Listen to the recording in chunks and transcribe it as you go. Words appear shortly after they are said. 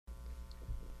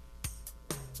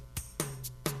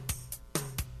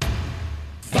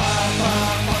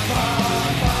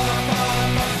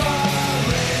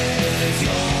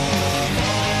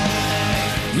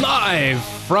Live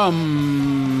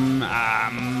from.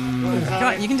 Come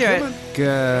on, you can do it.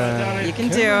 You can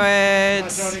do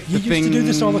it. You used to do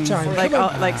this all the time.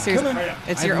 Like seriously,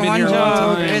 it's your I've been one here all the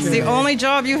job. time. It's the only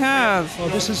job you have. Oh,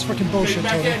 this is fucking bullshit,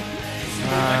 Tony.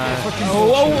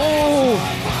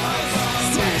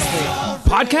 Seriously.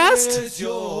 Podcast?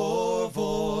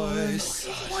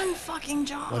 One fucking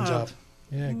job. One job.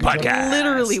 Yeah, good Podcast.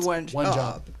 Literally one job. One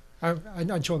job.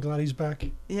 I'm so glad he's back.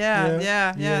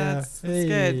 Yeah. It's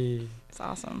good. Hey. It's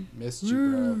awesome. Missed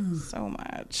you, bro. So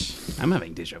much. I'm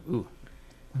having deja vu.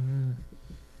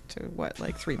 To what,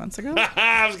 like 3 months ago?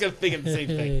 I was going to think of the same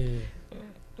thing. Hey.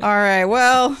 All right.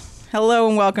 Well, hello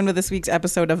and welcome to this week's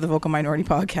episode of the Vocal Minority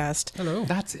Podcast. Hello.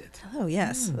 That's it. Hello,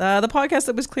 yes. The podcast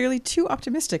that was clearly too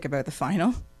optimistic about the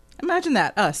final. Imagine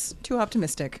that, us, too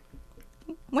optimistic.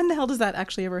 When the hell does that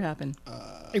actually ever happen?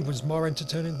 It was more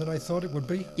entertaining than I thought it would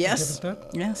be. Yes. I'll give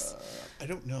it that. Yes. I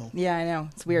don't know. Yeah, I know.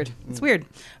 It's weird. It's weird.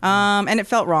 And it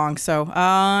felt wrong. So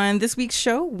on this week's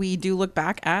show, we do look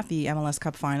back at the MLS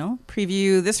Cup final,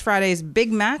 preview this Friday's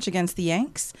big match against the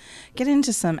Yanks, get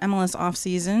into some MLS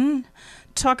offseason,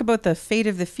 talk about the fate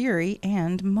of the Fury,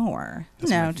 and more.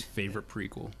 That's No, my favorite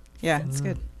prequel. yeah, it's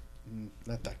good.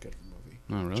 Not that good of a movie.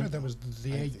 Oh, Sure, really? that was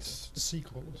the eighth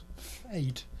sequel.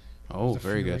 8. Oh, The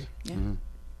very Fury. good. Yeah. Mm.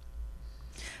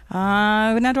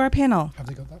 Now to our panel. Have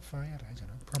they got that far yet? I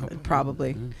don't know.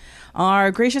 Probably. Our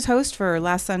gracious host for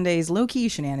last Sunday's low-key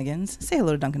shenanigans. Say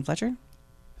hello to Duncan Fletcher.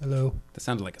 Hello. That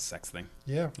sounded like a sex thing.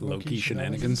 Yeah. Low-key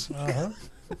shenanigans. Uh-huh.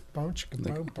 Bounce,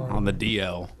 Like, on the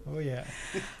DL. Oh, yeah.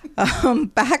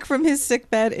 Back from his sick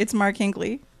bed, it's Mark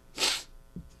Hinkley.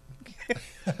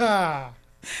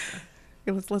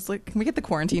 Let's look. Can we get the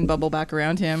quarantine bubble back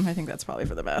around him? I think that's probably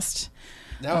for the best.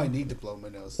 Now I need to blow my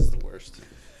nose. It's the worst.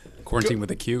 Quarantine with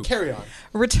a Q. Carry on.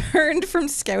 Returned from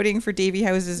scouting for Davy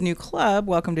House's new club.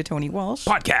 Welcome to Tony Walsh.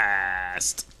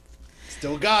 Podcast.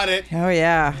 Still got it. Oh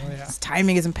yeah. Oh, yeah. His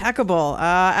timing is impeccable.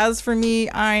 As for me,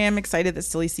 I am excited that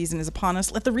silly season is upon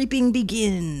us. Let the reaping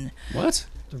begin. What?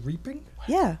 The reaping?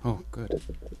 Yeah. Oh, good.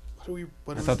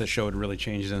 What I thought the show had really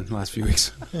changed in the last few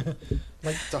weeks.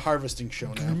 it's a harvesting show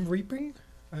now. Grim reaping?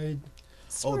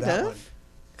 Sort that of. one.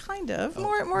 Kind of. Oh,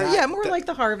 More that- like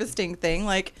the harvesting thing,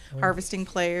 like harvesting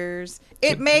players.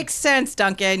 It makes sense,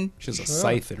 Duncan. She has a Sure.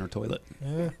 scythe in her toilet.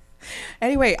 Yeah.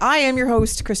 Anyway, I am your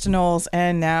host, Krista Knowles,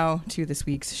 and now to this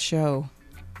week's show.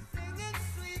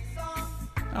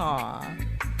 Aw.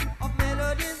 Of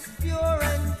melodies pure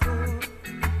and true,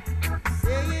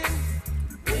 saying,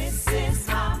 "This is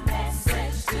my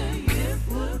message to you."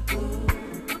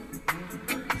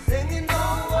 Singing,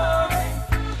 "Don't worry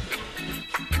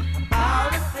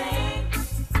about a thing."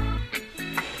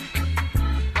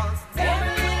 'Cause every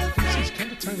little thing It's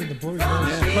kind of timing the boy.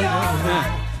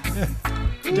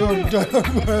 Don't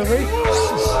worry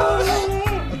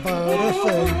about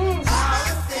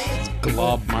a thing.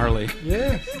 Glob Marley.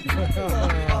 Yeah.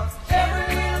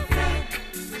 every little thing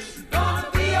gonna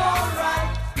be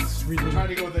alright. Sweet Trying little,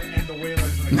 to go with the and the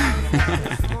Wailers.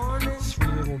 sweet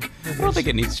little. I don't think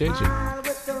it needs changing.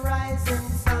 With the rising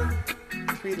sun,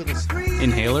 Three little stars.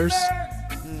 Inhalers?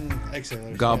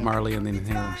 Exhalers. Gob yeah. Marley and the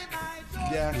Inhalers.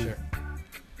 Yeah, sure.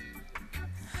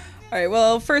 All right,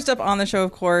 well, first up on the show,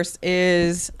 of course,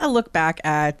 is a look back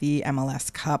at the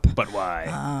MLS Cup. But why?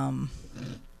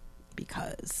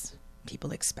 Because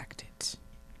people expect it.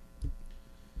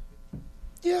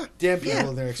 Yeah. Damn people Yeah.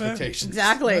 and their expectations.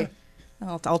 Exactly.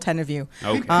 All 10 of you.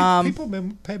 Okay. People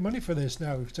pay money for this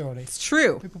now, Tony. It's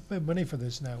true. People pay money for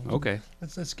this now. Okay.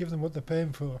 Let's give them what they're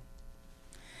paying for.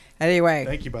 Anyway,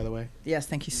 Thank you, by the way. yes,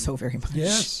 thank you so very much.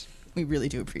 Yes. We really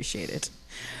do appreciate it.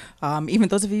 Even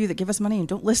those of you that give us money and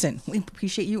don't listen, we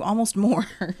appreciate you almost more.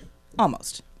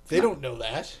 Almost. They don't know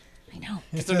that I know.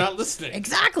 because they're not listening.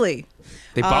 Exactly.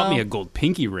 They bought me a gold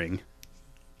pinky ring.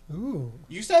 Ooh.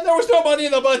 You said there was no money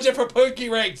in the budget for pinky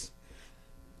rings.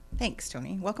 Thanks,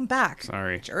 Tony. Welcome back.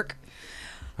 Sorry. Jerk.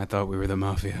 I thought we were the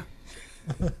mafia.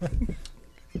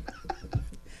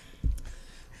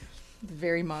 The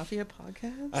Very Mafia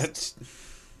podcast. That's,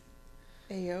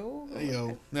 Ayo. yo, I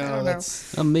don't no, know.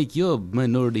 that's I'll make your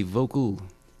minority vocal.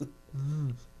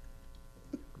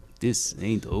 This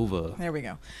ain't over. There we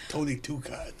go. Tony Two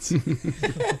Cuts.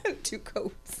 2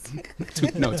 coats.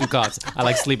 Two cots. I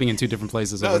like sleeping in 2 different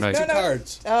places No, it's overnight. two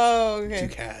cards. Oh, okay. Two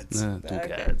cats. Two Okay.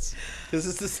 cats. This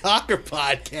is the soccer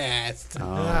podcast.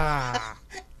 Ah.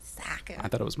 I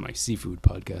thought it was my seafood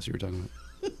podcast you were talking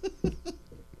about.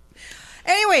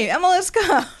 Anyway, MLS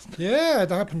Cup. Yeah, it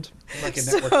happened. Like a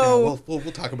So- network now.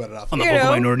 We'll talk about it off. On the You Vocal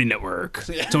know. Minority Network.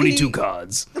 Tony Two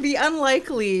Cods. The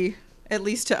unlikely, at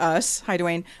least to us, hi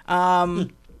Dwayne,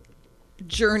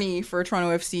 journey for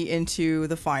Toronto FC into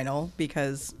the final,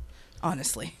 because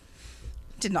honestly.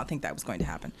 Did not think that was going to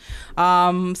happen.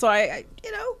 So I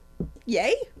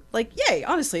yay. Like, yay,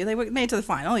 honestly. They made it to the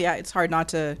final. Yeah, it's hard not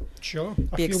to... Sure.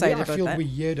 Be excited I about feel that. we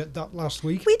yeared at that last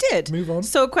week. We did. Move on.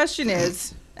 So question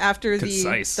is, after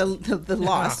Concise. the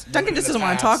loss, Duncan just doesn't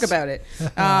want to talk about it.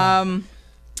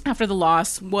 After the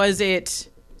loss, was it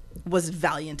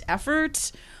valiant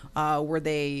effort? Were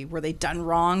they done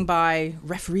wrong by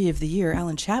referee of the year,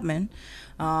 Alan Chapman?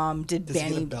 Did Does he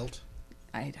get a Vanny... belt?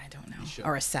 I don't know. should.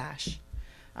 Or a sash.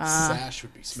 Sash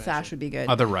would be smashing. Sash would be good.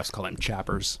 Other refs call him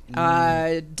chappers.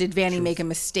 Did Vanny make a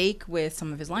mistake with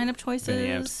some of his lineup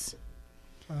choices?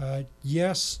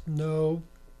 Yes, no,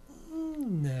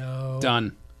 no.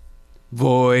 Done.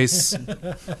 Voice.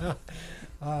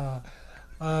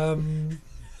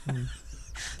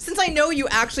 Since I know you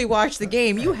actually watched the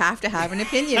game, you have to have an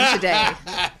opinion today.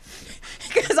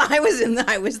 Because I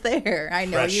was there. I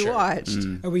know you Pressure. watched.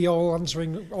 Are we all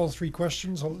answering all three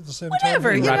questions all at the same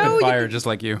Whatever, time? you Rapid know, fire, just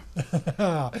like you.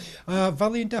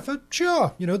 Valiant effort,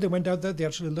 sure. They went out there. They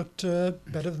actually looked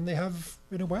better than they have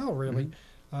in a while, really.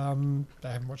 I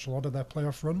haven't watched a lot of their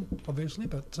playoff run, obviously,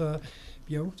 but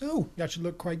they actually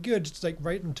looked quite good. It's like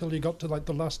right until you got to like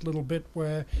the last little bit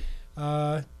where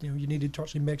you needed to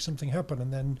actually make something happen,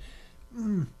 and then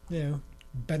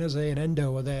Benazet and Endo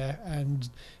were there, and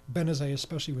Benazet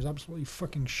especially was absolutely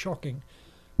fucking shocking.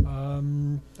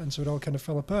 And so it all kind of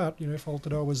fell apart. If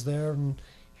Altidore was there, and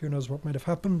who knows what might have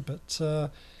happened, but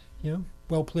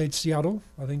well played, Seattle.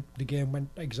 I think the game went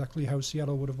exactly how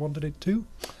Seattle would have wanted it to,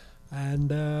 and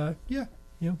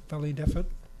valiant effort.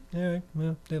 Yeah,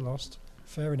 well, they lost.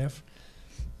 Fair enough.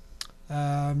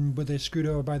 Were they screwed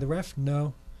over by the ref?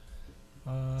 No.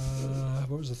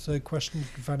 What was the third question?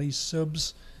 Vanny's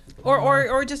subs.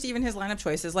 Or just even his lineup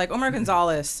choices. Like Omar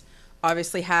Gonzalez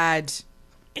obviously had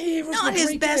not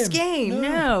his best game.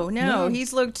 No.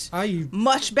 He's looked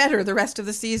much better the rest of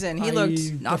the season. He looked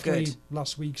not good.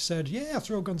 Last week said,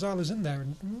 throw Gonzalez in there.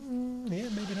 And,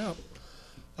 maybe not.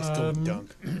 I still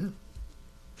dunk.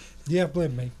 Yeah,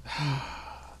 blame me.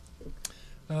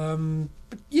 But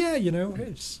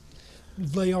it's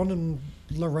Leon and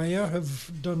Larea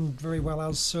have done very well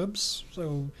as subs,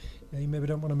 so you maybe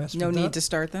don't want to mess with that. No need to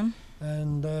start them.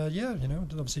 And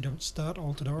obviously don't start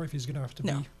Altidore if he's going to have to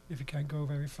be, if he can't go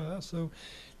very far. So,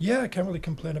 I can't really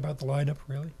complain about the lineup,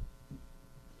 really.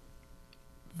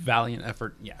 Valiant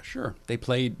effort. Yeah, sure. They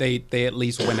played. They at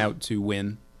least went out to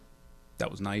win.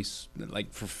 That was nice.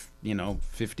 Like for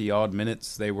 50 odd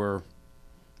minutes, they were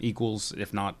equals,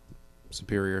 if not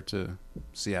superior to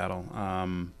Seattle.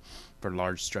 For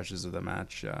large stretches of the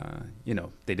match,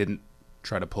 they didn't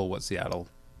try to pull what Seattle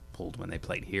pulled when they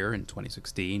played here in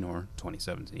 2016 or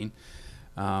 2017.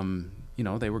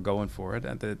 They were going for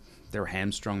it. They were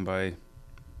hamstrung by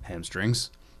hamstrings.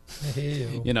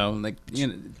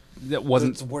 That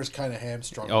wasn't the worst kind of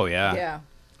hamstrung. Oh yeah. Yeah.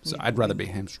 So I'd rather be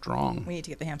hamstrung. We need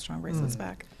to get the hamstrung bracelets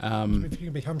back. If you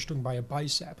can be hamstrung by a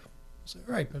bicep, so,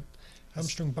 right, but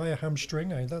hamstrung by a hamstring,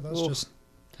 that's just...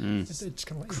 It's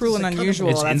kind of like, Cruel and unusual.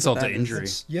 It's That's insult what to that is. injury.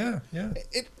 Yeah.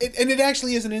 It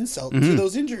actually is an insult to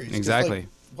those injuries. 'cause, Exactly. like,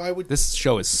 why would This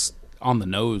show is on the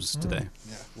nose today.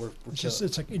 Yeah, we're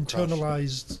It's like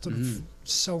internalized sort of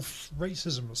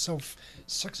self-racism or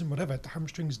self-sexism, whatever. The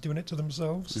hamstrings doing it to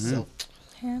themselves.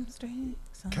 Hamstrings.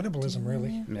 Cannibalism,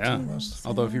 really. Yeah. Almost.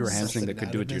 Although if you were a hamstring that could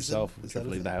do it Anatomism? yourself, Is would that you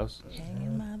a leave the house?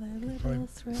 Hanging by the little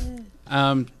thread.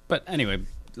 But anyway,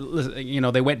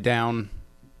 they went down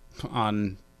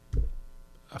on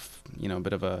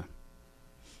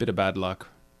bit of bad luck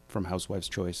from Housewife's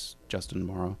Choice, Justin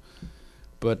Morrow.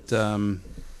 But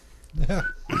Yeah,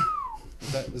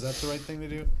 is that the right thing to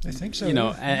do? I think so.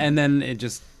 and then it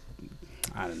just,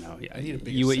 I don't know. I need a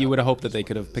bigger You would have salad hoped that this they one.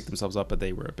 could have picked themselves up, but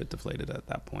they were a bit deflated at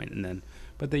that point. And then,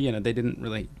 but they didn't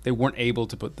really. They weren't able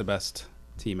to put the best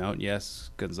team out.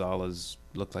 Yes, Gonzalez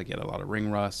looked like he had a lot of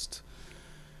ring rust.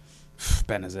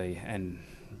 Benazet and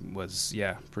was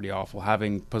pretty awful.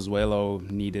 Having Pozuelo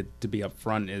needed to be up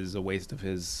front is a waste of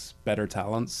his better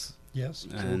talents, Yes.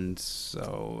 and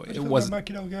so It it was.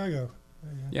 Mikey Delgado.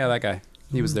 Yeah, that guy.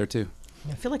 He was there too.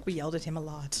 I feel like we yelled at him a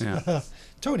lot. Yeah.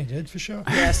 Tony did, for sure.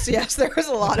 Yes, there was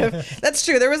a lot of. That's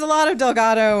true. There was a lot of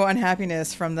Delgado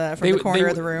unhappiness from the corner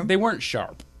of the room. They weren't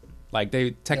sharp. Like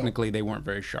they weren't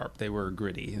very sharp. They were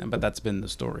gritty, but that's been the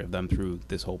story of them through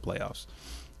this whole playoffs.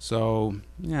 So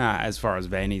as far as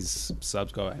Vanny's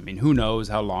subs go, I mean, who knows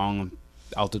how long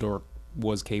Altidore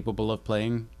was capable of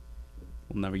playing?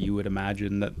 Well, you would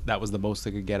imagine that was the most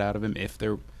they could get out of him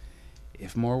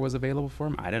if more was available for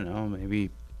him. I don't know.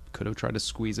 Maybe could have tried to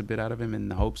squeeze a bit out of him in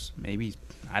the hopes. Maybe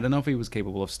I don't know if he was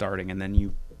capable of starting, and then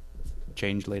you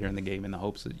change later in the game in the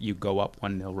hopes that you go up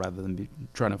 1-0 rather than be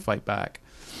trying to fight back.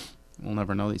 We'll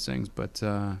never know these things, but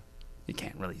you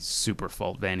can't really super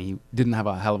fault Vanny. He didn't have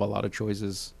a hell of a lot of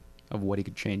choices of what he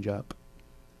could change up.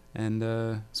 And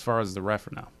as far as the ref,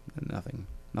 no,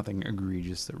 nothing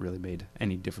egregious that really made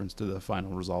any difference to the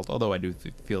final result. Although I do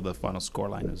feel the final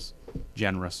scoreline is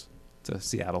generous to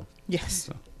Seattle. Yes.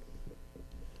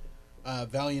 So.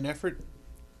 Valiant effort.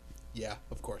 Yeah,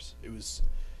 of course. It was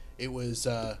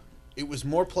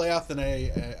more playoff than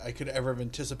I could ever have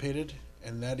anticipated,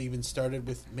 and that even started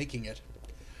with making it.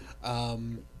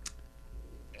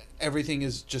 Everything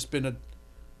has just been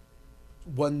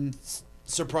one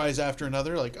surprise after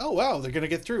another. Like, oh wow, they're gonna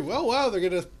get through. Oh wow, they're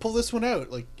gonna pull this one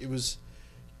out. Like, it was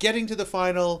getting to the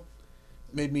final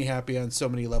made me happy on so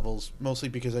many levels. Mostly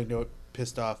because I know it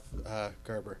pissed off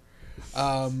Garber.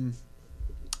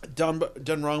 Done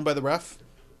wrong by the ref?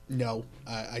 No,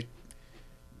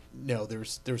 no.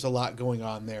 There's a lot going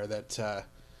on there that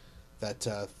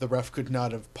the ref could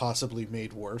not have possibly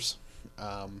made worse.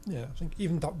 Yeah, I think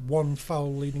even that one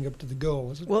foul leading up to the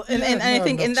goal. Well, and I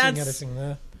think I'm and not seeing that's anything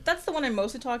there. that's the one I'm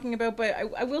mostly talking about. But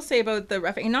I will say about the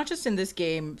refereeing, not just in this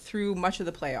game, through much of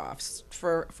the playoffs,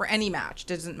 for any match,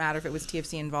 doesn't matter if it was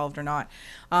TFC involved or not.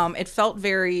 It felt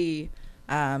very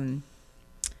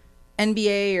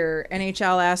NBA or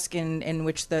NHL-esque in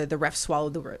which the ref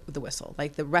swallowed the whistle.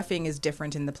 Like, the reffing is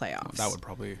different in the playoffs. That would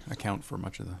probably account for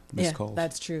much of the missed calls.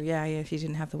 That's true. Yeah, if you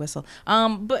didn't have the whistle.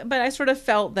 But I sort of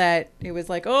felt that it was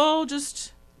like, oh,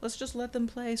 let's just let them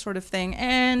play sort of thing.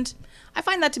 And I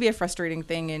find that to be a frustrating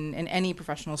thing in any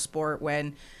professional sport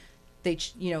when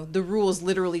the rules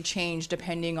literally change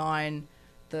depending on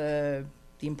the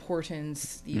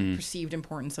importance, the perceived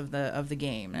importance of the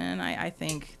game. And I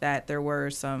think that there were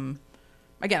some.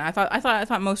 Again, I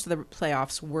thought most of the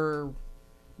playoffs were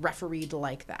refereed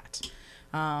like that.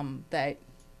 That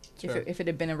if it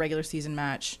had been a regular season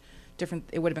match,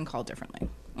 it would have been called differently.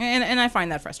 And I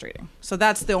find that frustrating. So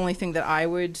that's the only thing that I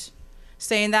would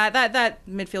say in that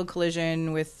midfield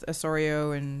collision with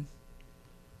Osorio and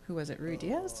who was it? Rui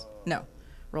Diaz? No,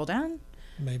 Roldan.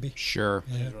 Maybe. Sure.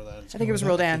 Yeah. I think it was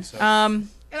Roldan. so.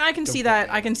 And I can see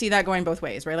that. I can see that going both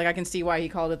ways, right? Like, I can see why he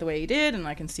called it the way he did, and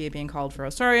I can see it being called for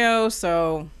Osorio.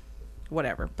 So,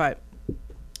 whatever. But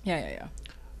yeah.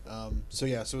 So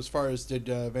as far as did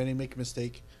Vanny make a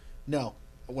mistake? No.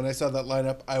 When I saw that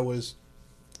lineup, I was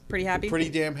Pretty happy. pretty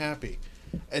damn happy.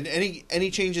 And any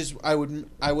changes I would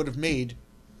have made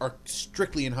are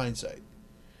strictly in hindsight.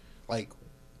 Like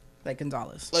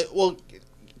Gonzalez.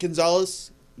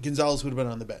 Gonzalez would have been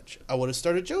on the bench. I would have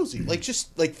started Josie. Like,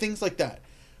 just like things like that.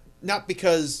 Not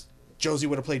because Josie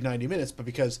would have played 90 minutes, but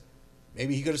because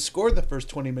maybe he could have scored the first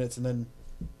 20 minutes and then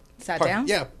Sat down?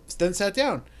 Yeah, then sat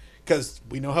down. Because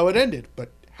we know how it ended, but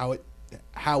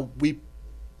how we,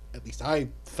 at least I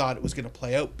thought it was going to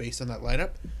play out based on that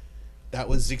lineup. That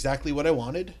was exactly what I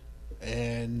wanted,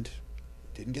 and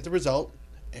didn't get the result.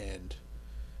 And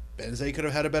Benze could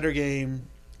have had a better game.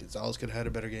 Gonzalez could have had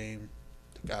a better game.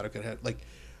 Tagato could have had, like,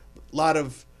 a lot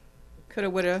of... Coulda,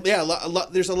 woulda. Yeah, a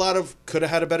lot. There's a lot of could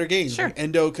have had a better game. Sure. Like,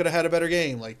 Endo could have had a better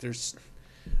game. Like, there's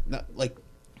not, like...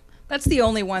 That's the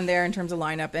only one there in terms of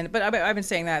lineup. But I've been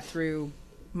saying that through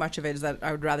much of it, is that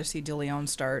I would rather see De Leon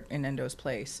start in Endo's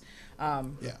place.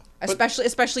 Yeah.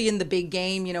 Especially in the big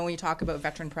game, when you talk about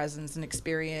veteran presence and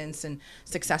experience and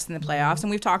success in the playoffs. And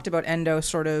we've talked about Endo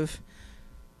sort of,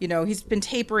 he's been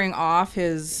tapering off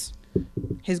his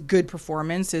good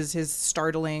performance, his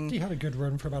startling. He had a good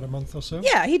run for about a month or so.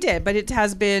 Yeah, he did, but it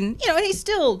has been, and he's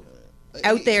still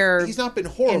out there. He's not been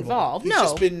horrible. Involved. He's No.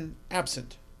 just been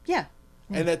absent. Yeah.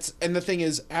 And the thing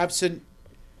is, absent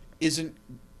isn't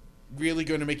really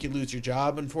going to make you lose your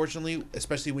job, unfortunately,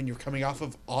 especially when you're coming off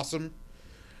of awesome.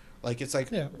 Like, it's like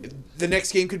the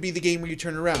next game could be the game where you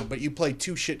turn around, but you play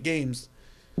 2 shit games.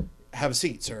 Have a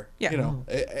seat, sir. Yeah.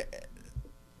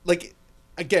 Like,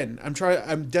 again,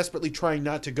 I'm desperately trying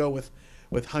not to go with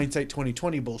hindsight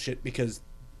 2020 bullshit, because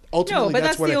ultimately No, but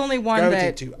that's what the I only one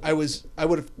gravitate that- to. I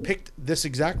would have picked this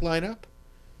exact lineup.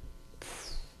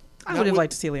 I would have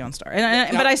liked to see Leon start,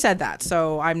 but I said that,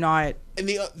 so I'm not. And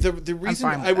the reason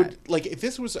fine with I would that. like, if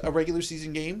this was a regular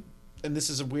season game, and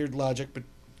this is a weird logic, but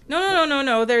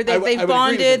No. They've I would agree with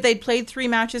bonded. it. They played 3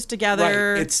 matches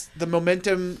together. right, it's the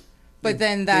momentum. But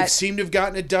then they seem to have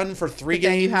gotten it done for 3 But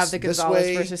games. then you have the this Gonzalez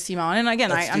way. versus Simon. And again,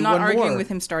 Let's I'm do not one arguing more. with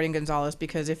him starting Gonzalez,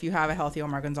 because if you have a healthy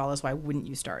Omar Gonzalez, why wouldn't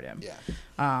you start him? Yeah.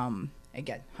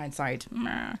 Again, hindsight.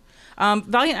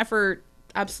 Valiant effort,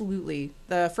 absolutely.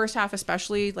 The first half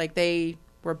especially, like, they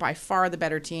were by far the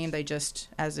better team. They just,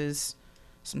 as is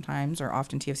sometimes or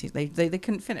often TFCs, they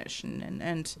couldn't finish.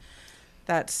 And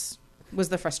that's was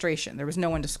the frustration. There was no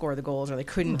one to score the goals, or they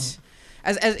couldn't.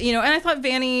 As you know, and I thought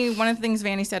Vanny. One of the things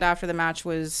Vanny said after the match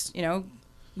was,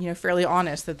 fairly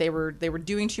honest that they were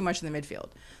doing too much in the midfield.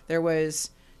 There was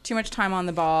too much time on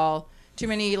the ball, too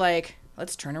many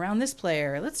let's turn around this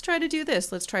player, let's try to do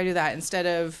this, let's try to do that, instead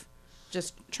of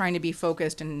just trying to be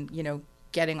focused and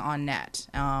getting on net.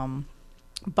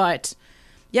 But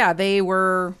yeah, they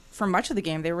were, for much of the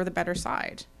game, they were the better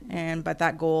side, but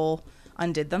that goal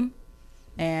undid them.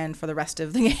 And for the rest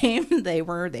of the game, they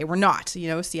were not.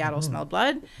 Seattle smelled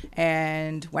blood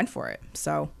and went for it.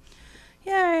 So,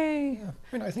 yay! Yeah.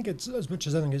 I mean, I think it's as much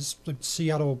as anything is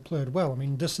Seattle played well. I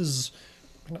mean, this is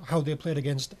how they played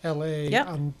against LA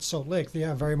and Salt Lake. They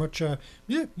are very much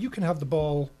you can have the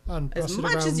ball and pass As it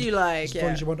much around as you like, as far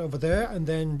as you want over there, and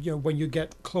then when you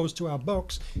get close to our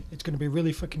box, it's going to be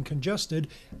really fucking congested,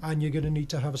 and you're going to need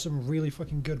to have some really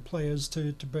fucking good players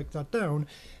to break that down.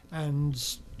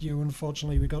 And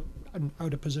unfortunately, we got an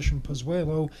out of position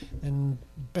Pozuelo and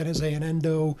Benazé and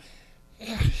Endo.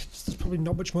 Yeah, there's probably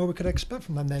not much more we could expect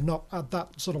from them. They're not at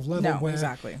that sort of level where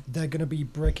exactly. they're going to be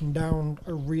breaking down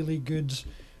a really good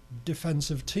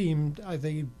defensive team. Are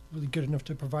they really good enough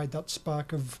to provide that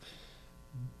spark of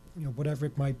whatever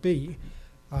it might be?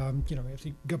 If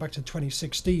you go back to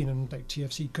 2016 and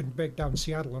TFC couldn't break down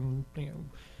Seattle, and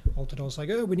Altidor's like,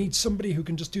 we need somebody who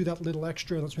can just do that little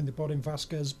extra. That's when they brought in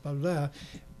Vasquez, blah, blah,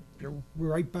 blah.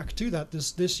 We're right back to that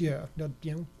this year.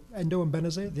 Endo and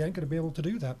Benazé, they ain't going to be able to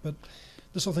do that. But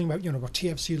this whole thing about, what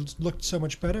TFC looked so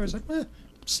much better is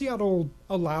Seattle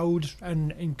allowed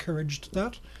and encouraged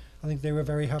that. I think they were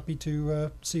very happy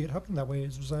to see it happen that way.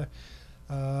 It was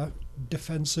a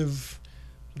defensive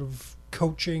sort of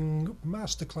coaching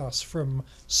masterclass from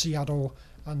Seattle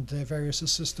and their various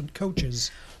assistant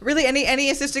coaches. Really, any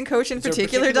assistant coach in Is there a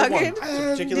particular, particular Duncan? one?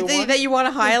 Particular one? That you want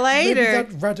to highlight? Maybe Or? that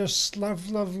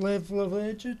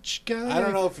Radoslav guy. I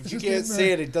don't know, if you Is his can't name,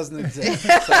 say it doesn't exist.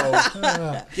 So, do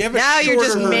you have a Now you're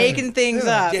just shorter- making things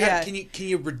up. Do you have- Yeah. Can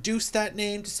you reduce that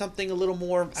name to something a little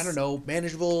more, I don't know,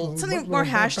 manageable? Something more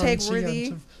hashtag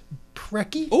worthy.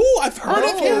 Preki? Oh, I've heard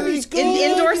of him. He's good.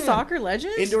 Indoor soccer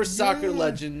legend? Indoor soccer Yeah.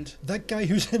 legend. That guy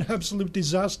who's an absolute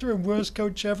disaster and worst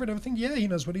coach ever and everything. Yeah, he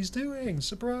knows what he's doing.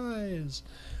 Surprise.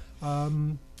 But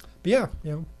yeah,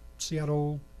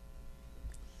 Seattle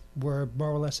were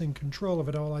more or less in control of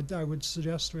it all. I would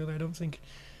suggest, really. I don't think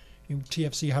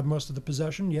TFC had most of the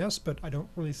possession, yes, but I don't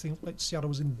really think Seattle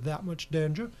was in that much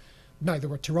danger. Neither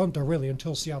were Toronto, really,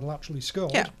 until Seattle actually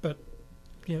scored. Yeah. But,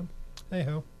 hey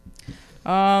ho.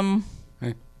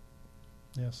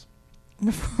 Yes.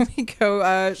 Before we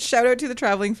go, shout out to the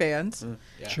traveling fans,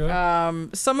 Yeah. Sure.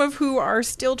 some of who are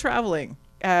still traveling,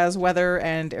 as weather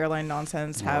and airline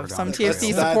nonsense have Oregon. some That's-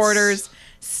 TFC that's- supporters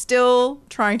still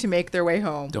trying to make their way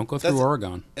home. Don't go through That's-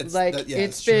 Oregon. It's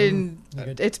It's true. been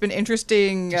Like it's been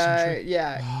interesting. Dysentery.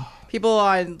 Yeah, people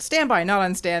on standby, not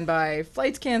on standby.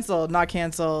 Flights canceled, not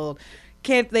canceled.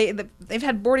 They've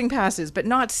had boarding passes, but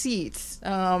not seats.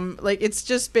 It's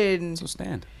just been So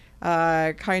stand.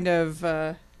 kind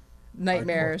of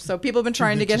nightmare. Like, So people have been Too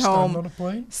trying to big get stand home on a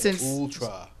plane? since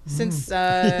ultra.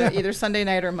 either Sunday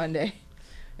night or Monday.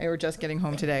 And we're just getting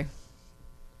home today.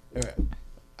 All right.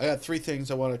 I got three things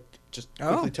I want to just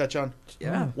Oh. quickly touch on.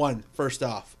 Yeah. One, first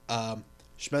off,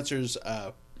 Schmetzer's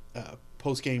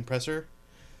post-game presser,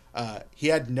 he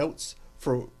had notes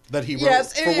that he wrote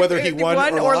for whether he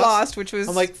won or lost. which was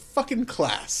I'm like, fucking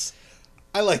class.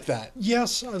 I like that.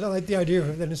 Yes, I like the idea of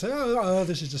it. Then it's like, oh,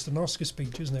 this is just an Oscar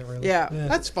speech, isn't it? Really? Yeah.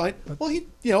 That's fine. Well,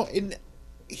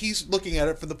 he's looking at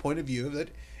it from the point of view that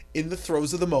in the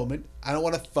throes of the moment, I don't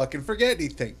want to fucking forget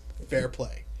anything. Fair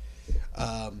play.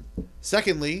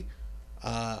 Secondly,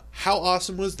 how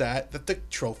awesome was that the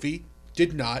trophy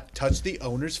did not touch the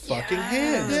owner's fucking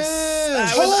hands?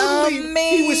 That was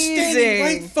He was standing amazing.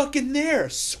 right fucking there.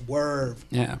 Swerve.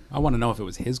 Yeah, I want to know if it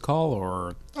was his call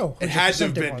or Oh, It had to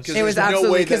have 100% been. was. 'Cause It was there's no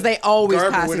absolutely- way 'cause that they always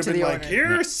Garber pass would it have to been the like, owner.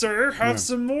 "Here, sir, have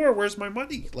some more. Where's my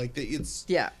money?" Like it's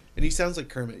Yeah. And he sounds like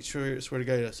Kermit. Swear to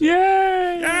God, he does.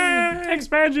 yay,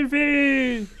 expansion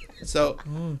fee. So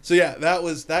yeah,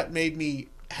 that made me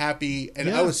happy, and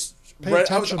Yeah. I was Pay I was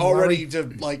attention, all ready Larry.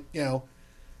 to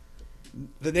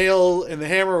the nail and the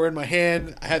hammer were in my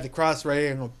hand. I had the cross ready.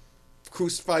 I'm gonna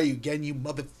crucify you again, you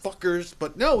motherfuckers.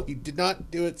 But no, he did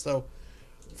not do it. So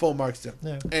full marks to him.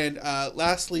 Yeah. And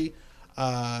lastly,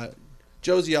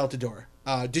 Josie Altidore.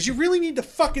 Did you really need to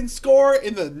fucking score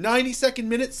in the 92nd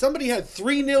minute? Somebody had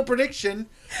 3-0 prediction.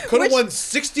 Could have Which- won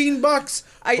 $16, but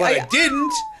I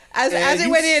didn't. As And it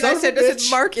you went in, son I of a said,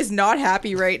 bitch. Mark is not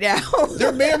happy right now.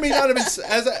 There may or may not have been,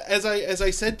 as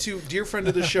I said to dear friend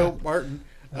of the show, Martin,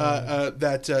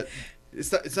 that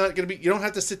it's not going to be. You don't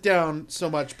have to sit down so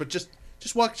much, but just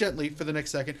just walk gently for the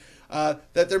next second. That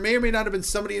there may or may not have been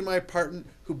somebody in my apartment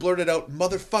who blurted out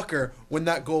 "motherfucker" when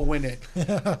that goal went in.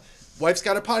 Wife's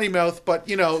got a potty mouth, but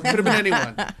it could have been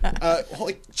anyone.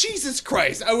 Holy Jesus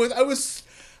Christ! I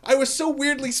was so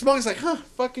weirdly smug. It's like,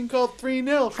 fucking called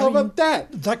 3-0. How about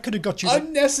that? That could have got you.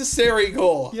 Unnecessary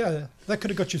goal. Yeah, that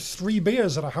could have got you 3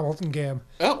 beers at a Hamilton game.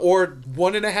 Or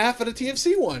 1.5 at a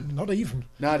TFC one. Not even.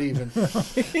 Not even.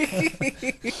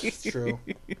 It's true.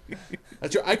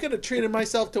 That's true. I could have treated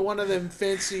myself to one of them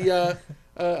fancy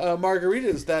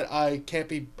margaritas that I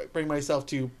can't bring myself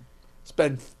to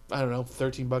spend. I don't know,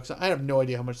 $13. I have no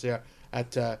idea how much they are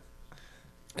at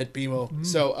BMO.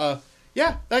 So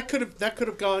yeah, that could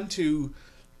have gone to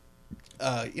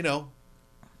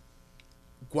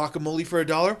guacamole for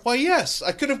 $1. Why, yes,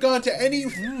 I could have gone to any.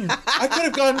 I could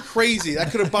have gone crazy.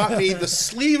 That could have bought me the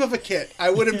sleeve of a kit. I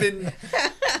would have been.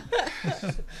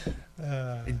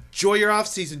 Enjoy your off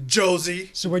season, Josie.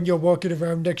 So when you're walking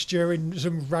around next year in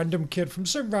some random kid from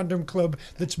some random club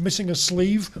that's missing a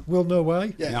sleeve, we'll know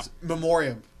why. Yes,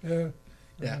 Memoriam.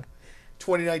 Yeah.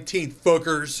 2019,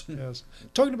 fuckers. Yes.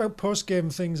 Talking about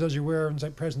post-game things as you were and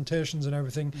like presentations and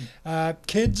everything.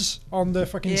 Kids on the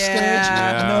fucking stage.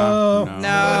 Yeah. No. What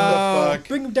the fuck?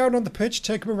 Bring them down on the pitch,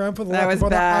 take them around for the That lap was of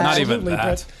honor. bad. Not even Absolutely,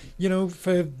 that. But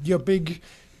for your big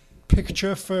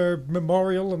picture for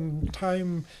memorial and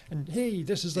time and hey,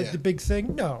 this is like Yeah. the big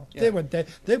thing. No, Yeah. they went there.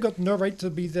 They've got no right to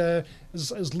be there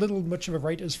as little much of a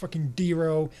right as fucking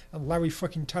Dero and Larry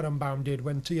fucking Tannenbaum did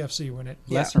when TFC won it.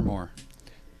 Less or more?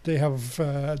 They have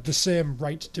the same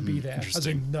right to be there, as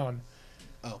interesting. in none.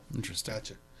 Oh, Interesting.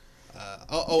 gotcha.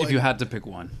 If you had to pick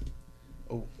one.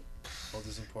 This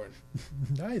is important.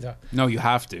 Neither. No, you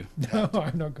have to. No,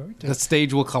 I'm not going to. The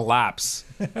stage will collapse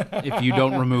if you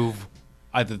don't remove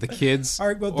either the kids All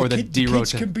right, well, or the the kids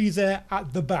Dero. can be there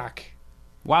at the back.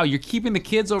 Wow, you're keeping the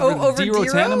kids over over Dero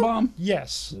Dero? Tannenbaum?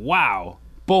 Yes. Wow.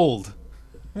 Bold.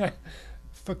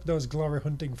 Fuck those glory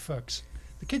hunting fucks.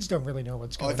 The kids don't really know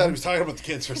what's Oh, I going thought he on. was talking about the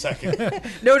kids for a second.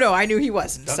 No, I knew he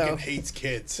wasn't. Duncan So, hates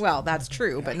kids. well, that's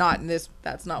true, but not in this.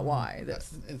 That's not why.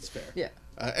 That's It's fair. yeah.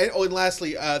 And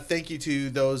lastly, thank you to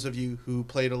those of you who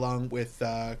played along with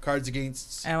Cards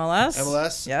Against MLS.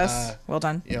 MLS. Yes. Well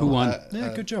done. Who won?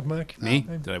 Yeah, good job, Mark. Me?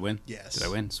 Did I win? Yes. Did I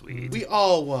win? Sweet. We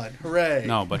all won. Hooray.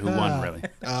 No, but who won really?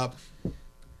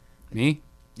 Me?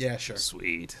 Yeah, sure.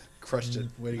 Sweet. Crushed it.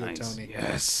 Way to go, Nice. Tony.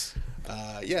 Yes.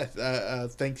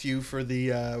 Thank you for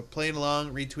the playing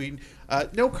along, retweeting.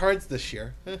 No cards this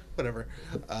year. Whatever.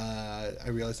 I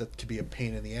realized that could be a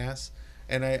pain in the ass.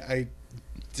 And I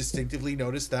distinctively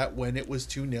noticed that when it was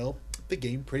 2-0, the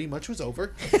game pretty much was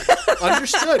over.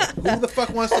 Understood. Who the fuck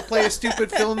wants to play a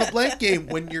stupid fill-in-the-blank game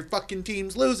when your fucking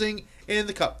team's losing in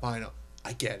the cup final?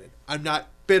 I get it. I'm not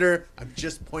bitter. I'm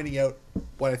just pointing out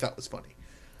what I thought was funny.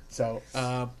 So,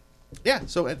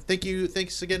 so thank you.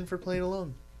 Thanks again for playing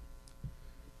along.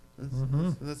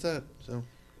 That's it. So,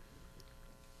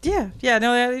 Yeah.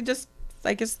 No, I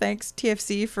guess thanks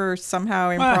TFC for somehow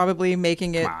improbably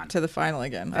making it come on. to the final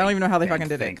again. I don't even know how they fucking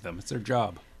did Thank it. them. It's their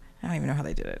job. I don't even know how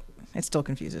they did it. It still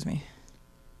confuses me.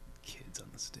 Kids on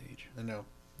the stage. I know.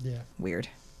 Yeah. Weird.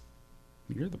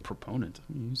 You're the proponent.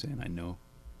 What are you saying? I know.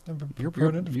 I'm a You're-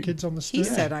 proponent of you- kids on the He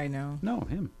stage. said I know. No,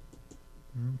 him.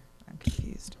 I'm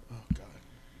confused. Oh God.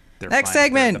 They're Next fine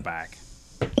if they're in segment. the back.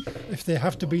 If they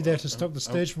have to be there to stop the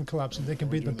stage from collapsing, they can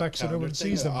be at the back so no one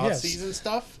sees them. Yes. Off-season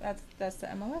stuff. That's the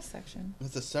MLS section.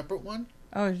 That's a separate one.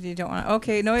 Oh, you don't want to?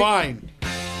 Okay, no. Fine.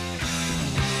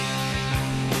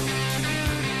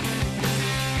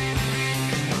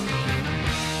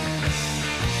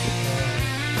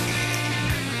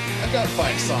 I've got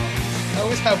 5 songs. I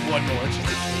always have one more just in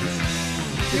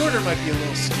case. The order might be a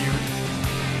little skewed.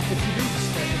 If you do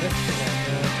start the next one,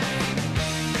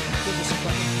 there was a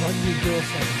brand new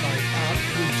girlfriend by Art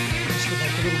Root. Just with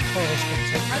like a little chorus where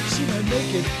it's like, I've seen her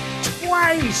naked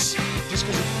twice! Just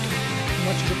because it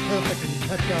matches it perfectly with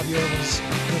Pep Guardiola's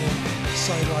little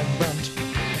sideline rant on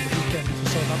the weekend if you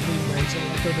saw that replay. So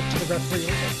like going up to the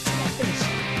referee, like, twice!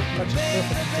 Matches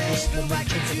perfectly to this one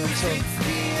mentioned in that song.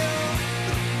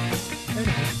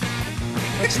 Anyway,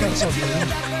 that's that song.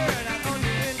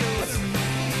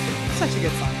 Such a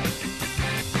good song.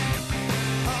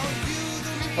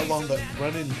 How long the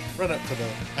run up to the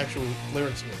actual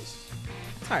lyrics was.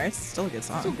 It's alright. It's still a good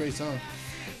Still a song. great song.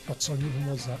 What song even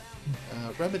was that?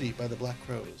 Remedy by the Black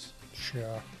Crows.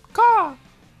 Sure.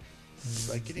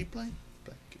 Blankety blank,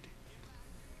 blankety.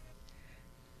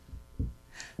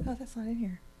 Oh, that's not in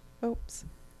here. Oops.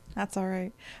 That's all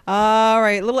right. All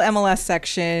right. Little MLS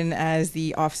section as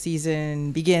the off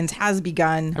season begins, has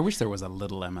begun. I wish there was a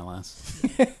little MLS.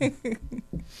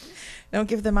 Don't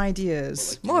give them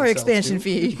ideas. Well, like More DSL expansion too.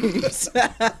 fees.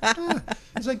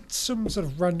 It's like some sort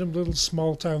of random little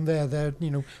small town there. They're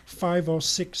 5 or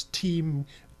 6 team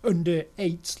under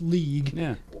 8 league.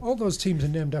 Yeah. All those teams are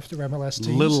named after MLS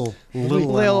teams. Little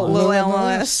Lil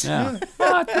MLS. Yeah.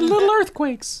 the little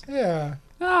earthquakes. Yeah.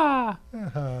 Ah.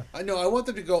 Uh-huh. I know. I want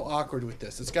them to go awkward with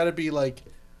this. It's got to be like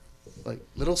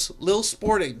little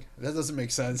sporting. That doesn't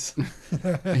make sense.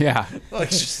 Yeah. Like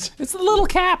just It's the little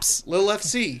caps. little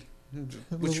FC.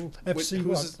 Little FC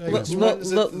who's what? which one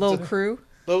is it? Little crew.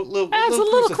 Little That's a Crew's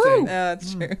little crew. thing.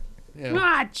 That's true. Yeah.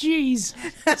 Ah, jeez.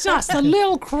 Just the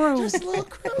little crew.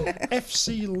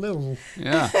 FC Lil.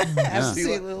 Yeah. yeah.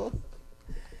 See, like-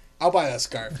 I'll buy that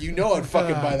scarf. You know I'd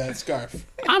fucking buy that scarf.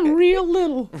 I'm real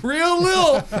little. Real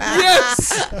Lil.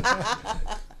 Yes.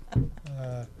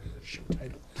 Show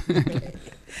title.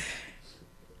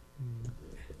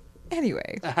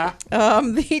 Anyway, Uh-huh.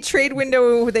 the trade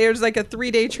window, there's like a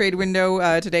 3-day trade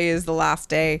window. Today is the last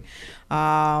day.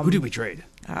 Who did we trade?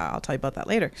 I'll tell you about that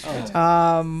later.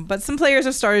 Oh. But some players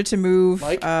have started to move.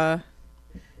 Mike?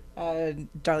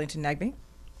 Darlington Nagby.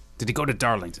 Did he go to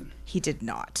Darlington? He did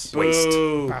not.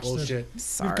 Boo. Bastard. Bullshit.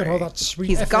 Sorry. We've got all that sweet.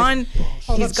 He's FA gone.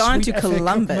 all He's that gone sweet to FA Cup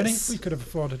money. Columbus. We could have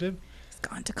afforded him. He's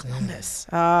gone to Columbus.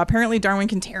 Apparently, Darwin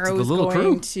Quintero To the is Little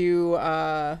going Crew?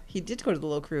 to. He did go to the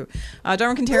Little Crew.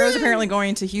 Darwin Quintero is apparently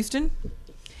going to Houston.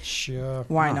 Sure.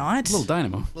 Why not? Little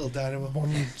dynamo. Little dynamo.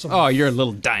 Oh, you're a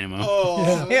little dynamo.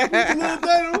 Oh, little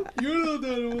dynamo. You're a little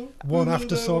dynamo. One Little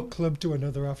afterthought club to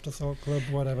another afterthought club,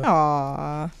 whatever.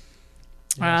 Aww.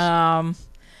 Yes.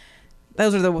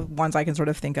 Those are the ones I can sort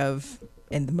of think of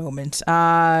in the moment.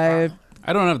 I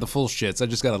don't have the full shits. I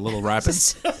just got a little rapid.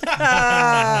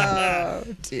 Oh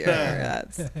dear,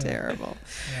 that's terrible.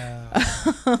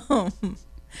 Yeah.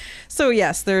 So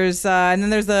yes, there's and then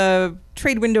there's the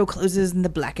trade window closes in the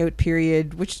blackout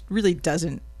period, which really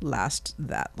doesn't last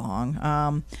that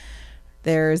long.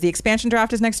 There's the expansion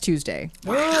draft is next Tuesday,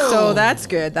 so that's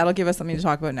good. That'll give us something to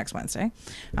talk about next Wednesday.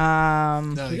 No,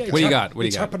 Yeah, you it's What do you hap- got? What do you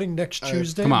it's got? happening next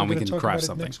Tuesday. come on, We're we gonna can talk craft about it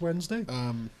something. next Wednesday.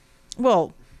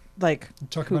 Well, like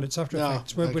Talk about its after No,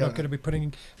 effects. We're I not got- going to be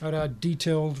putting out our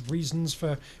detailed reasons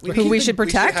for who we should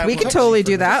protect. have We could one totally for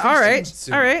do that. next All right,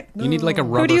 season. all right. You need like a No.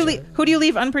 rubber. Who do you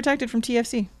leave unprotected from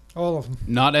TFC? all of them.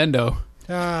 Not Endo.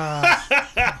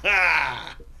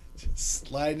 Ah,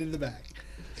 Slide in the back.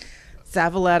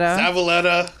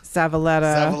 Zavaleta,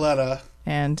 Zavaleta.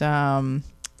 and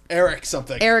Eric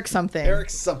something. Eric something. Eric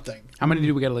something. How many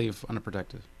do we got to leave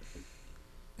unprotected?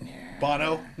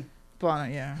 Bono. Bono,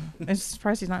 yeah. I'm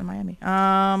surprised he's not in Miami.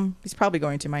 He's probably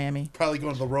going to Miami. Probably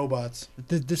going to the robots.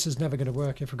 this is never going to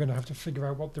work if we're going to have to figure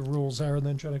out what the rules are and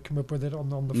then try to come up with it on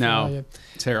the fly. No.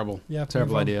 Terrible. Yeah,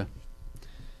 Terrible move on. idea.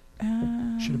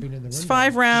 Should have been in the It's rundown. 5 Should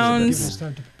have rounds. given us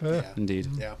time to prepare. Yeah. Indeed.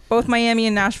 Yeah. Both Miami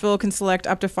and Nashville can select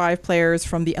up to 5 players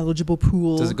from the eligible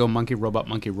pool. Does it go monkey, robot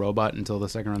until the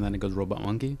second round, then it goes robot,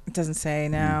 monkey? It doesn't say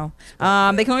now.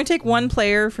 They can only take 1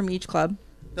 player from each club.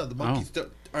 No, the monkeys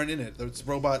aren't in it. It's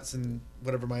robots and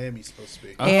whatever Miami's supposed to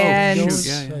be. Oh, And- shoot,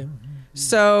 yeah.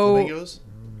 So Flamingos?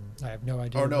 I have no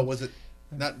idea. Or no, was it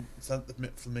not? It's not the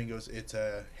flamingos. It's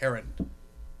a heron.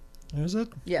 Is it?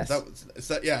 yes. It's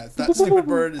that stupid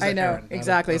bird. Is I a know, heron,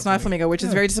 exactly. It's not a flamingo, which is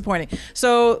Yeah. very disappointing.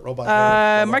 So, Robot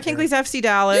heron, Mark robot Hinckley's FC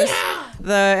Dallas,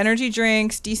 the Energy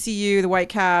Drinks, DCU, the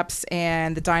Whitecaps,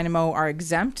 and the Dynamo are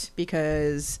exempt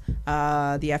because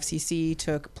the FCC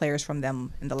took players from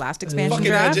them in the last expansion Fucking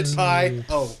draft. Edge Pie.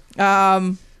 Oh,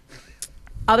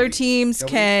 Other teams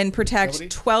Nobody? can protect Nobody?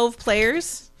 12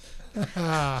 players.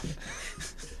 Ah,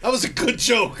 that was a good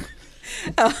joke.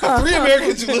 The 3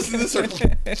 Americans who listen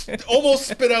to this are almost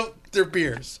spit out their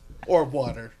beers or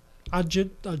water.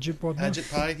 Ajit, what? now?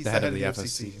 Ajit Pai, he's The head of the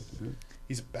FSC.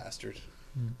 He's a bastard.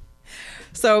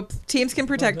 So teams can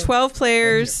protect 12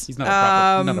 players. He's not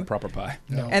a proper pie.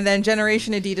 No. And then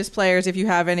Generation Adidas players, if you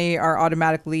have any, are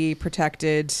automatically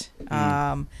protected.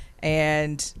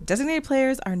 And designated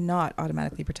players are not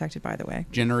automatically protected, by the way.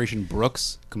 Generation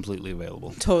Brooks, completely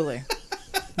available. Totally.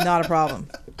 Not a problem.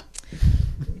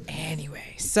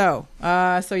 Anyway, so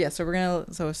we're gonna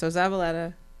so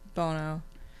Zavaleta, Bono,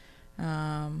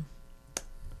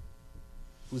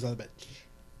 Who's on the bench?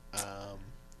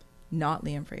 not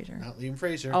Liam Fraser. Not Liam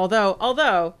Fraser.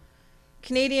 Although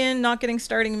Canadian not getting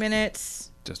starting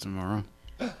minutes, Justin Morrow.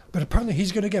 But apparently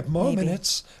he's going to get more Maybe.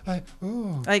 minutes. like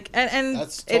and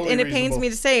That's totally it pains reasonable. me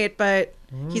to say it, but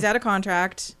he's out of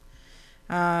contract.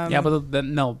 Yeah, but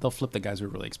then they'll flip the guys who are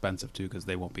really expensive too, because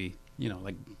they won't be,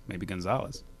 like maybe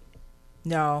Gonzalez.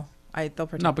 No, they'll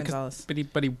protect No, Gonzalez. but he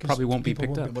probably won't be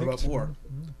people picked won't up. be What about Moore?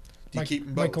 Do you keep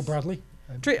them both? Michael Bradley.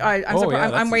 I'm Oh, yeah,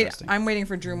 I'm that's waiting. interesting. I'm waiting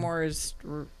for Drew Moore's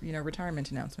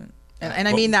retirement announcement. And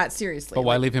I mean that seriously. But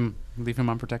why Like, leave him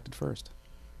unprotected first?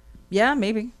 yeah,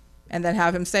 maybe. And then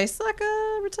have him say,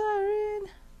 Slicka, retiring.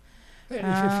 Hey,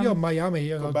 if you're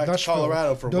Miami or back to Nashville,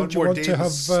 Colorado for don't one you more want day to of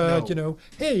have, snow.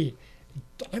 hey,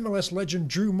 MLS legend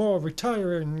Drew Moore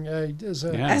retiring as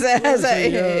a Yeah. As a as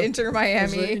Inter a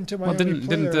Miami. Inter Well, Miami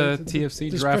didn't player. TFC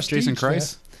There's draft Jason prestige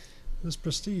Kreis? There's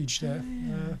prestige there.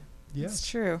 It's Yes.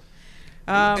 true.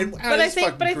 And But I his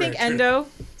think fucking career, Endo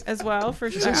as well for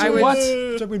sure. So I would. What?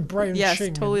 So when Brian Yes,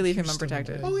 Ching totally in leave him Houston,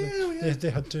 unprotected. Oh, yeah, They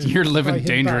had to You're buy living him back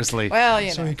dangerously. Well,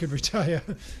 you so know. he could retire.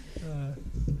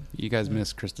 You guys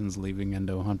missed Kristen's leaving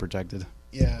Endo unprotected.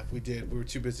 Yeah, we did. We were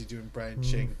too busy doing Brian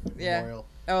Ching Yeah. Memorial.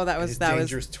 Oh, that and was his that was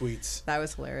dangerous tweets. that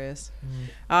was hilarious.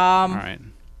 All right.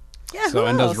 Yeah. So who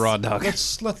Endo's else? raw dog.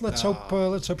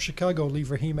 Let's hope Chicago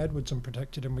leave Raheem Edwards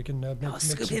unprotected and we can make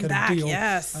Scoop some him kind back, of deal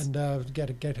yes. and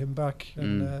get him back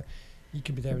and he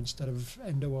can be there instead of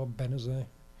Endo or Benazir.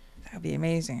 That'd be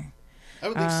amazing. I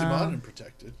would leave Simon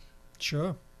unprotected.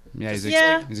 Sure. Yeah,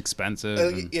 Yeah. he's expensive.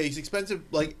 and- Yeah, he's expensive.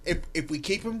 Like if we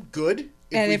keep him, good.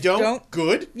 If And we if don't, don't-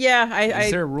 good. Yeah, Is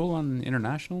I there a rule on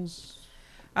internationals?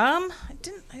 I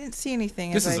didn't see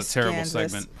anything. This as is I a terrible scanned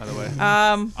this. segment, by the way.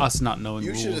 Um, Us not knowing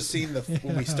You rules. should have seen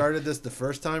when we started this the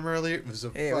first time earlier. It was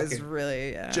a it was fucking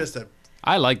really just a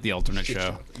I like the alternate shit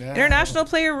show. Yeah. international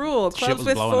player rule. Shit Clubs was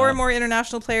with blowing 4 or up. more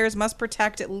international players must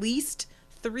protect at least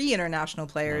 3 international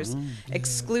players,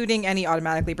 excluding any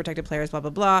automatically protected players. Blah blah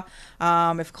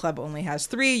blah. If a club only has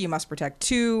 3, you must protect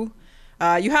 2.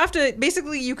 You have to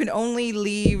basically. You can only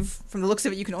leave, from the looks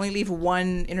of it, you can only leave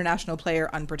 1 international player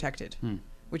unprotected,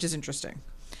 which is interesting.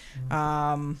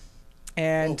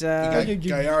 And you got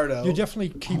Gallardo. You definitely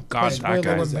keep God, that Pazuello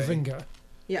guy's and Mavinga.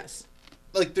 yes,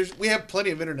 Like we have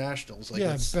plenty of internationals. Like Yeah,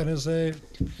 it's- Benazir,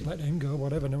 let him go,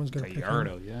 whatever. No one's going to pick him.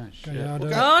 Gallardo, yeah. Shit. Gallardo.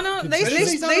 oh no, Could they say-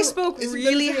 Benazir's they on spoke the- isn't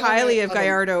really Benazir on highly the- of on the-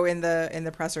 Gallardo in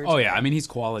the presser. Oh yeah, I mean he's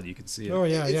quality. You can see it. Oh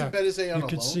yeah, Isn't yeah. Benazir on You a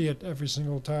could loan? see it every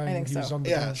single time I think he was so. on the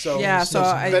Yeah, bench. so Yeah, so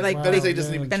I like Benazir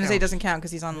doesn't even Benazir count. doesn't count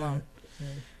because he's on loan.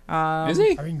 Is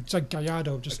he? I mean, it's like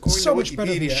Gallardo, just According so to much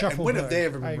better than Wikipedia, and when have Shuffleberg. they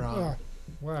ever been wrong?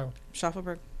 Wow.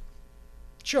 Shuffleberg.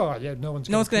 Sure, yeah, no one's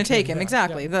No one's going to take him. Yeah,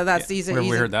 Exactly. Yeah, That's easy. Where have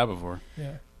we heard that before?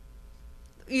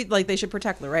 yeah. Like they should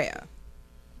protect Larea.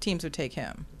 Teams would take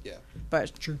him, Yeah.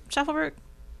 but True. Shuffleberg,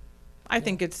 I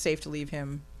think it's safe to leave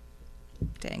him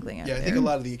dangling out Yeah, I there. think a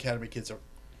lot of the academy kids are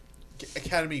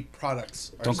academy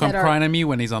products. Are Don't come That are- crying at me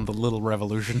when he's on the Little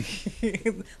Revolution.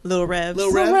 Little Revs.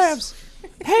 Little Revs.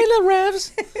 Hey, Little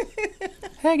Revs.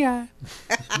 Hey, guy.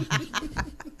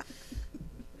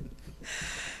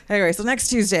 Anyway, so next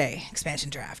Tuesday, expansion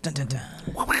draft. Dun, dun, dun.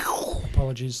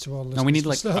 Apologies to all listeners. No, we need for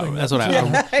like starting that's that.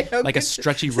 what I hope like a this-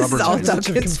 stretchy this rubber. is all type. Sense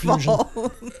of Duncan's confusion.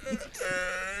 fault.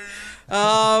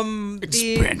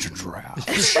 the Expansion draft.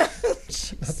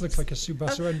 That looks like a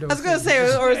Subaru Endo. I was gonna say,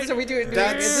 or so we do it. Is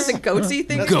That's- this a goatsy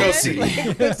thing? that's again?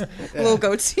 goatsy. Like, little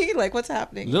goatsy. Like what's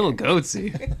happening? Little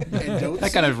goatsy. And don't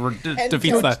That kind of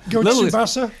defeats the Go little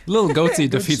Tsubasa. little goatsy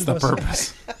defeats the Tsubasa.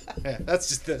 purpose. Yeah, that's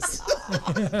just this.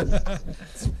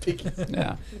 It's picky.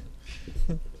 Yeah.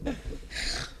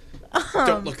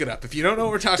 Don't look it up. If you don't know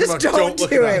what we're talking Just about, don't look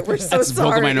do it it. up. We're so That's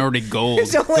vocal sorry. minority gold.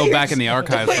 Don't let Go your- back in the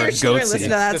archives Don't for let your children listen to goatsy.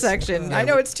 that section. I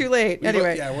know it's too late.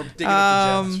 Anyway, Yeah, we're digging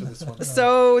up the gems for this one.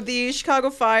 so the Chicago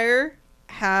Fire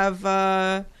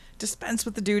have dispensed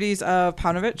with the duties of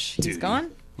Paunovic. He's Duty.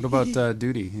 gone. What about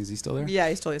Duty? Is he still there? Yeah,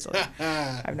 he's totally still there.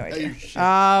 I have no idea. You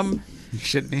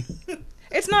shitting me?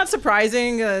 It's not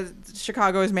surprising.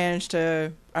 Chicago has managed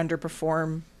to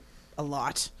underperform a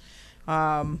lot.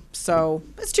 So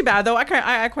it's too bad though. I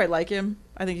quite like him.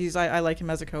 I think I like him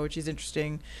as a coach. He's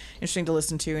interesting to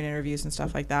listen to in interviews and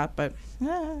stuff like that. But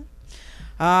That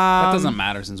doesn't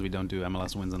matter since we don't do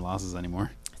MLS wins and losses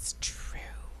anymore. It's true.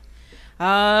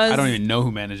 I don't even know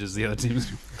who manages the other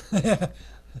teams.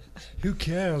 Who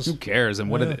cares? Who cares? And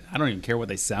what? I don't even care what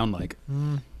they sound like.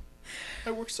 I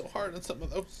worked so hard on some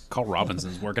of those. Carl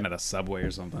Robinson's working at a Subway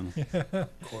or something.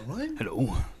 Corn line?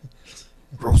 Hello,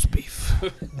 roast beef.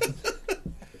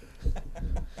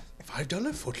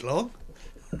 $5 foot long?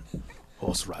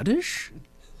 Horseradish?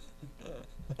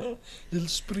 Little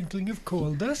sprinkling of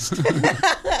coal dust.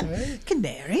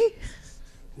 Canary.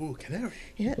 Ooh, canary.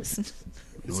 Yes.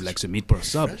 Who likes a meatball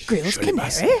sub? Grilled Shirley canary.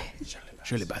 Bassey.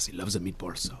 Shirley Bassey loves a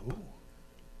meatball sub.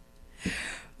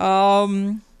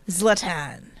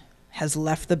 Zlatan has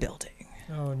left the building.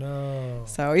 Oh no.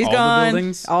 So he's All the gone.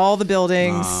 buildings? All the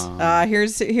buildings. Ah.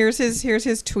 Here's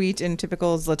his tweet in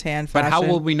typical Zlatan fashion. But how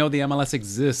will we know the MLS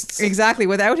exists? Exactly,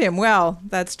 without him. Well,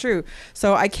 that's true.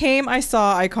 So I came, I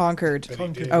saw, I conquered.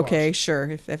 Conquered. Okay,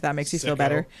 sure, if that makes you feel Sicko.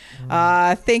 better.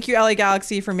 Thank you, LA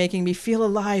Galaxy, for making me feel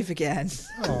alive again.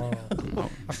 Oh.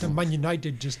 After Man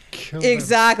United just killed him.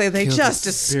 Exactly, they Kill just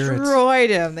the spirit. destroyed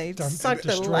him. They Done- sucked the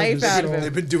destroyed life his out of soul. him.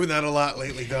 They've been doing that a lot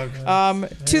lately, Doug.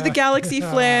 To the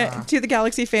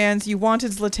Galaxy fans, you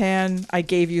wanted Zlatan. I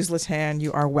gave you Zlatan.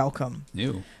 You are welcome.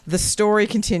 Ew. The story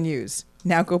continues.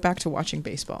 Now go back to watching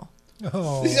baseball.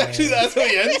 Oh. Actually, that's how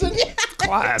he ends it?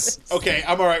 Class. Okay,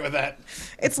 I'm all right with that.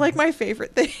 It's like my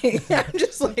favorite thing. I'm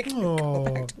just like,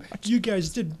 Oh, you guys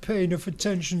didn't pay enough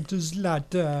attention to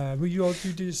Zlatan. We all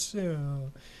do this.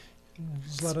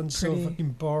 Zlatan's so pretty- fucking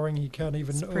boring. He can't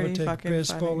even it's pretty overtake fucking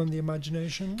baseball funny. in the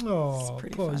imagination. Oh,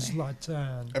 pretty poor funny.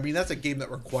 Zlatan. I mean, that's a game that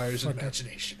requires Fuck it.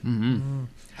 imagination. Mm-hmm.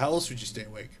 How else would you stay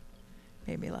awake?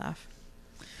 made me laugh.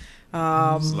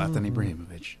 Zlatan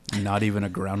Ibrahimovic. Not even a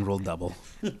ground rule double.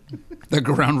 The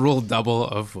ground rule double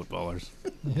of footballers.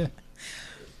 Yeah.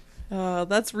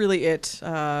 That's really it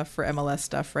for MLS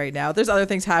stuff right now. There's other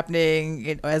things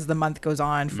happening as the month goes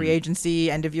on. Free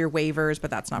agency, end of year waivers, but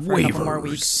that's not for a couple more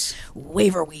weeks.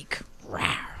 Waiver week.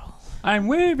 Rawr. I'm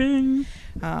waving.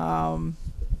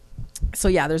 So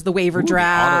yeah, there's the waiver Ooh, the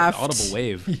draft. audible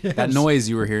wave. Yes. That noise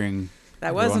you were hearing.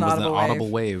 That was an everyone, audible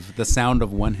wave. wave. The sound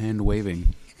of one hand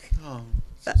waving. Oh,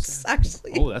 That's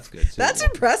actually Oh, that's good. Too. that's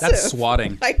impressive. That's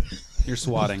swatting. I- You're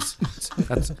swatting.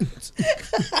 That's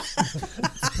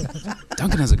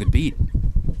Duncan has a good beat.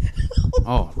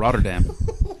 Oh, Rotterdam.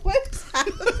 what's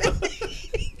happening?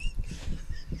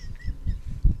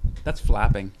 That's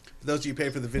flapping. for those of you who pay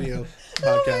for the video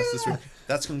podcast this week,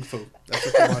 that's Kung Fu. That's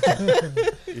what you're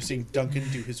watching. You're seeing Duncan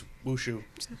do his wushu.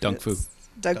 Dunk fu.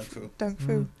 Dunk Dunk fu. Dunk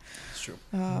fu. It's true.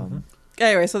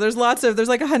 Anyway, so there's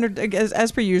like 100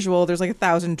 as per usual. There's like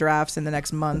 1,000 drafts in the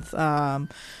next month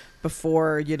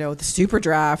before the super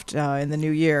draft in the new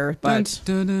year. But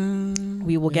Dun, dun, dun.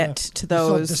 we will Yeah. get to I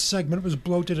thought this those. segment was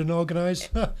bloated and organized.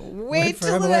 Wait for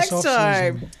till the MLS next off-season.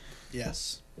 time.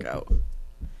 Yes. Go.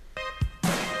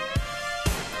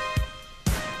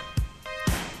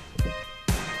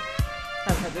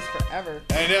 I've had this forever.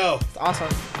 I know. It's awesome.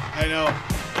 I know.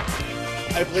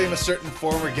 I blame a certain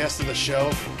former guest of the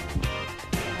show,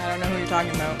 I don't know who you're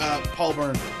talking about. Paul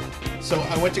Byrne. So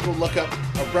I went to go look up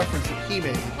a reference that he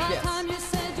made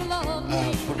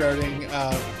regarding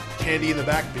Candy in the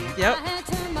Backbeat, Yep.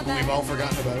 who we've all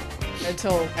forgotten about.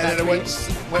 Until And then I went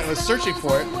and was searching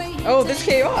for it. Oh, this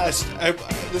came I, up.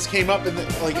 this came up and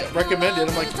recommended.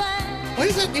 I'm like, why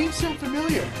does that name sound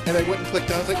familiar? And I went and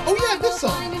clicked on it. I was like, oh yeah, this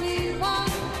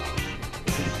song.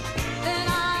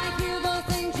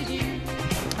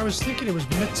 I was thinking it was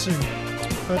Mitsu,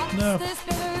 but no.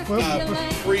 Well,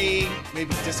 Free,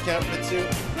 maybe discount Mitsu.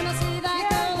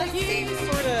 Yeah, like same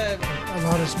sort of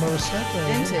Alanis Morissette.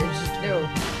 vintage. No.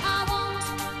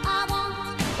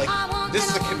 Like, this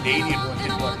is a Canadian one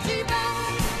hit book.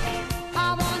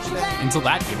 Until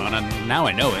that came on, and now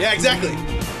I know it. Yeah, exactly.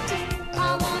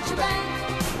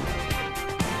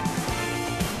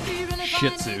 Shih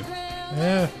Tzu.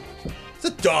 Yeah. It's a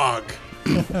dog.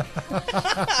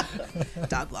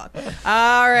 Dog blog.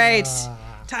 All right.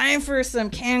 Time for some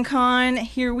CanCon.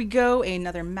 Here we go.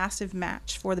 Another massive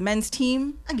match for the men's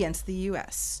team against the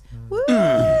U.S. Woo!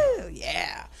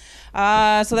 Yeah.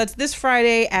 So that's this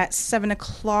Friday at 7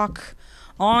 o'clock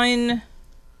on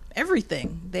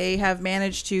everything. They have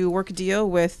managed to work a deal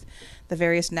with the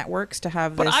various networks to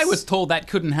have But this. I was told that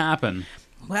couldn't happen.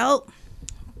 Well,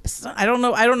 I don't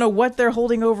know what they're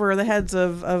holding over the heads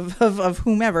of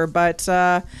whomever, but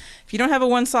if you don't have a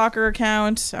One Soccer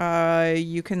account,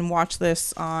 you can watch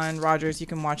this on Rogers, you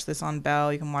can watch this on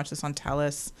Bell, you can watch this on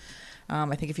Telus.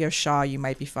 I think if you have Shaw, you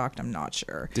might be fucked. I'm not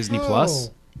sure. Disney Oh. Plus.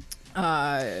 For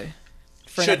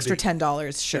an Should extra be. $10,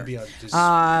 sure. Should be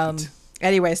on Disney.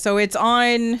 Anyway, so it's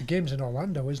on. The game's in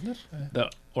Orlando, isn't it? The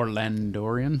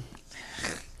Orlandorian.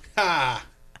 Ha!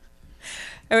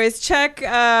 Anyways, check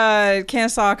Can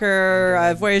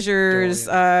Soccer, Voyagers,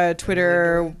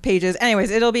 Twitter pages.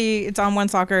 Anyways, it's on One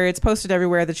Soccer. It's posted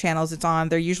everywhere. The channels it's on.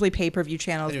 They're usually pay-per-view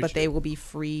channels, I knew but what they you- will be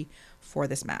free for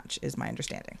this match, is my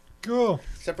understanding. Cool.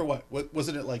 Except for what?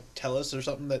 Wasn't it like Telus or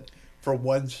something that for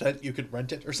 1 cent you could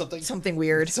rent it or something? Something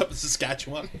weird. Something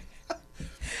Saskatchewan. A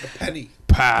penny.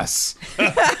 Pass.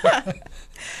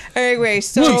 Anyway,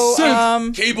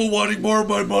 so Cable wanting more of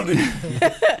my money.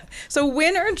 so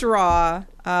win or draw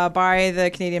by the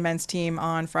Canadian men's team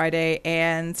on Friday,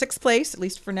 and 6th place, at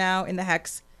least for now, in the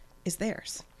Hex, is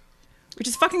theirs, which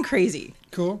is fucking crazy.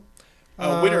 Cool.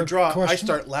 Win or draw, I question.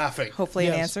 start laughing Hopefully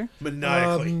an Yes. answer.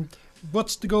 maniacally.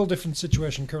 What's the goal difference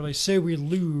situation currently? Say we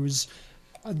lose,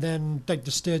 and then like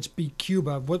the States beat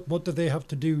Cuba. What do they have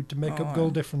to do to make up goal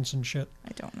difference and shit?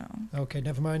 I don't know. Okay,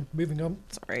 never mind. Moving on.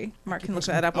 Sorry. Mark can look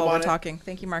that up while on we're it. talking.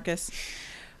 Thank you, Marcus.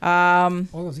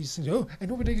 All of these things. Oh,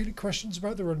 anybody got any questions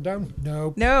about the rundown?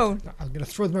 No. No. I'm going to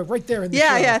throw them out right there in the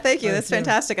Yeah, show. yeah, thank you. Right, That's yeah.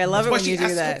 fantastic. I love it That's why when you she do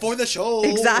asked that. before the show.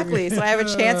 Exactly. So I have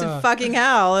a chance in fucking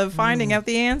hell of finding out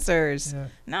the answers. Yeah.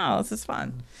 No, this is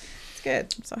fun. It's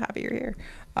good. I'm so happy you're here.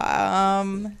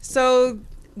 So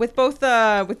with both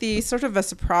with the sort of a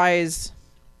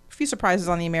few surprises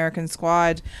on the American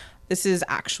squad, this is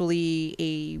actually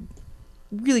a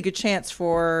really good chance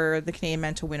for the Canadian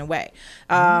men to win away.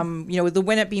 The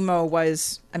win at BMO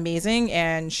was amazing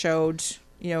and showed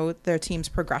their team's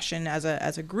progression as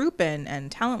a group and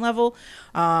talent level.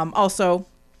 Also,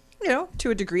 to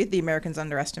a degree, the Americans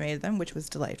underestimated them, which was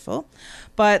delightful.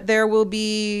 But there will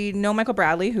be no Michael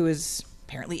Bradley, who is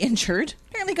apparently injured.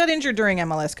 Apparently got injured during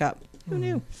MLS Cup. Who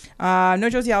knew? No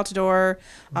Josie Altidore.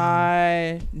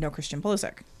 No Christian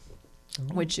Pulisic,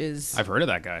 which is I've heard of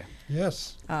that guy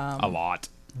Yes. a lot.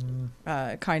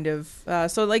 kind of.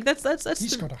 So like that's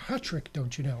He's got a hat trick,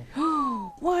 don't you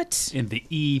know? what? In the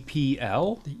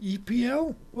EPL? The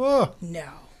EPL? Oh, No,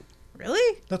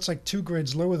 really? that's like 2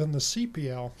 grades lower than the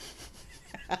CPL.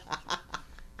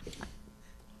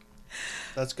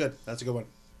 That's good. That's a good one.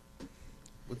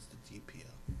 What's the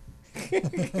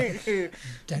DPL?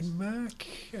 Denmark?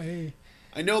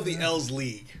 I know the L's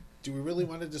League. Do we really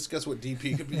want to discuss what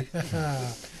DP could be?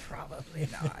 Probably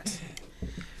not.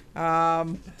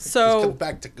 Just So come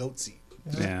back to goat seat.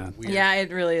 Yeah. Weird. yeah,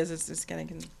 it really is. It's just getting.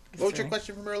 What was your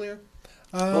question from earlier?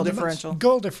 Goal differential.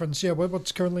 Goal difference, yeah.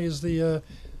 What's currently is the,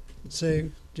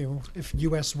 say, if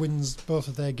US wins both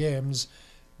of their games,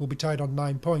 we'll be tied on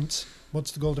 9 points.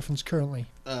 What's the goal difference currently?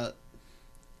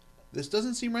 This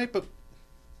doesn't seem right, but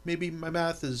maybe my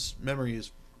memory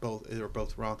is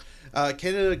both wrong.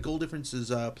 Canada goal difference is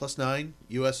 +9,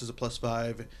 US is a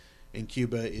 +5, and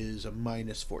Cuba is a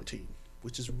 -14,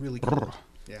 which is really good.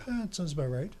 Yeah. That sounds about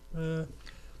right.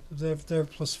 They're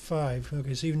 +5.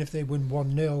 Okay, so even if they win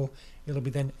 1-0, it'll be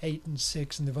then 8 and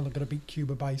 6, and they've only got to beat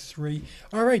Cuba by 3.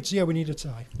 All right, so yeah, we need a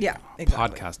tie. Yeah,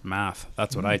 exactly. Podcast math.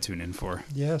 That's what I tune in for.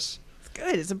 Yes. It's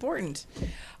good. It's important.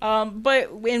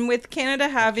 But with Canada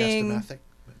having Castamathic?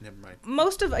 Never mind.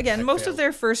 most of failed.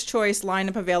 their first choice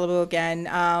lineup available again.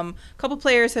 A couple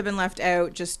players have been left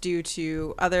out just due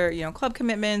to other club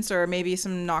commitments or maybe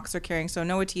some knocks they're carrying. So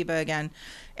no Atiba again,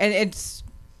 and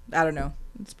I don't know.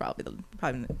 It's probably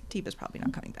Atiba's probably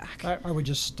not coming back. I would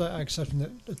just accepting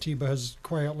that Atiba has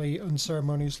quietly,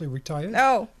 unceremoniously retired.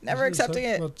 No, never Is that accepting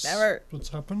it. Never What's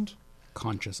happened?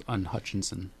 Conscious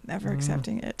Hutchinson.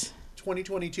 accepting it.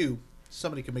 2022,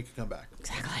 somebody can make a comeback.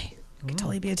 Exactly. Could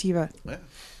totally be Atiba. Yeah.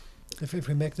 If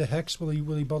we make the hex, will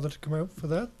he bother to come out for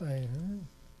that?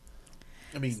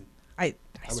 I mean, I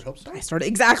would hope so. I sort of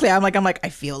exactly. I'm like I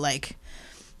feel like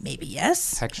maybe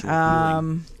yes. Textual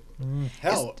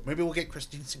hell, maybe we'll get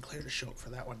Christine Sinclair to show up for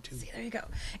that one too. There you go.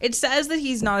 It says that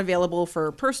he's not available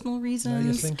for personal Now reasons.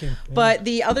 you're thinking. Yeah. But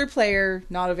the other player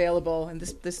not available, and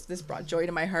this brought joy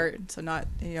to my heart. So not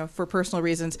for personal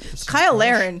reasons. Kyle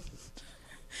Laren.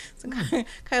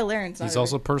 Kyle Laren's not He's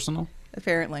also personal.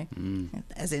 apparently,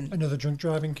 as in Another drunk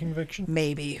driving conviction.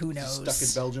 maybe who knows. Stuck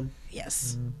in Belgium.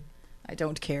 Yes. I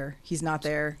don't care. He's not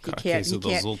there. He Got a can't. case He of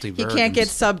those can't. Zolty He can't get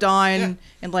Vergens. subbed on Yeah.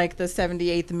 in like the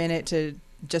 78th minute to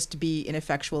just to be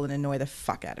ineffectual and annoy the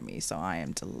fuck out of me. So I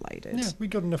am delighted. Yeah, we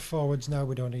got enough forwards now.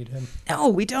 We don't need him. No,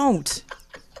 we don't.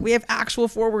 We have actual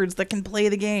forwards that can play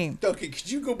the game. Okay,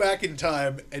 could you go back in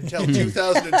time and tell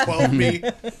 2012 me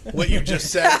what you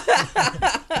just said?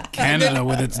 Canada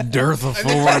with its dearth of And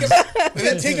then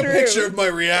forwards. take a picture of my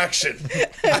reaction.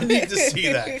 I need to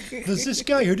see that. There's this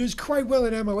guy who does quite well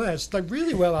in MLS, like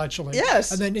really well actually. Yes.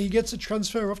 And then he gets a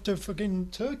transfer off to fucking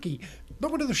Turkey.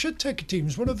 Not one of the shit Turkey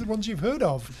teams, one of the ones you've heard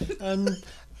of. And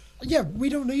yeah, we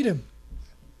don't need him.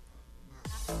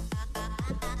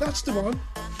 That's the one.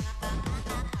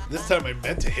 This time I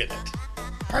meant to hit it.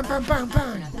 Bang, bang, bang,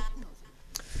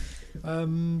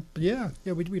 bang. But yeah,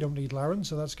 we don't need Laren,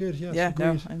 so that's good. Yes, Yeah,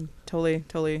 no, agreed. I'm totally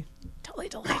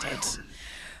delighted.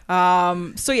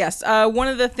 So yes, one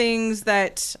of the things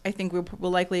that I think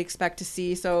we'll likely expect to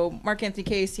see. So Mark Anthony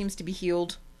Kaye seems to be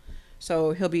healed,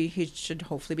 so he should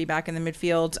hopefully be back in the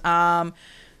midfield.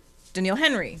 Daniil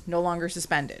Henry no longer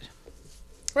suspended,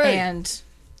 Right. and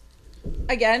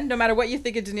again, no matter what you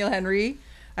think of Daniil Henry,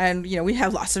 and we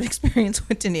have lots of experience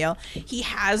with Daniil, he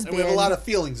has And been. we have a lot of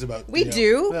feelings about We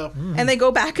do, Yeah. and they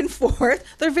go back and forth.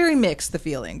 They're very mixed, the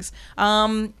feelings.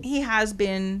 He has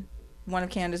been one of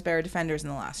Canada's better defenders in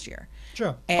the last year.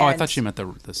 Sure. Oh, I And- thought she meant the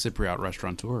Cypriot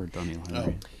restaurateur, Daniel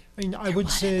Henry. I mean, I would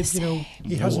say,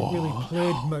 he hasn't really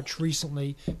played much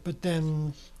recently, but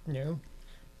then,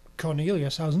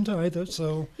 Cornelius hasn't either,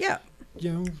 so, Yeah.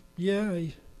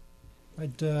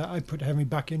 I'd put Henry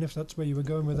back in if that's where you were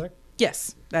going with that.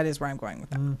 Yes, that is where I'm going with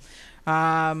that.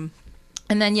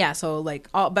 And then so like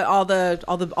all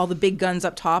the big guns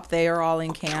up top, they are all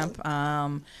in camp.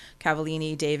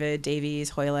 Cavallini, David,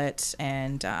 Davies, Hoylett,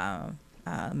 and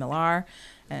Millar.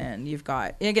 And you've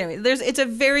got again, it's a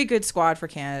very good squad for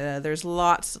Canada. There's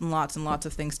lots and lots and lots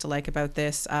of things to like about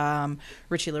this.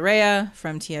 Richie Larea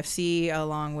from TFC,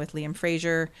 along with Liam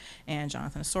Fraser and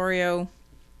Jonathan Osorio.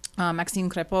 Maxime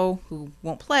Crepeau, who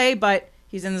won't play, but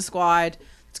he's in the squad.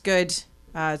 It's good.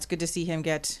 It's good to see him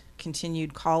get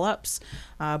continued call-ups.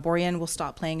 Borjan will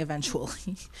stop playing eventually.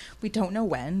 We don't know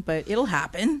when, but it'll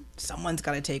happen. Someone's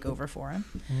got to take over for him.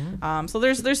 So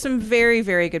there's some very,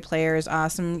 very good players.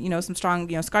 Some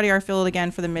strong. Scotty Arfield again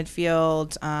for the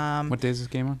midfield. What day is this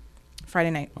game on?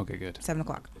 Friday night, Okay, good.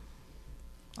 7:00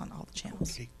 on all the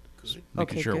channels. Okay, good. Making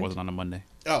Okay, sure good. it wasn't on a Monday.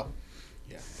 Oh,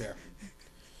 yeah, fair.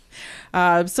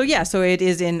 So it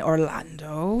is in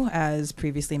Orlando, as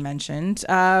previously mentioned.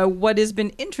 What has been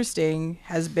interesting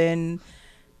has been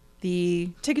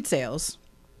the ticket sales.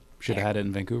 Should have had it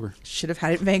in Vancouver. Should have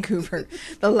had it in Vancouver.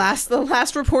 The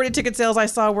last reported ticket sales I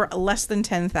saw were less than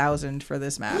 10,000 for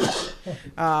this match.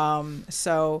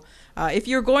 If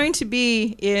you're going to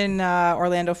be in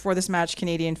Orlando for this match,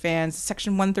 Canadian fans,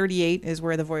 Section 138 is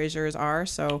where the Voyageurs are.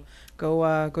 So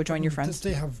go join your friends.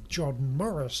 They have Jordan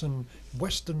Morris and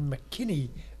Weston McKinney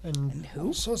and who?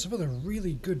 all sorts of other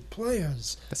really good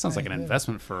players. That sounds like an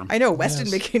investment firm. I know Weston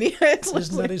Yes. McKinney. It's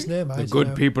Isn't that his name? The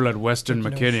good people at Western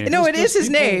McKinney. No, it is his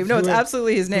people name. No, who it's are-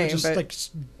 absolutely his who are name. just But like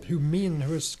who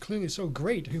is clearly so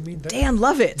great. Who mean that Dan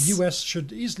Lovitz. U.S.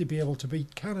 should easily be able to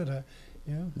beat Canada.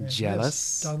 Yeah,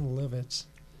 Jealous? Yes, Dan Lovitz.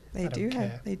 They I don't do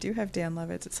care. have Dan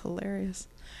Lovitz. It's hilarious.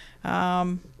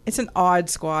 It's an odd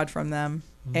squad from them,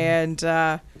 and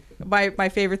my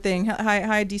favorite thing.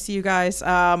 Hi DCU guys.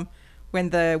 When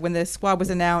the squad was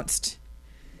announced,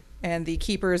 and the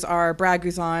keepers are Brad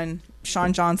Guzan,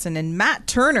 Sean Johnson, and Matt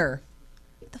Turner.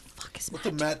 What the fuck is What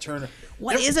Matt? the Matt Turner?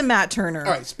 What is a Matt Turner?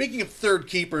 All right. Speaking of third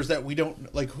keepers that we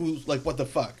don't like, who's like what the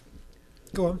fuck?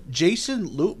 Go on. Jason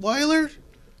Lutweiler?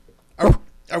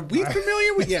 Are we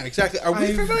familiar with? Yeah, exactly. Are we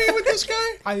I've- familiar with this guy?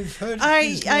 I've heard. I-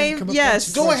 his name come up yes.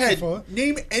 once or Go twice ahead. before.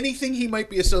 Name anything he might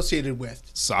be associated with.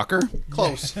 Soccer?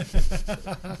 Close. He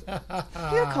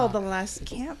got called the last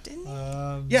camp, didn't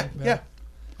he? Yeah.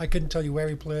 I couldn't tell you where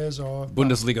he plays or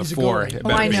Bundesliga he's a 4. goalie. It Oh,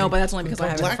 better I be. know, but that's only because I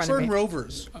have it in front of Blackburn me.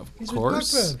 Rovers. Of He's with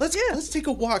course. Blackburn. Let's take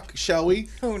a walk, shall we?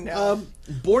 Oh, no.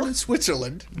 Born in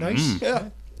Switzerland. Nice. Yeah.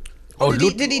 Oh,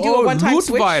 did he do a one-time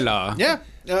switch? Lutweiler. Yeah.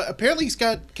 Apparently he's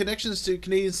got connections to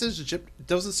Canadian citizenship. It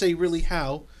doesn't say really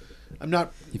how. I'm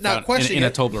not questioning in a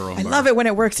it. Toblerone I bar. love it when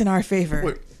it works in our favor.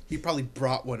 Wait, he probably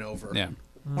brought one over. Yeah.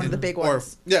 One of the big Or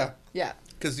ones. yeah, Yeah.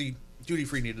 because the duty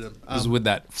free needed them. It was with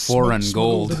that foreign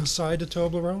Smuggled gold. inside a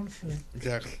Toblerone. Yeah.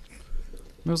 Exactly.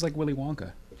 It was like Willy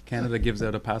Wonka. Canada gives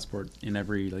out a passport in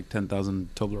every 10,000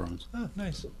 Toblerones. Oh,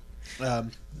 nice.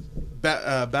 Basil.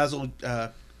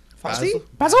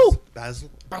 Basil? Basil.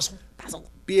 Basil.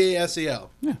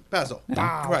 Basal. Yeah. Basil.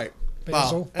 Wow. Right. Basil. Bal.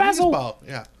 I think it's Basil. Bal,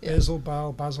 yeah. Basil,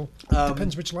 Basil.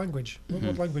 Depends which language.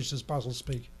 What language does Basil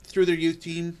speak? Through their youth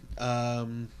team, a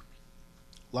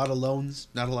lot of loans,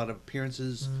 not a lot of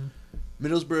appearances.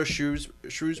 Middlesbrough,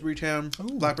 Shrewsbury Town,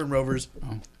 Ooh. Blackburn Rovers.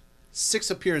 Oh. 6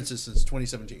 appearances since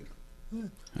 2017.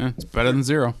 It's better than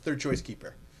 0. Third choice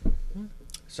keeper.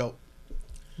 So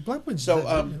Blackburn's So,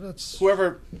 that's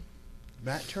whoever,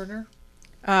 Matt Turner,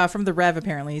 From the Rev,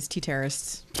 apparently. He's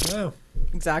T-terrorists. oh,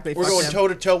 Exactly. we're fuck going him. toe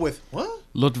to toe with what?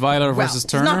 Lutweiler versus He's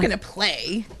Turner. not going to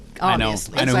play. I know.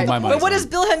 Obviously. I know who my But money's what on. does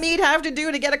Bill Hamid have to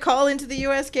do to get a call into the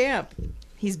U.S. camp?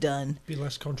 He's done. be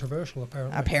less controversial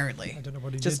apparently. Apparently. I don't know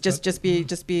what he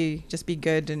Just be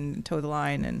good and toe the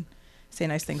line and say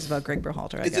nice things about Greg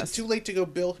Berhalter, I Is guess. it too late to go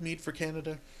Bill Hamid for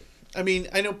Canada? I mean,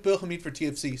 I know Bill Hamid for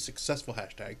TFC, successful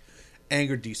hashtag,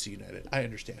 angered DC United. I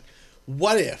understand.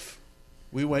 What if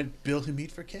we went Bill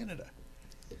Hamid for Canada?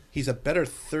 He's a better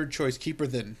third choice keeper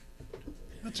than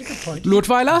That's a good point.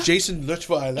 Lutweiler? Jason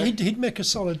Lutweiler. He'd make a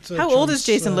solid. How old choice, is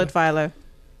Jason Lutweiler?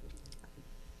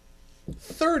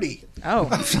 30. Oh.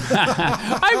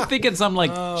 I'm thinking some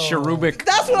cherubic.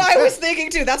 That's what I was thinking,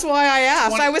 too. That's why I asked.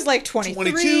 20 I was like 23,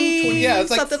 22, 20, yeah, it's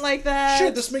like, something like that.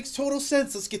 Sure, this makes total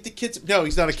sense. Let's get the kids. No,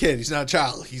 he's not a kid. He's not a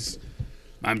child. He's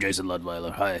I'm Jason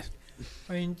Lutweiler. Hi.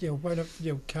 I mean, why not,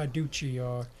 Carducci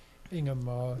or Ingham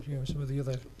or some of the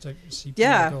other CPL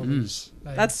Yeah. goalies.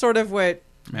 That's sort of what...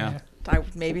 Yeah.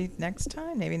 Maybe next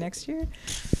time. Maybe next year.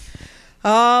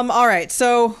 All right.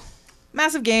 So,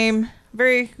 massive game.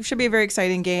 Should be a very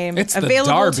exciting game. It's the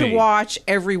available derby. to watch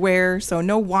everywhere. So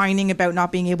no whining about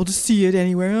not being able to see it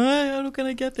anywhere. How can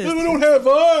I get this? I don't have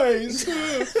eyes.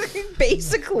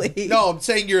 Basically. No, I'm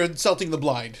saying you're insulting the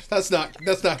blind. That's not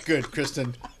good,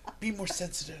 Kristen. Be more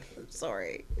sensitive.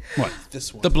 Sorry. What?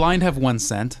 This one. The blind have 1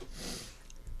 cent.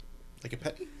 Like a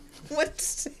penny?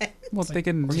 What's Well, they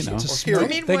can, you know, to Or smell? hear. I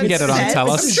mean, they can get it on cent? I'm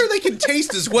Telus. sure they can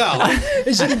taste as well.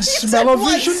 Is it in One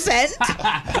smell-o-vision? cent?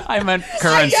 I meant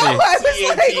currency. I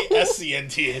was like,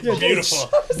 SCNT. Beautiful.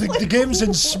 The game's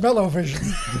in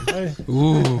smell-o-vision.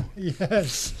 Ooh,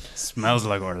 Yes. smells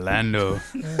like Orlando.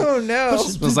 oh no.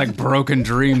 Smells like broken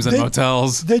dreams in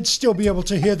motels. They'd still be able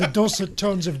to hear the dulcet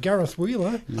tones of Gareth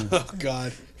Wheeler. Oh,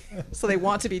 God. So they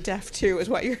want to be deaf too, is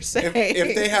what you're saying.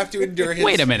 If they have to endure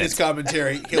Wait a minute. his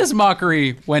commentary, he'll This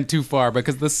mockery went too far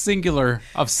because the singular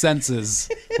of senses,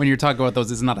 when you're talking about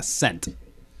those, is not a scent.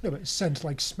 No, but scent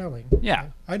like smelling. Yeah.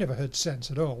 I never heard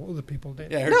sense at all. Other people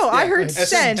did. Yeah, No, I heard S-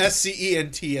 scent.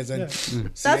 SCENT as in. Yeah.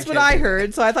 That's what I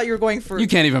heard. So I thought you were going for. You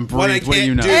can't even What I breathe when can't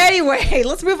you know. do- Anyway,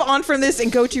 let's move on from this and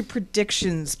go to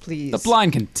predictions, please. The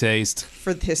blind can taste.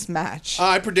 For this match.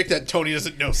 I predict that Tony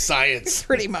doesn't know science.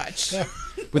 Pretty much.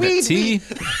 With a T?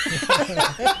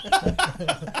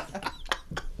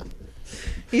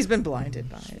 He's been blinded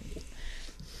by it.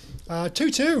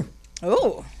 2-2.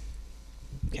 Oh.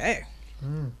 Okay.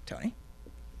 Tony.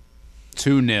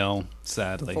 2-0,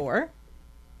 sadly. For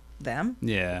them.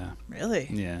 Yeah. Really?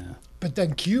 Yeah. But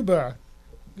then Cuba.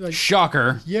 Like,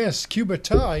 Shocker. yes, Cuba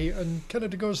tie, and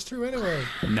Canada goes through anyway.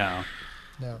 No.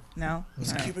 No. No.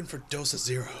 It's Cuban for dose of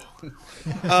zero.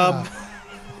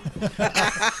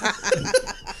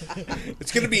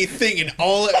 It's gonna be a thing in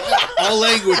all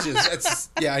languages.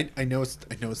 I know it's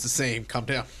the same. Calm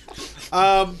down.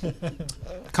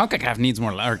 CONCACAF needs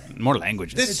more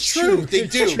languages. It's true. They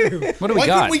It's do. true. What do we Why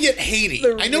got? couldn't we get Haiti?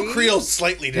 I know Creole's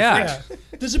slightly different. Yeah. Yeah.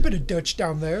 There's a bit of Dutch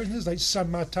down there. There's like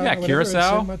San Martin. Yeah, or whatever,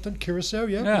 Curacao. San Martin, Curacao,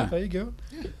 yeah. Yeah. There you go.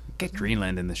 Get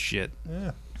Greenland in this shit.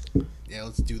 Yeah. Yeah,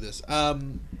 let's do this.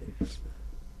 2-1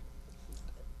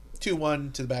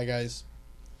 to the bad guys.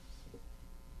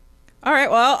 All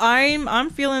right. Well, I'm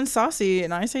feeling saucy,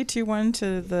 and I say 2-1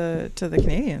 to the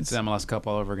Canadians. It's the MLS Cup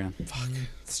all over again.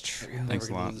 It's true. Thanks Never a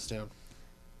gonna lot. live this down.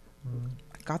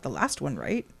 I got the last one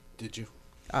right. Did you?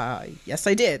 Yes,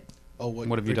 I did. Oh,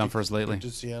 What have you done for us lately?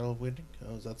 Did Seattle winning?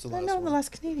 Oh, that's the I last know one. the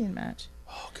last Canadian match.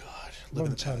 Oh God, Long live in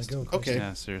the time past. ago, Okay.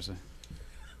 Yeah, seriously.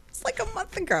 It's like a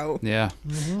month ago. Yeah.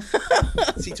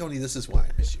 See, Tony, this is why I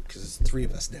miss you, because it's 3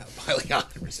 of us now piling on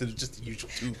instead of just the usual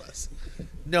 2 of us.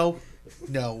 No.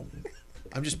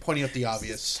 I'm just pointing out the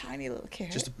obvious. Tiny little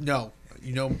carrot. Just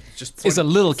just. It's a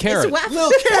little carrot. It's a waffle.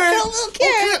 little carrot. Little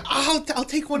carrot. Okay, I'll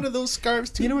take one of those scarves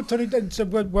too. You know what, Tony? So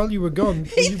while you were gone,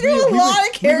 He threw a lot of we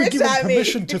were carrots given at me.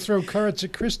 permission to throw carrots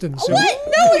at Kristen. So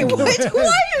What? No, it wasn't. Why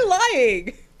are you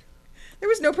lying? There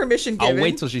was no permission given. I'll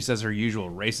wait till she says her usual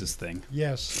racist thing.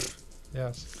 Yes.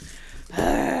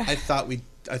 I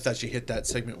thought she hit that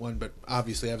segment 1, but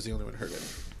obviously I was the only one who heard it.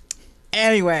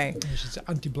 Anyway, She's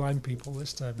anti-blind people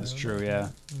this time. That's now. true, yeah.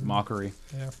 Mockery.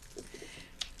 Yeah.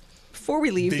 before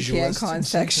we leave the Visualist. CanCon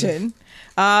section,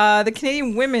 the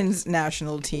Canadian women's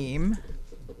national team.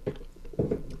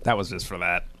 That was just for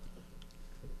that.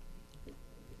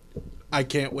 I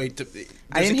can't wait to. I didn't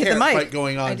there's a hit the carrot mic. fight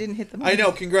going on. I didn't hit the I mic.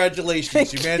 know.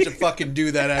 Congratulations, you managed to fucking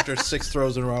do that after 6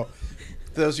 throws in a row.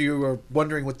 Those of you who are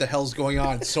wondering what the hell's going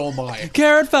on, so am I.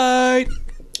 Carrot fight!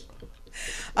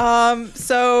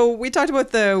 So we talked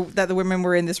about that the women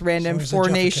were in this random As long as the Four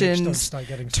Jaffa cakes don't Nations start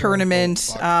getting thrown.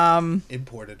 tournament Oh,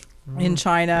 Imported. in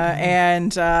China,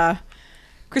 and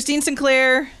Christine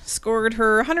Sinclair scored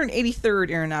her 183rd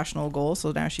international goal,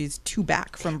 so now she's 2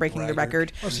 back from breaking the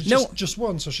record. Oh, so No, just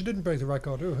one, so she didn't break the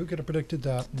record. Oh, who could have predicted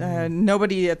that?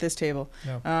 nobody at this table.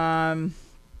 No.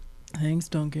 Thanks,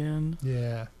 Duncan.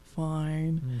 Yeah.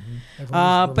 Fine.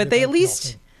 Everyone's worried But they at about least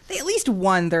nothing. they at least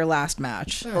won their last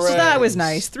match, Yeah, so that was hooray.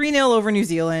 nice. 3-0 over New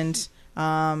Zealand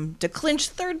to clinch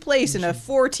 3rd place in a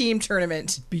 4-team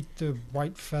tournament. beat the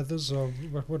white feathers, or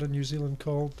what are New Zealand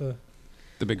called? The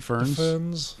The big ferns?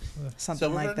 ferns.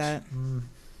 Something like Silverfins?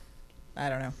 that. I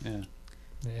don't know. Yeah.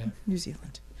 Yeah. New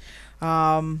Zealand.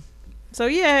 So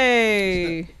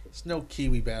yay! It's no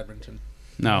Kiwi badminton.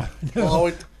 No.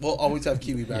 We'll always have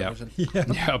Kiwi badminton. Yeah.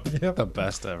 Yep. The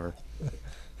best ever.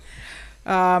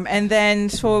 And then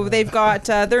so they've got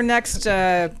their next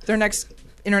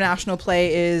international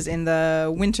play is in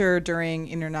the winter during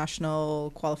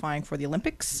international qualifying for the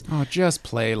Olympics. Oh, just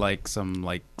play like some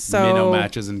So- minnow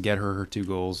matches and get her 2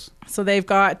 goals. So they've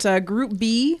got Group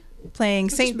B playing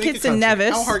Let's St. just make a Kitts and country.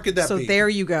 Nevis. How hard could that so be? there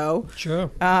you go. Sure.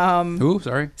 Who?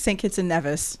 Sorry. St. Kitts and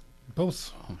Nevis.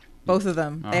 Both. Both of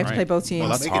them. All They have to right. play both teams. Well,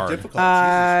 that's Make it hard. difficult.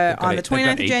 On the They've got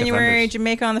 29th of 8 January, defenders.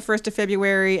 Jamaica on the 1st of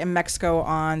February, and Mexico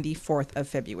on the 4th of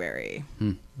February.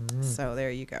 Mm. So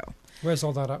there you go. Where's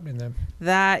all that happening then?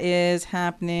 That is In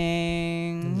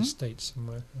happening. the States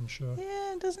somewhere, I'm sure.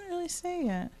 Yeah, it doesn't really say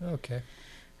yet. Okay.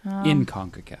 In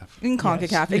CONCACAF. In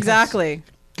CONCACAF, Yes. exactly.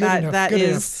 Good That enough, that good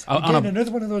is. On Again, a-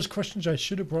 another one of those questions I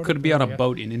should have brought Could up it be on a earlier.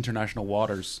 boat in international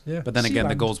waters? Yeah. But then again,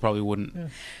 the Sealand. goals probably wouldn't. Yeah.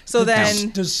 So Does-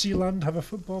 then, Does Sealand have a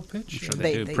football pitch? I'm sure They-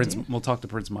 they, do. they Prince, do. We'll talk to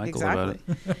Prince Michael about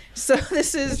exactly. it. So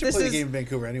this is Should this play the is. game in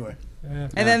Vancouver anyway. Yeah.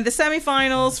 And then the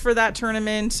semifinals for that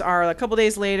tournament are a couple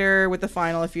days later, with the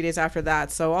final a few days after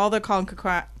that. So all the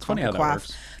Funny how that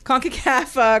works.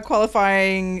 CONCACAF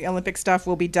qualifying Olympic stuff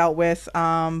will be dealt with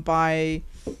by,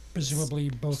 Presumably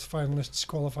both finalists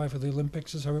qualify for the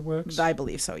Olympics is how it works. I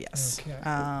believe so, yes.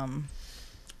 Okay.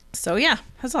 So yeah,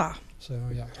 huzzah. So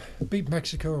yeah, beat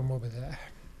Mexico and we'll be there.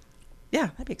 Yeah,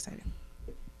 that'd be exciting.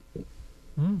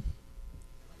 Mm.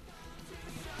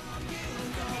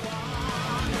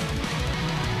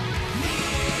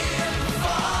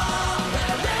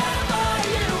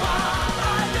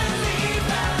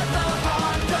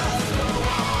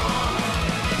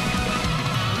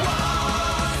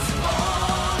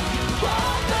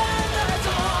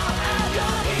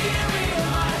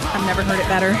 I've never heard it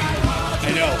better.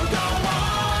 I know.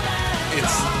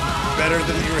 It's better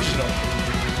than the original.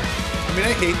 I mean,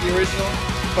 I hate the original,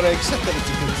 but I accept that it's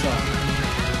a good song.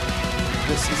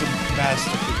 This is a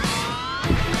masterpiece.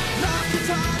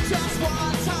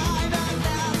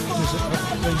 Does it have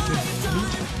a plaintive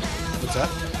flute? What's that?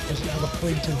 Does it have a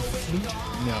plaintive flute?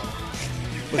 No.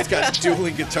 But it's got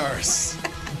dueling guitars.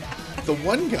 The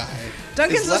one guy.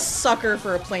 Duncan's is a left- sucker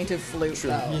for a plaintive flute, True.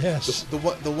 though. Yes. The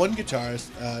one guitarist,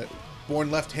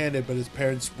 born left-handed, but his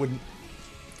parents wouldn't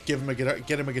give him a guitar,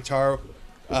 get him a guitar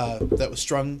that was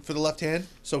strung for the left hand,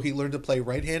 so he learned to play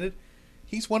right-handed.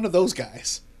 He's one of those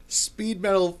guys, speed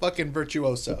metal fucking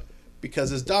virtuoso, because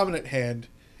his dominant hand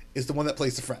is the one that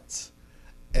plays the frets.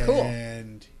 Cool.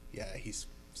 And yeah, he's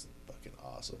fucking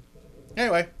awesome.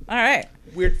 Anyway, All right.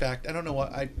 weird fact. I don't know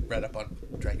what I read up on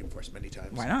Dragon Force many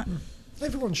times. Why not?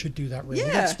 Everyone should do that, really.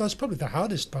 Yeah. That's probably the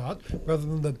hardest part, rather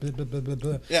than the blah, blah, blah, blah,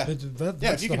 blah. Yeah. That, Yeah,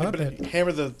 that's if you the can hard bit.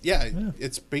 hammer the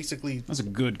it's basically That's a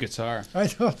good guitar. I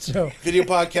thought so. video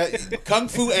podcast, kung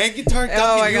fu and guitar.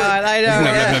 Oh my god, I know.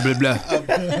 Blah, yeah.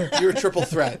 blah, blah, blah. You're a triple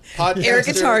threat. Podcaster, Air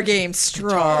guitar game guitar,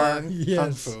 strong. Yes.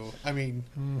 kung fu. I mean,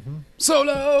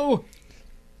 Solo!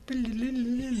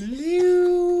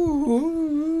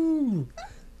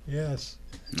 Yes.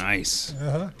 Nice.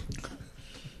 Uh-huh.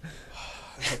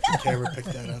 I hope the camera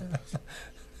picked that up.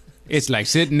 It's like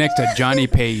sitting next to Johnny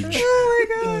Page.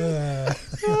 Uh,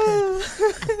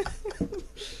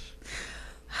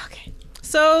 Okay.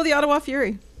 So the Ottawa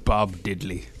Fury Bob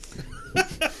Diddley.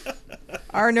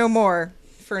 are no more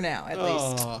for now, at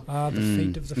least. Aw. the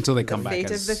fate of the Until they Fury. come back.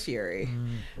 Fate as- of the Fury.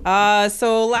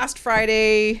 So last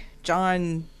Friday,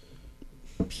 John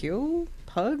Pew?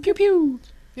 Pug? Pew Pew.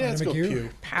 Yeah, let's go McHugh. pew.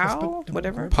 Pow?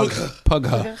 Whatever. Pug hug. Pug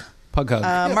hug.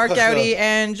 Mark Pug Gowdy hug.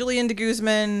 and Julian de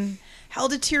Guzman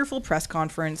held a tearful press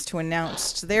conference to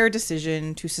announce their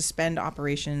decision to suspend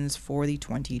operations for the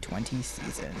 2020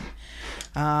 season.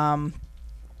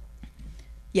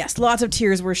 Yes, lots of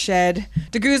tears were shed.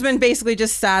 De Guzman basically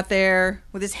just sat there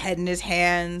with his head in his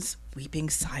hands, weeping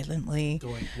silently.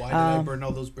 Going, why did I burn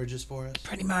all those bridges for us?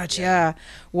 Pretty much, yeah.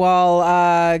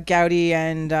 While Gowdy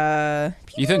and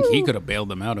You think he could have bailed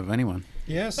them out of anyone?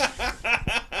 Yes.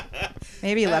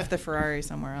 maybe he left the Ferrari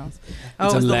somewhere else. It's Oh,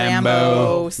 it a was the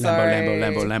Lambo. Sorry.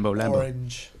 Lambo.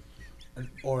 Orange. An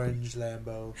orange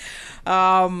Lambo.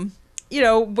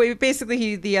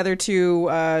 Basically the other two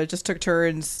just took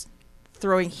turns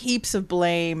throwing heaps of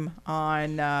blame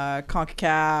on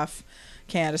CONCACAF,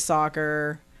 Canada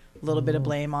Soccer, a little bit of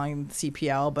blame on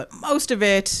CPL, but most of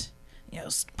it,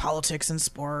 politics and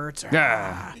sports.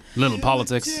 Yeah. Little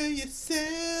politics. To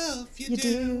yourself, you, You do.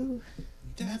 do.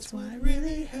 That's what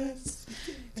really hurts.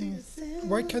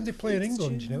 Why can't they play in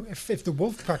England, If the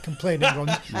Wolfpack can play in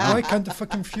England, why can't the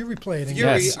fucking Fury play in England?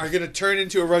 Fury Yes. are going to turn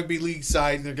into a rugby league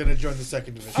side and they're going to join the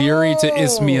second division. Fury to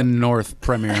Isthmian North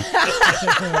Premier.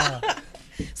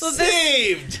 So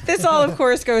Saved! this all, of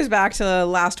course, goes back to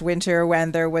last winter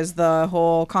when there was the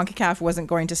whole CONCACAF wasn't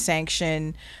going to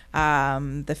sanction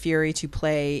the Fury to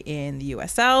play in the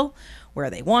USL, where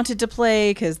they wanted to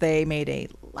play because they made a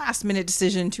last-minute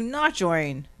decision to not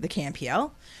join the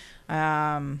CAMPL.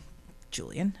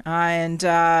 Julian. And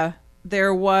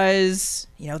there was,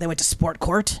 they went to Sport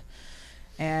Court.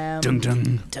 And Dun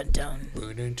dun. dun dun.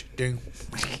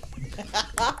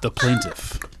 The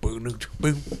plaintiff.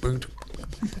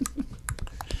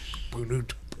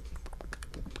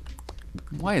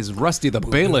 Why is Rusty the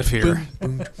bailiff here?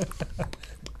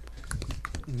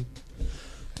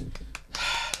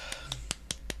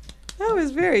 That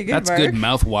was very good, That's Mark. good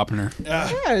mouth whoppiner.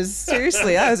 That was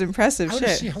seriously, that was impressive I want to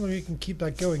see shit. how long he can keep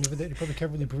that going. If they probably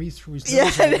can't really breathe through his Yeah,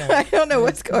 nose right now. I don't know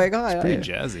what's going on. Pretty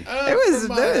jazzy. It was,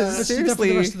 From that my, was Let's do that for the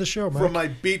seriously. rest of the show, Mark. from my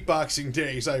beatboxing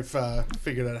days, I've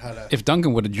figured out how to. If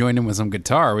Duncan would have joined in with some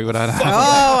guitar, we would have had.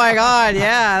 Oh my god,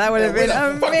 yeah, that would have Yeah, been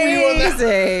where the fuck were you on that?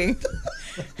 amazing.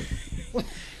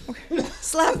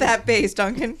 Slap that bass,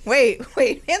 Duncan. Wait,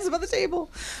 hands above the table.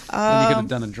 Then you could have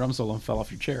done a drum solo and fell off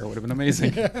your chair. It would have been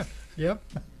amazing. Yep.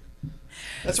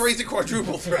 That's why he's a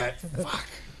quadruple threat. Fuck.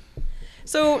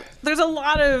 So there's a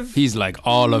lot of He's like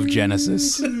all of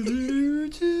Genesis.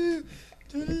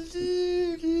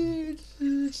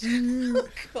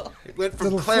 It went from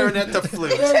Little clarinet to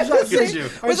flute. Yeah, Look exactly. at you.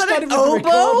 I was that started an with the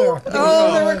oboe? recorder.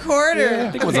 Oh, the recorder. Yeah.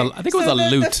 I think it was a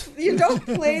lute. You don't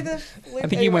play the flute. I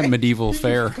think he went medieval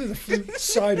fair. Play the flute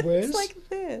sideways. It's like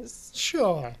this,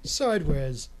 Sure,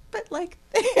 sideways. but like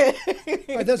this.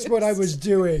 That's what I was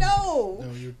doing. No,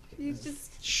 No, you. you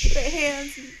just put the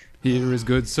hands. Here is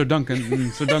good Sir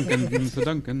Duncan, Sir Duncan, Sir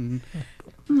Duncan.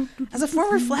 As a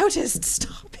former flautist,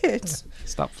 stop it.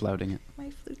 Stop flouting it.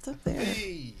 My flute's up there.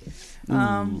 Hey.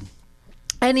 Ooh.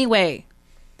 Anyway,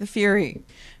 the Fury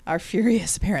are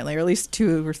furious apparently, or at least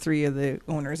 2 or 3 of the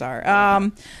owners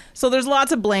are. So there's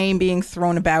lots of blame being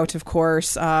thrown about. Of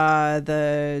course,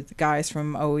 the guys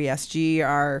from OESG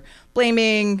are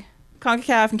blaming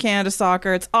CONCACAF and Canada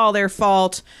Soccer. It's all their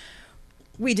fault.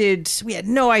 We had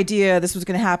no idea this was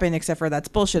going to happen, except for that's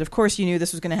bullshit. Of course you knew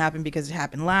this was going to happen because it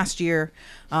happened last year.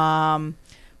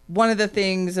 One of the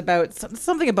things about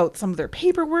something about some of their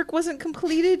paperwork wasn't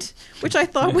completed, which I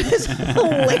thought was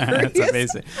hilarious. That's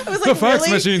amazing. I was The like, fax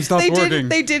really? machine stopped working.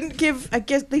 They didn't give. I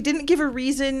guess they didn't give a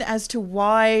reason as to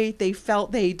why they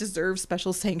felt they deserved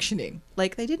special sanctioning.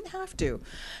 Like they didn't have to.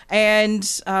 And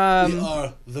We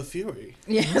are the Fury,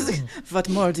 yes, what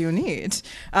more do you need?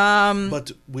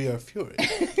 but we are Fury.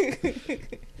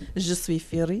 Je suis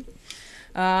Fury.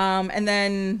 And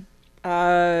then,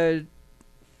 how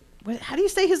do you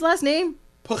say his last name?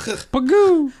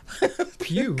 Pagoo.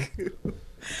 Pew.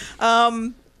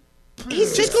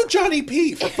 He's Just go Johnny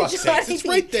P, for fuck's sake. Johnny It's P.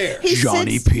 right there. He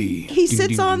Johnny sits, P. He Ding, sits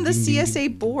ding, on the ding, ding,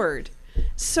 CSA board,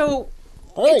 so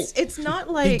Oh. it's not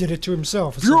He like did it to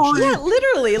himself. essentially. yeah,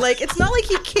 literally, like it's not like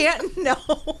he can't know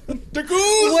The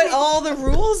goose! what all the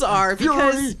rules are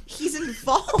because Fury. he's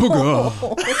involved. Pugga.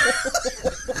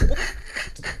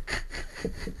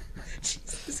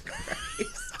 Jesus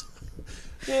Christ!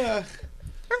 Yeah.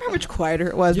 Remember how much quieter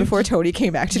it was before Tony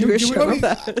came back to do a you show would-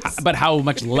 with us? But how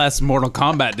much less Mortal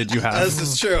Kombat did you have? This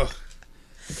is true.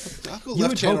 I'll go You left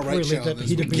would channel, hope right really channel. that This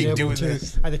he'd have would been keep able doing to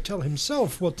this. either tell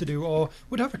himself what to do or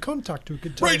would have a contact who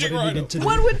could tell him Raging what he Rhino. needed to do.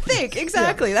 One would think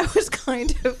exactly. That was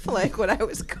kind of like what I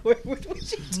was going with.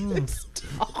 Would you do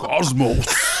stop? Cosmos.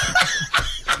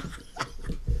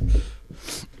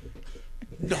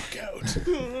 Knockout.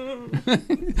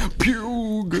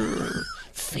 Puger.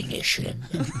 Finish him.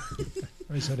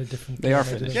 Or is that a different? They are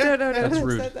game? finished. No, That's I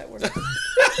rude. said that word.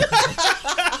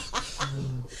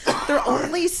 They're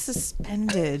only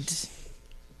suspended.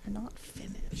 They're not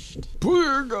finished.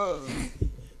 Puger.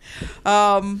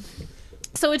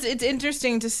 So it's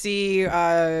interesting to see.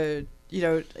 The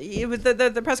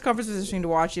press conference was interesting to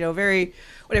watch. Very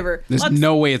whatever. There's Lots-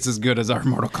 no way it's as good as our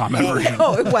Mortal Kombat version.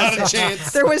 Oh, it wasn't.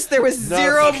 chance. There was Not a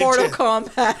zero fucking Mortal chance.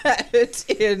 Kombat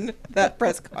in that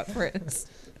press conference.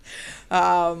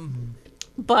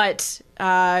 But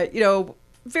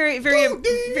very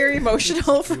very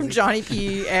emotional from Johnny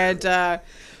P and De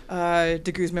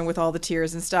Guzman with all the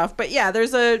tears and stuff. But yeah,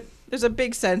 there's a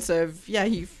big sense of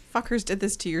you fuckers did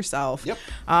this to yourself. Yep.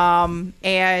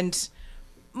 And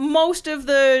most of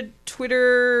the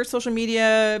Twitter, social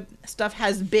media stuff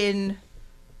has been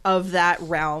of that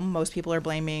realm. Most people are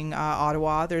blaming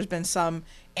Ottawa. There's been some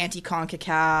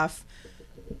anti-CONCACAF,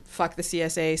 fuck the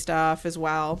CSA stuff as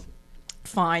well.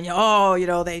 Fine.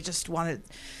 They just wanted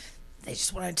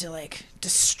to like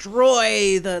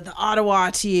destroy the Ottawa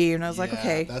team. And I was like, Yeah,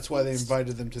 okay, That's why they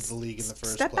invited them to the league in the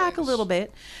first step place. back a little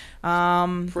bit.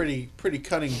 Pretty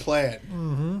cunning plan.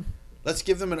 Mm-hmm. Let's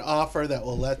give them an offer that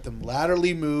will let them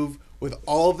laterally move with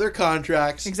all of their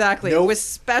contracts. Exactly. No With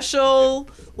special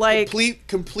like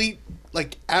complete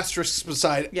like asterisks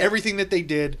beside Yeah. everything that they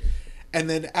did, and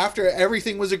then after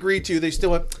everything was agreed to, they still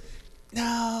went,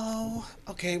 no,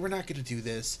 okay, we're not going to do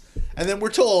this, and then we're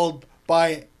told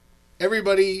by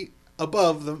everybody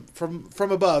above them from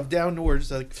above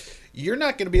downwards. Like, you're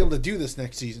not going to be able to do this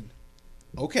next season.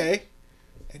 Okay,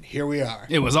 and here we are.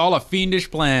 It was all a fiendish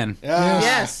plan Ah,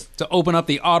 Yes. to open up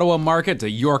the Ottawa market to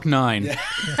York 9.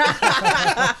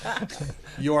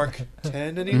 York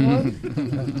 10, anyone?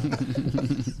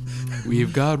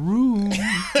 We've got room.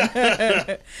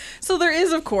 So there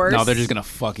is, of course. No, they're just gonna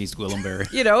fuck East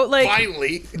Gwillimbury. You know, like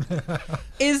Finally.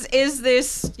 is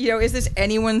this is this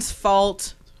anyone's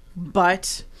fault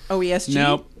but OESG?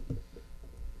 Nope.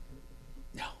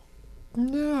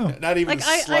 No. Not even Like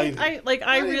slightly. I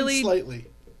Not even really slightly.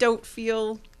 don't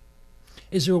feel.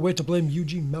 Is there a way to blame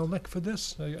Eugene Melnick for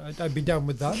this? I'd be down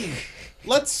with that.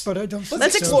 Let's But I don't think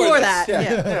Let's so. explore this. that. Yeah,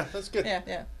 Yeah. yeah, that's good.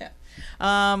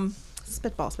 Yeah.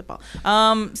 Spitball.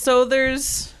 So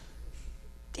there's.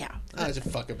 Yeah. I just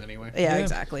fuck him anyway. Yeah, Yeah.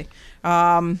 exactly.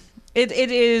 It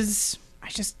is.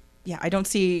 I don't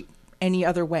see any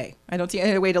other way. I don't see any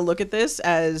other way to look at this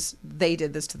as they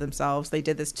did this to themselves. They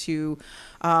did this to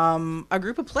a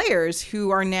group of players who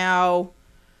are now.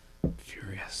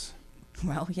 Furious.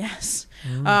 Well, yes.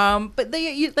 Mm. But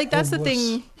that's the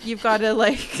thing. You've got to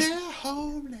like. They're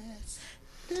homeless.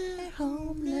 They're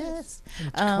homeless. It's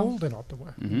cold in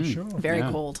Ottawa, I'm sure. Very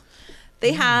Yeah. cold.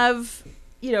 They have,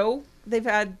 they've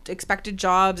had expected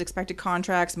jobs, expected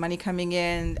contracts, money coming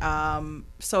in.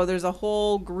 So there's a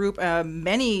whole group,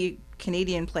 many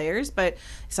Canadian players, but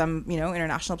some,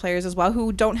 international players as well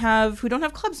who don't have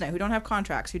clubs now, who don't have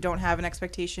contracts, who don't have an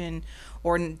expectation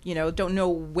or, don't know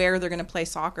where they're going to play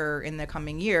soccer in the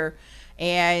coming year.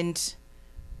 And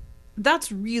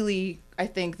that's really, I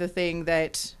think, the thing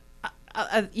that,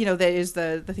 that is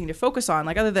the thing to focus on.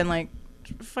 Like, other than like,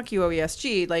 fuck you,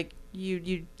 OESG, like,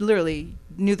 you literally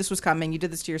knew this was coming. You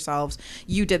did this to yourselves.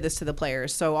 You did this to the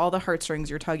players. So all the heartstrings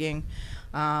you're tugging,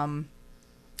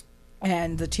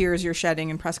 and the tears you're shedding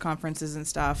in press conferences and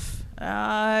stuff.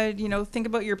 Think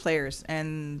about your players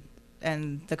and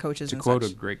the coaches. To and quote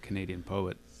such. a great Canadian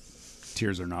poet,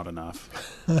 tears are not enough.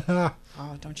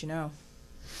 Oh, don't you know?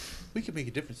 We can make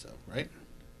a difference, though, right?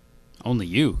 Only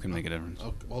you can make a difference.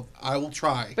 Oh, well, I will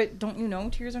try. But don't you know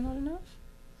tears are not enough?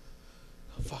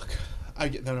 Oh, fuck.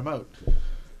 Then I'm out.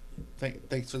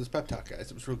 Thanks for this pep talk,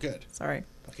 guys. It was real good. Sorry.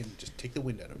 I can just take the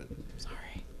wind out of it.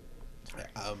 Sorry.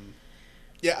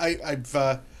 Yeah, I've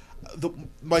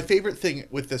my favorite thing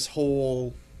with this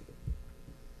whole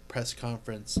press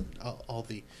conference, all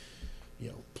the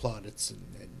plaudits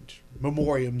and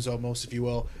memoriams, almost, if you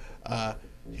will.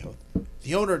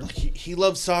 The owner, like, he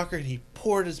loves soccer and he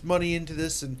poured his money into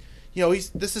this, and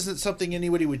this isn't something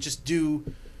anybody would just do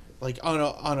like on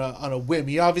a whim.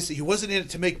 He wasn't in it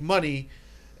to make money,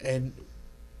 and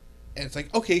it's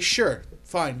like, okay, sure,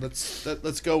 fine,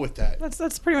 let's go with that.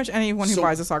 That's pretty much anyone who So-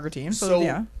 buys a soccer team. So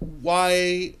yeah.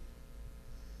 why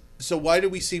do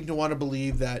we seem to want to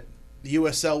believe that the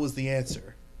USL was the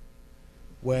answer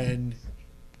when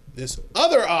this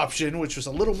other option, which was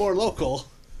a little more local,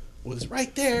 was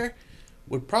right there?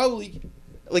 Would probably,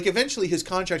 like, eventually his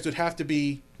contract would have to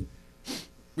be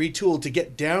retooled to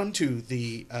get down to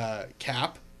the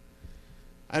cap.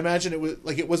 I imagine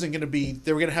it wasn't going to be,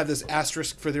 they were going to have this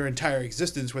asterisk for their entire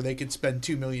existence where they could spend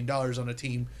 $2 million on a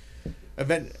team.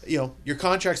 Your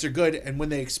contracts are good, and when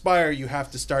they expire, you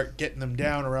have to start getting them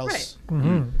down, or else.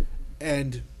 Right.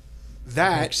 And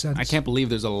that, Makes sense. I can't believe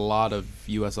there's a lot of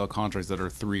USL contracts that are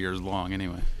 3 years long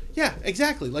anyway. yeah,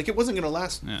 exactly. Like, it wasn't going to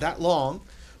last Yeah. that long,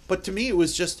 but to me, it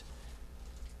was just.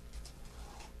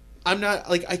 I'm not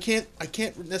like I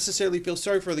can't necessarily feel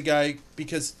sorry for the guy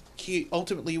because he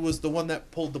ultimately was the one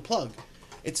that pulled the plug.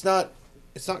 It's not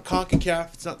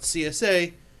CONCACAF, it's not the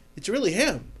CSA, it's really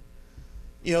him.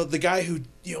 The guy who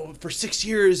for 6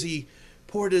 years he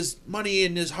poured his money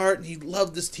and his heart and he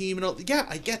loved this team and all. Yeah,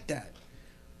 I get that,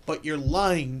 but you're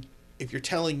lying if you're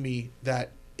telling me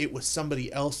that it was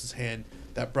somebody else's hand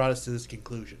that brought us to this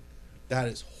conclusion. That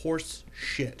is horse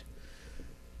shit.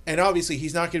 And obviously,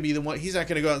 he's not going to be the one. He's not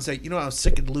going to go out and say, I'm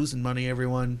sick of losing money,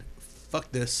 everyone.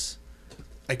 Fuck this.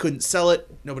 I couldn't sell it.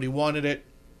 Nobody wanted it.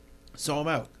 So I'm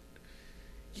out.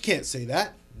 You can't say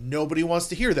that. Nobody wants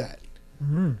to hear that.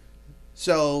 Mm-hmm.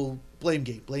 So blame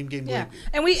game. Yeah,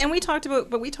 and we talked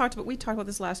about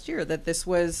this last year, that this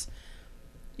was,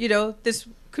 this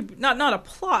could not a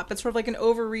plot, but sort of like an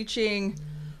overreaching.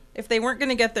 If they weren't going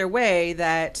to get their way,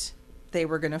 that they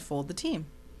were going to fold the team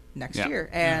next Yeah. year,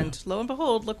 and lo and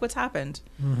behold, look what's happened.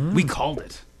 We called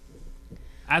it.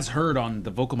 As heard on the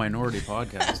Vocal Minority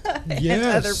podcast. Yes. And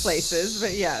other places,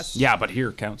 but yes. Yeah, but here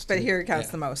it counts. But too. here it counts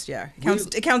Yeah. the most. Yeah,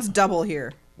 it counts double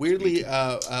here. Weirdly,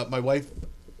 my wife,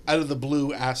 out of the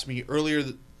blue, asked me early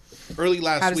last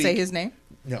week. How to say his name?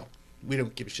 No, we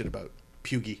don't give a shit about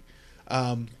Pugie.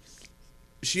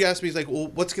 she asked me, he's like, well,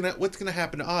 what's gonna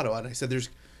happen to Ottawa? And I said, there's,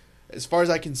 as far as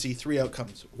I can see, 3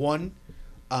 outcomes. 1,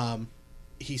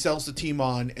 he sells the team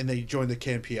on and they join the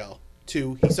CanPL.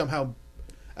 2, he somehow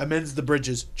amends the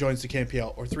bridges, joins the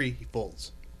CanPL. Or 3, he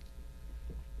folds.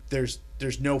 There's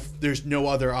no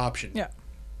other option. Yeah.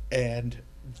 And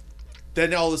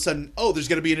then all of a sudden, there's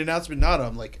gonna be an announcement in Ottawa.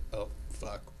 I'm like, oh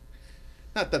fuck.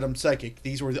 Not that I'm psychic.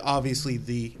 These were obviously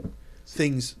the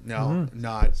things. No,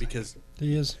 not because.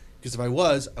 He is. Because if I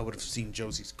was, I would have seen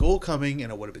Josie's goal coming,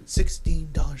 and it would have been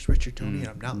 $16 Richard Tony, and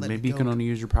I'm not letting Maybe it you go. can only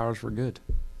use your powers for good.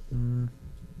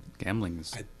 Gambling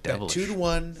is I bet devilish.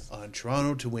 2-1 on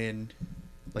Toronto to win.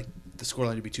 Like the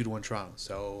scoreline would be 2-1 Toronto.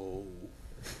 So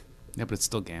Yeah, but it's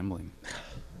still gambling.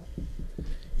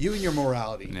 you and your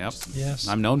morality. Yep. Yes.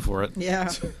 I'm known for it. Yeah.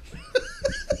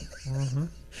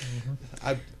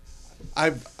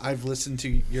 I've listened to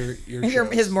your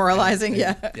shows, his moralizing, and-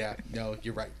 yeah. Yeah. No,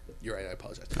 you're right. You're right. I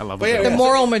apologize. I love But it. yeah, The yeah.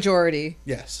 moral majority.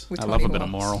 Yes. With I love a Tony bit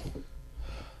of Wolff. moral.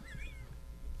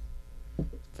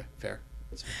 Fair.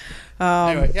 Um,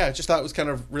 Anyway, yeah, I just thought it was kind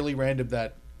of really random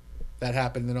that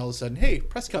happened. And then all of a sudden, hey,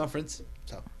 press conference.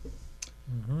 So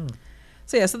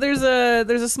So yeah, so there's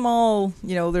a small,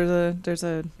 there's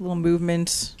a little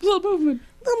movement,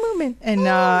 in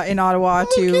Ottawa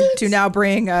to now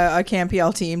bring a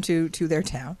CanPL team to their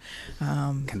town.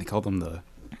 Can they call them the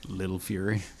Little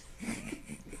Fury?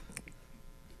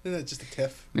 isn't that just a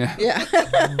tiff? Yeah. Yeah.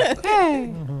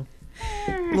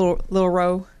 Little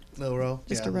row. Low row.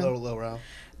 Just yeah, a row. low row.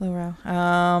 Low row.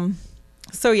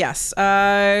 So yes,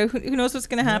 who knows what's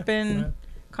going to happen Yeah.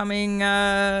 coming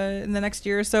in the next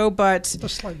year or so, but They're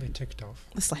slightly ticked off.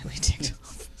 the slightly ticked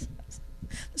off.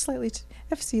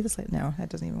 FC, the slight. No, that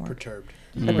doesn't even work. Perturbed.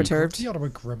 They're perturbed. The Ottawa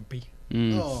grumpy.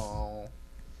 Mm.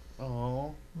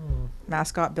 Oh.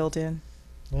 Mascot built in.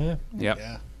 Yeah. Yep.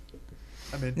 Yeah.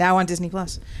 I'm in. Now on Disney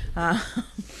Plus.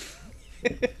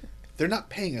 They're not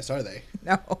paying us, are they?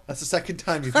 No. That's the second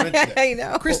time you've mentioned it. I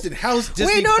know. Kristen, how's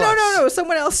Disney Wait, no, Plus? no.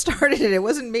 Someone else started it. It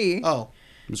wasn't me. Oh.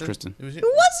 It was Kristen. It was It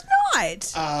was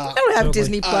not. I don't have Totally.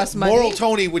 Disney Plus money. Moral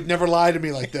Tony would never lie to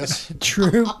me like this.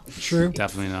 True.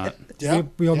 Definitely not. Yeah.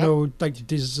 We all know, like,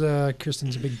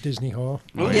 Kristen's a big Disney whore.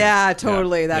 Oh, Yeah,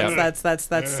 totally. Yeah. That's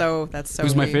so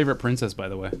Who's my me. favorite princess, by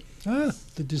the way? Ah,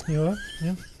 the Disney whore.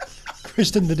 Yeah.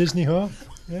 Kristen, the Disney whore.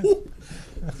 Yeah.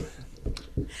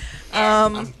 I'll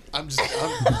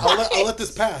let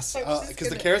this pass because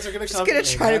the carrots are gonna come. I'm just gonna and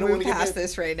try I to don't move wanna get past bit.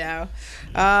 this right now.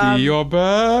 Be your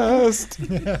best.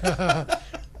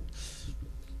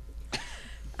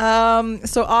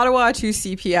 So Ottawa to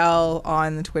CPL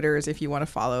on the Twitters if you want to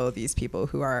follow these people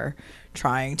who are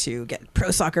trying to get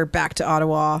pro soccer back to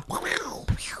Ottawa.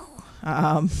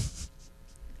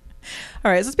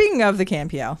 All right. So speaking of the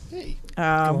CanPL, Hey,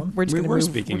 on. we're just We gonna were move,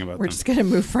 speaking about We're them. just gonna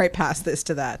move right past this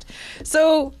to that.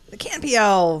 So the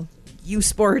CanPL U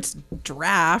Sports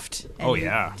draft. and Oh,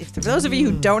 yeah. If, for those of you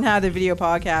who don't have the video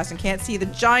podcast and can't see the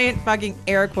giant fucking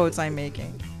air quotes I'm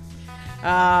making,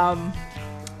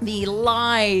 the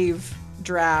live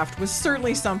draft was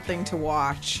certainly something to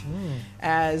watch.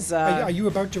 As Are you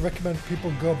about to recommend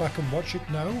people go back and watch it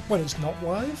now when it's not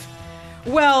live?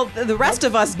 well, the rest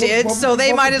of us did, so they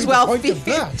what might would as be the well point of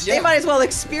feel, that? they Yeah. might as well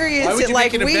experience why would it you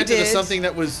like make an we event did. into something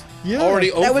that was Yeah.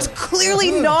 already over? That was clearly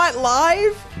not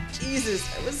live. Jesus,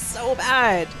 it was so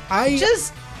bad. I-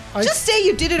 just I- say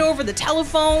you did it over the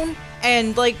telephone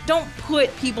and like don't put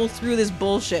people through this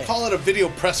bullshit. Call it a video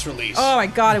press release. Oh my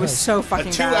god, it was so a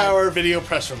fucking 2-hour bad. video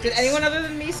press release. Did anyone other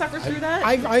than me suffer through that?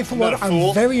 I for Not one, a fool.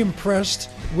 I'm very impressed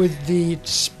with the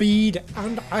speed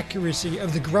and accuracy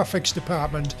of the graphics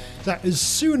department. That as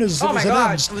soon as it Oh was my God,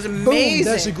 announced, it was boom, there's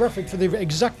amazing. a graphic for the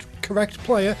exact correct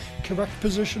player, correct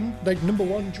position, like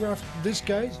 #1 draft. This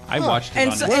guy. I watched it and,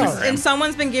 on so, Instagram. and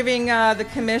someone's been giving the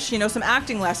commish, some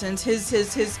acting lessons.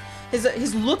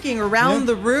 His looking around Yeah.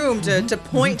 the room to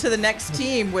point to the next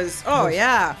team was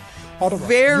Ottawa, you're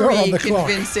very on the clock.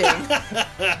 convincing.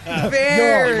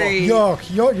 Very, York,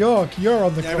 you're on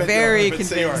the Yeah, I clock. bet very York, I bet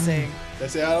say York. convincing. Did I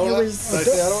say Ottawa? It was Did I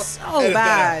say Ottawa? so Edit that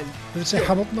bad. out. Did it say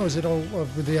Hamilton or is it all? Or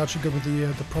were they actually go with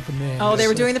the proper name? Oh, they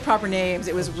were doing the proper names.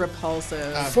 It was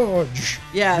repulsive. Forge.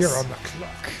 Yes. You're on the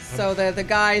clock. So the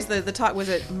guys, the top was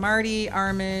it Marty,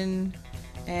 Armin,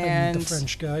 and the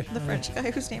French guy. the French guy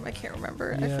whose name I can't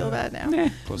remember. I Yeah. feel bad now.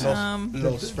 Close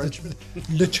Los Frenchmen.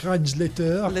 Le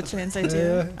translator. Le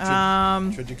translator.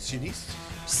 Traductioniste.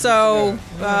 So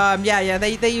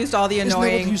they used all the Isn't that what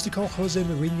they annoying used to call Jose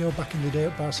Mourinho back in the day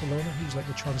at Barcelona? He was like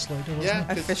the translator, wasn't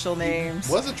Yeah. he? official names.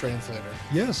 Was a translator.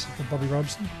 Yes, for Bobby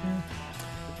Robson. Yeah.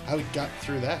 how we got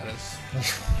through that.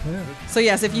 So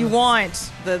yes, if you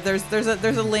want, there's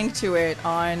a link to it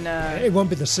on. It won't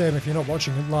be the same if you're not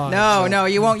watching it live. No, so- no,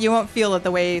 you won't feel it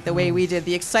the way we did.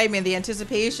 The excitement, the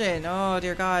anticipation. Oh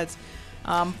dear gods.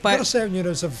 Gotta But say,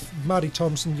 Matty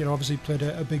Thompson, obviously played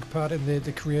a big part in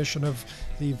the creation of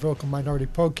the Vocal Minority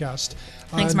podcast.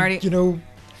 Thanks, And, Marty.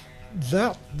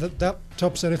 That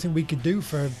tops anything we could do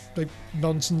for like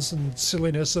nonsense and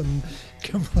silliness and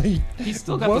complete. He's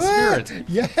still got the spirit.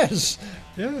 Yes,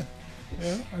 yeah.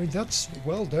 I mean, that's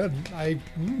well done. Guy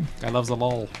loves a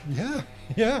lull.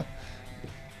 Yeah.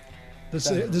 There's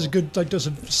a good dose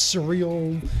of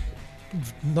surreal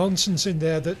nonsense in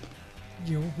there that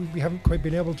we haven't quite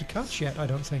been able to catch yet. I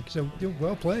don't think so.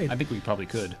 Well played. I think we probably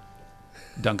could.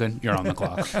 Duncan, you're on the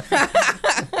clock.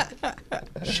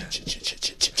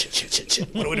 Shit.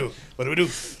 What do we do? What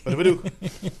do we do?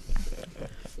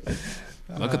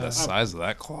 Look at the size of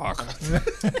that clock.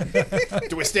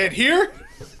 Do I stand here?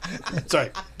 Sorry,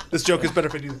 this joke is better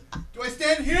if I do. Do I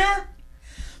stand here?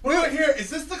 What do I hear? Is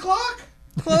this the clock?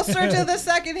 closer to the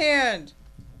second hand.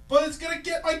 But it's gonna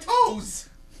get my toes.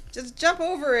 Just jump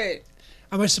over it.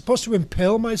 Am I supposed to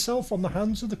impale myself on the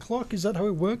hands of the clock? Is that how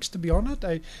it works to be on it?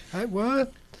 I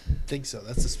what? Think so.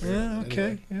 That's the spirit. Yeah, okay,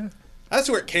 Anyway. yeah. That's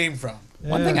where it came from.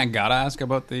 One thing I gotta ask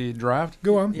about the draft.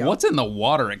 Go on. What's in the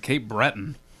water at Cape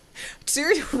Breton?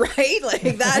 Seriously, right?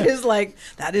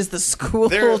 That is the school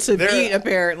They're- to they're- beat,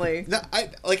 apparently. No, I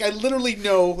literally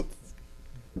know.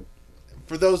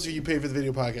 For those of you who pay for the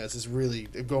video podcast, it's really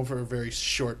I'm going for a very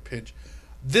short pinch.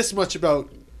 This much about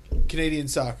Canadian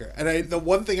soccer, and the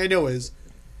one thing I know is,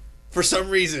 for some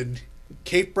reason,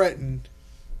 Cape Breton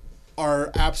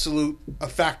are a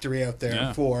factory out there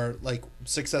Yeah. for like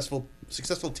successful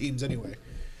teams. Anyway,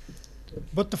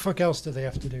 What the fuck else do they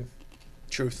have to do?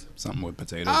 truth. Something with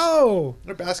potatoes. Oh,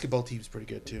 Their basketball team's pretty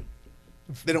good too.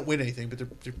 They don't win anything, but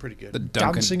they're pretty good. The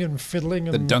Duncan, dancing and fiddling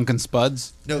and the Duncan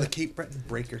Spuds, No, the Cape Breton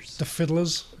Breakers. the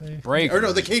fiddlers. Breakers, Or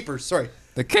no, the Capers. Sorry,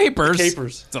 the Capers, The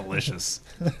Capers. delicious.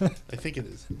 I think it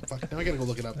is. Fuck, now I gotta go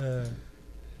look it up.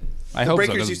 I hope so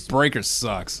Breakers because used- Breakers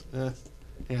sucks,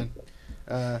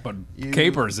 but You-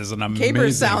 Capers is an amazing.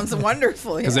 Capers sounds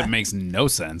wonderful, because yeah. it makes no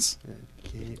sense.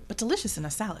 But delicious in a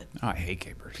salad. Oh, I hate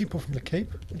capers. People from the Cape.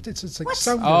 It's like What?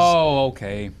 sounders. Oh,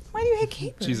 okay. Why do you hate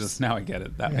capers? Jesus, now I get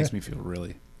it. That makes me feel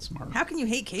really smart. How can you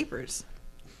hate capers?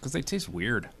 Because they taste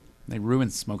weird. They ruin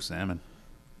smoked salmon.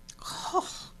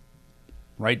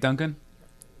 Right, Duncan?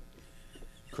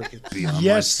 Crickets. Be on my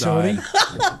Yes, Tony.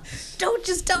 side. Don't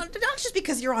just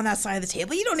because you're on that side of the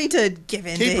table. You don't need to give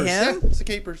in Capers. to Yeah, him. it's the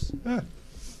Capers. Yeah.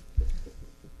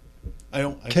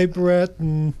 I Cape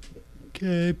Breton.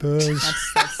 Capers.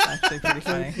 That's actually pretty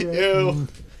funny. Ew.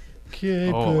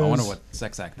 Capers. Oh, I wonder what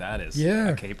sex act that is. Yeah.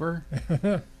 A caper?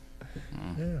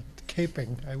 Yeah,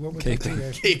 caping. I went with Caping.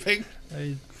 that. Caping.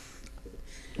 I,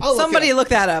 Somebody look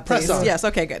that up, Press please. on. Yes,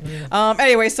 okay, good.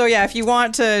 Anyway, so yeah, if you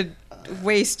want to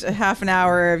waste a half an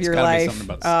hour of your Gotta be life, something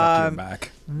about stuck to your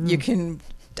back. you can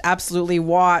absolutely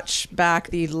watch back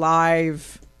the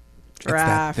live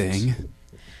draft. It's that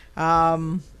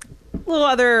thing. Little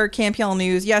other CampL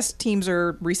news. Yes, teams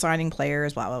are re-signing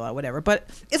players, blah, blah, blah, whatever. But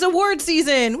it's award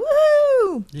season.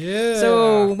 Woohoo! yeah.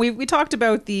 So we talked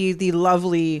about the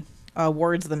lovely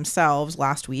awards themselves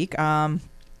last week. The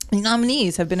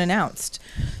nominees have been announced.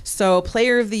 So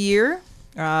Player of the Year,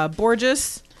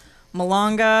 Borges,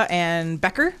 Malonga, and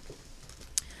Becker.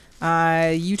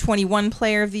 U21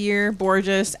 Player of the Year,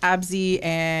 Borges, Abzi,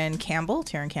 and Campbell,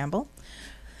 Taron Campbell.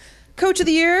 Coach of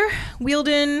the Year,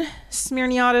 Wielden,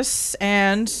 Smirniadis,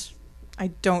 and I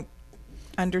don't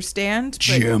understand. But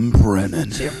Jim Brennan.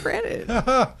 Jim Brennan.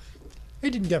 he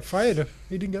didn't get fired.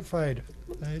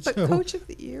 But Coach of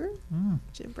the Year,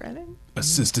 Jim Brennan.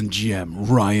 Assistant GM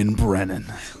Ryan Brennan.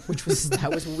 That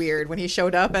was weird when he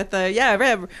showed up at the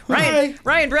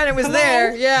Ryan Brennan was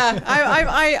there. Yeah,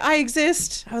 I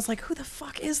exist. I was like, who the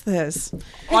fuck is this?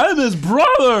 I'm his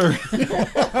brother.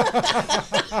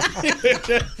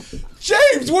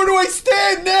 James, where do I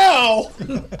stand now?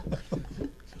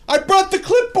 I brought the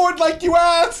clipboard like you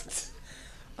asked.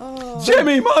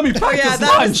 Jimmy, mommy, packed Oh yeah, us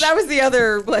that lunch. was the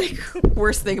other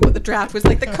worst thing about the draft was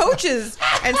the coaches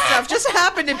and stuff just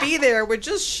happened to be there, would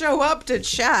just show up to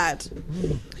chat.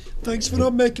 Thanks for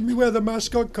not making me wear the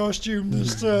mascot costume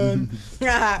this time.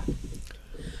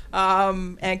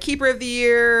 And keeper of the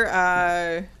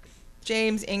year,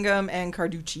 James Ingham and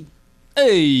Carducci.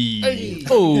 Hey.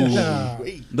 Oh. Yeah.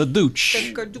 Wait. The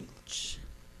douche. Carducci.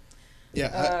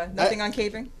 Yeah. Nothing on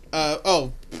caping.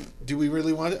 Do we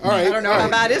really want it? All right. I don't know all how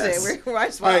right, bad yes. is it. We might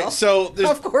as All well. right. So there's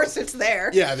Of course, it's there.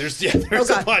 there's Oh a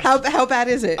god, bunch. how bad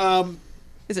is it?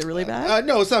 Is it really bad?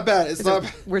 No, it's not bad. It's Is not.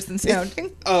 it worse than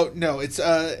sounding? Oh no, it's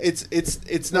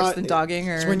Worse not. than dogging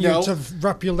or It's when you No. sort of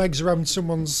wrap your legs around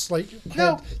someone's like head,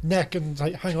 No. neck and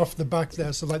like hang off the back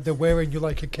there, so like they're wearing you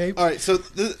like a cape. All right, so of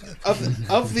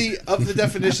the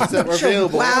definitions that were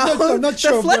available, Wow, I'm not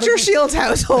sure the what Fletcher it- Shields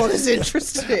household is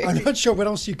interesting. I'm not sure what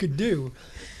else you could do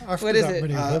after What is that it?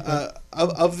 maneuver. but-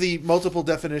 of the multiple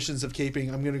definitions of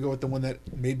caping, I'm going to go with the one that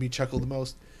made me chuckle the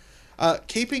most.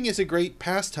 Caping is a great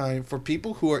pastime for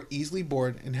people who are easily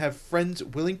bored and have friends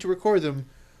willing to record them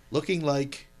looking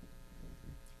like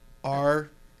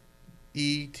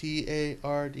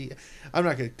RETARD. I'm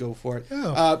not going to go for it.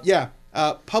 Oh.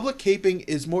 Public caping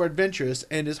is more adventurous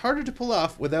and is harder to pull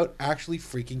off without actually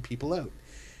freaking people out.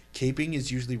 Caping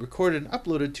is usually recorded and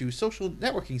uploaded to social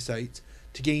networking sites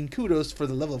to gain kudos for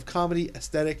the level of comedy,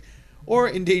 aesthetic, or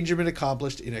endangerment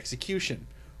accomplished in execution.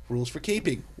 Rules for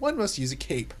caping. 1 must use a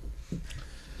cape.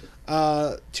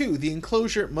 2. The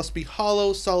enclosure must be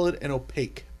hollow, solid, and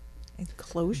opaque.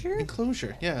 Enclosure?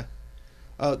 Enclosure, yeah.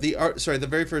 The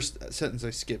very first sentence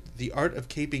I skipped. The art of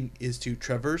caping is to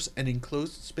traverse an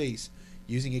enclosed space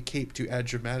using a cape to add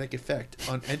dramatic effect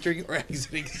on entering or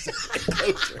exiting the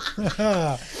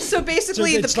enclosure. So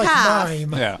basically, it's the like path.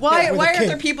 mime. Yeah. Why with a aren't there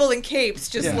cape. people in capes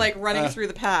just Yeah. like running through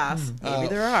the path? Maybe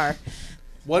there are.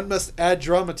 1 must add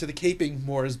drama to the caping.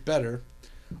 More is better.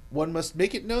 1 must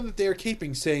make it known that they are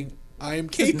caping, saying, I am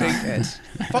caping.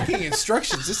 Fucking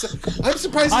instructions. I'm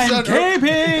surprised it's on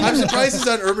caping! I'm surprised it's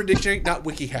on Urban Dictionary, not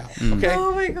WikiHow. Okay?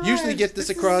 Oh my gosh, Usually get this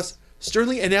this across.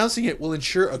 Sternly announcing it will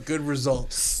ensure a good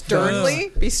result.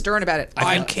 Sternly? Be stern about it.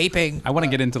 I'm caping. I want to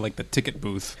get into like the ticket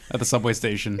booth at the subway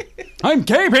station. I'm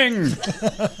caping.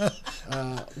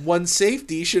 1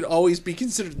 safety should always be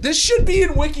considered. This should be in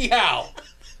WikiHow.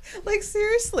 Like,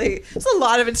 seriously. There's a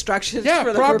lot of instructions Yeah,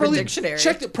 for the Urban properly Dictionary.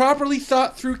 checked. Properly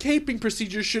thought through caping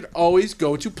procedures should always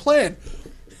go to plan.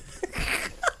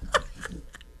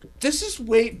 This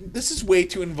is way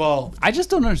too involved. I just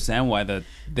don't understand why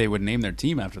they would name their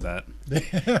team after that.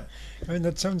 I mean,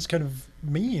 that sounds kind of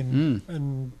mean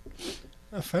and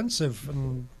offensive,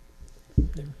 and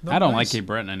not I don't nice. like Cape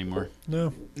Breton anymore.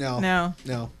 No. No.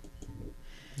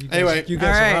 You guys, Anyway. you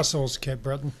guys All right. are assholes, Cape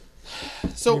Breton.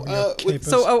 So, Maybe your with, capers.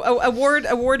 So,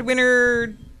 award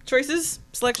winner choices,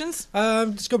 selections?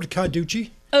 Let's go to Carducci.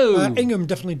 Oh. Ingham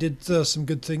definitely did some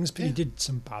good things, but he did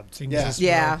some bad things Yeah. as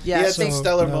Yeah, well. yeah. he had so some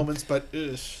stellar no. moments, but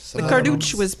the some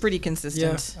Carducci was pretty Yeah,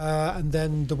 consistent. and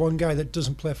then the one guy that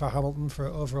doesn't play for Hamilton for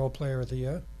overall player of the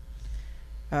year,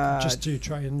 just to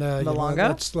try and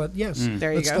Malonga?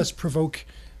 There you go. let's provoke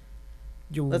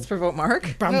your Let's provoke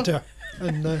Mark. banter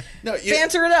and no. You,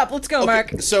 Banter it up. Let's go, Mark.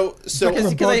 okay, so Beckham-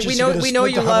 Because Borges we know is we gonna know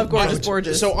split you the love Hamilton Gorgeous out.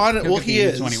 Borges. so on it. Well, he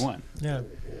is 21. yeah.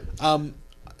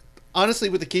 Honestly,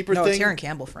 with the keeper No, thing, Taron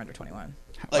Campbell for under 21.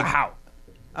 like,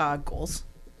 Wow. Goals.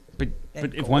 But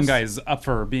And if one goals. guy is up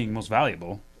for being most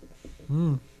valuable,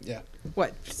 yeah,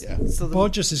 What? Yeah. So the,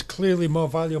 Borges is clearly more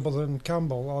valuable than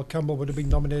Campbell, or Campbell would have been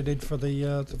nominated for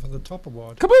the top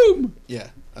award. kaboom! yeah.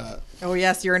 oh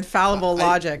yes, your infallible I-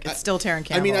 logic. It's I- still Taron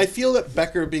Campbell. I mean, I feel that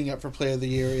Becker being up for Player of the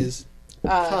Year is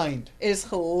kind. is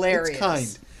hilarious.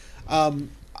 It's kind.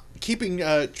 Keeping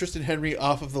Tristan Henry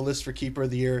off of the list for Keeper of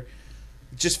the Year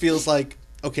just feels like,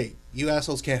 okay, you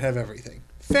assholes can't have everything.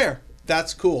 Fair.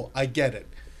 That's cool. I get it.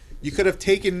 You could have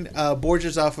taken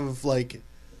Borges off of like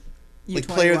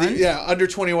Player of the U21? under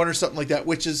 21 or something like that.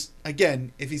 Which is,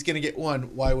 again, if he's going to get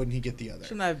one, why wouldn't he get the other?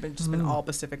 Shouldn't that have been all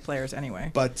Pacific players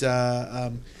anyway? But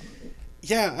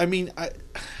yeah, I mean,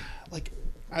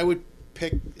 I would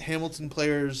pick Hamilton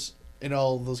players in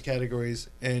all those categories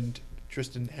and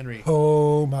Tristan Henry.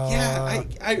 Oh my!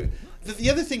 Yeah, the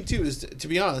other thing too is, to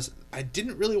be honest, I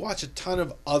didn't really watch a ton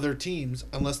of other teams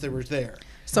unless they were there.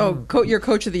 So your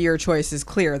coach of the year choice is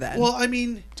clear then. Well, I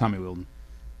mean, Tommy Wilden.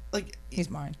 like, he's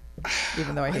mine.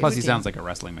 Even though I hate Plus, his he team. sounds like a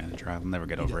wrestling manager. I'll never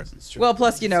get over it. it's true. Well,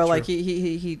 plus It's like true.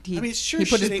 he I mean, sure he put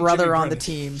shit his ain't brother Jimmy on the Brennan.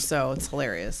 team, so it's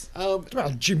hilarious. Well,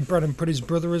 Jim Brennan put his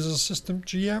brother as assistant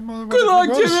GM. Or Good luck,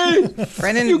 whatever it was. Jimmy.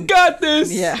 Brennan, You got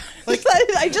this. yeah. Like-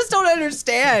 I just don't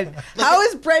understand. How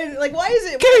is Brennan like? Why is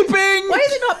it? Keeping. Why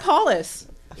is it not Paulus?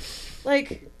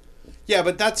 Like, yeah,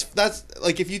 but that's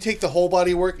like, if you take the whole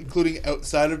body of work, including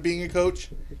outside of being a coach,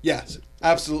 yes,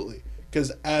 absolutely.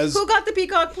 Because as who got the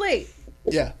peacock plate?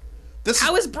 yeah, this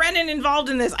How is Brennan involved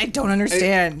in this? I don't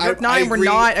understand. I- York 9 I were agree.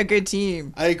 not a good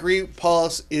team. I agree.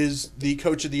 Paulus is the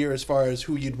coach of the year as far as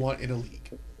who you'd want in a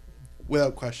league,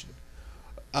 without question.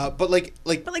 But like,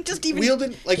 But like, just even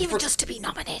Wheeldon, like even for, just to be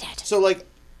nominated. so like,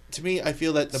 to me, I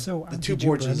feel that the So two anti-Jim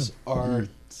Borges are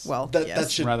Well, that yes.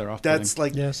 that should Rather off-putting. that's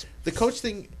like Yes. the coach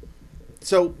thing.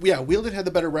 So yeah, Wheeldon had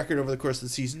the better record over the course of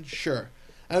the season. Sure,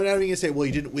 I'm not even gonna say, well,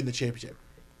 you didn't win the championship.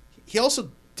 he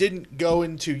also didn't go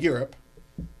into Europe.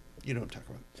 You know what I'm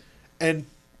talking about. And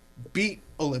beat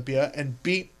Olympia and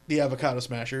beat the Avocado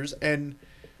Smashers. And,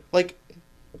 like,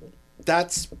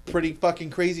 that's pretty fucking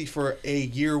crazy for a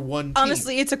year one team.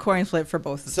 Honestly, it's a coin flip for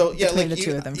both. So, yeah, between like, the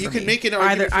two of them. you for can me. make an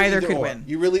argument either for could or. win.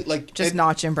 You really, like... Just and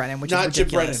not Jim Brennan, which not is Jim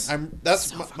ridiculous. Brennan.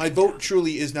 That's my vote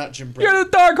truly is not Jim You're Brennan. the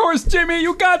dark horse, Jimmy.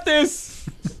 You got this.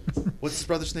 What's his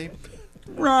brother's name?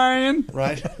 Ryan.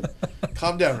 Ryan?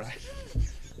 Calm down, Ryan.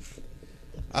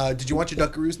 Did you want your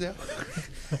Dunkaroos now?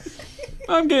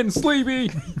 I'm getting sleepy.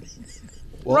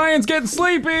 Well, Ryan's getting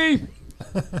sleepy.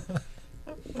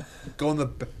 go to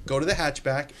the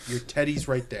hatchback. Your teddy's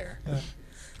right there.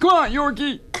 Come on,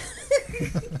 Yorkie.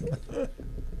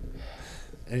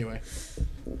 Anyway,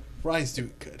 Ryan's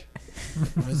doing good.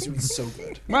 Ryan's doing so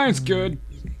good. Mine's good.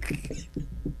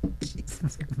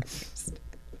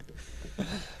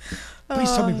 Please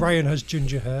tell me Ryan has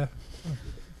ginger hair.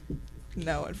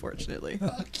 No, unfortunately.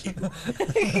 Fuck you.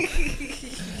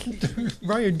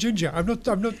 Ryan Ginger. I'm not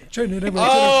trying to.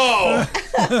 Oh!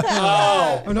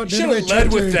 I'm not Should anyway have trying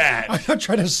led with to- that. I'm not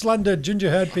trying to slander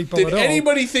ginger-haired people Did at all.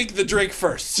 anybody think the drink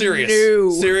first? Serious?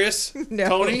 No. Serious?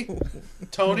 No.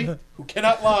 Tony, who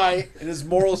cannot lie and is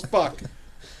moral as fuck.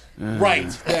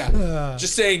 Right? Yeah.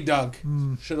 Just saying, Doug.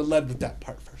 Should have led with that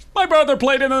part first. My brother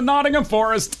played in the Nottingham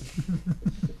Forest.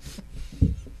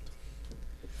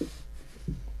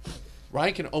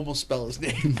 Ryan can almost spell his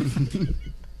name.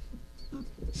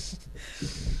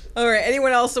 All right.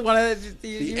 Anyone else want to?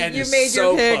 You end is made so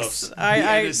your picks. close. The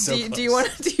end is so do you close.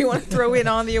 want to throw in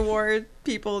on the award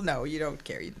people? No, you don't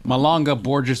care. Malonga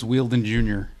Borges Wielden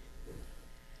Jr.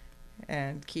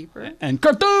 And keeper. And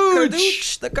Cartouche.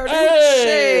 Cartouche, the Cartouche.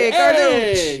 Hey,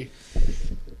 Cartouche. hey.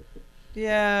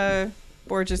 Yeah,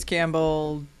 Borges,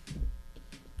 Campbell,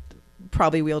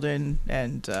 probably Wielden,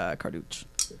 and Cartouche.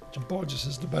 Borges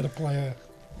is the better player,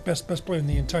 best player in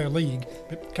the entire league.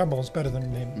 But Campbell's better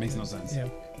than him. Makes no sense. Yeah.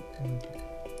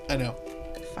 I know.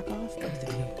 Fuck off, both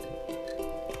of you.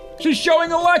 She's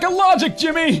showing a lack of logic,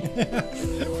 Jimmy.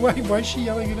 Why is she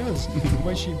yelling at us?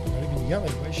 Why is she not even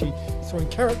yelling? Why is she throwing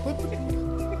carrot?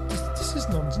 This is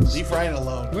nonsense. Leave Ryan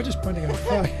alone. We're just pointing out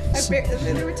facts.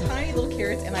 There were tiny little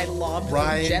carrots, and I lobbed them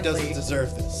Ryan gently. doesn't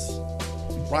deserve this.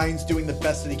 Ryan's doing the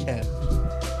best that he can.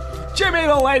 Jimmy,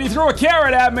 the lady threw a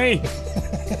carrot at me.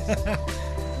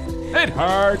 It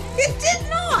hurt. It did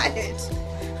not.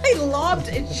 I lobbed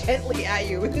it gently at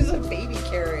you. It was a baby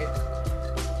carrot.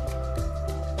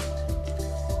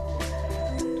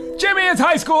 Jimmy, it's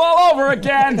high school all over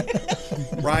again.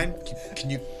 Ryan, can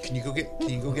you go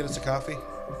get us a coffee?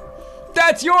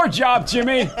 That's your job,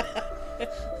 Jimmy.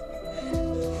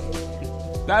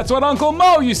 That's what Uncle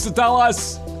Mo used to tell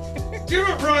us. Give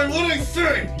it, Ryan. What did I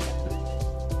say?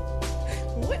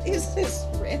 What is this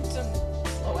random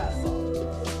slow ass song?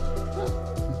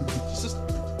 This is.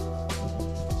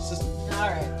 All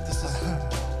right.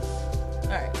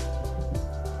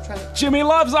 All right. Jimmy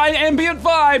loves ambient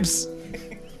vibes.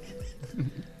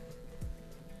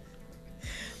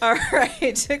 All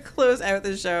right, to close out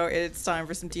the show, it's time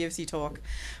for some TFC talk,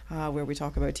 where we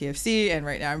talk about TFC. And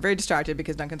right now, I'm very distracted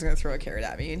because Duncan's going to throw a carrot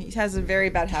at me, and he has a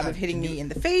very bad habit of hitting me in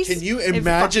the face. Can you It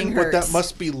imagine fucking what that hurts.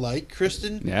 must be like,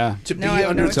 Kristen? Yeah. To be No, I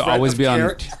under don't. threat To always of be on.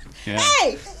 carrot? Yeah.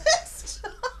 Hey,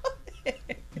 stop it.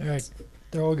 All right,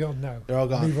 they're all gone now. They're all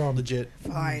gone. Move on. Legit.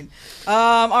 Fine.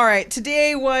 All right.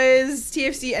 Today was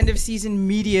TFC end of season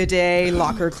media day,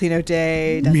 locker cleanout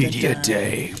day. Dun, dun, dun.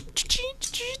 day.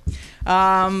 They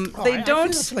I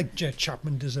don't. feel like Jet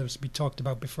Chapman deserves to be talked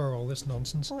about before all this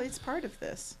nonsense. Well, it's part of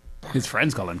this. His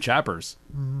friends call him Chappers.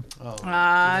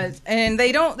 And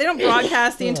they don't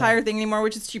broadcast the entire thing anymore,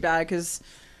 which is too bad because,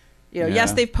 Yeah.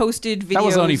 yes, they've posted videos. That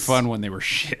was only fun when they were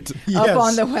shit. Up Yes.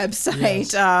 on the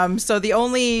website. Yes. So the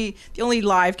only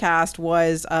live cast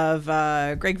was of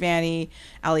Greg Vanny,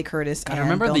 Ali Curtis, and I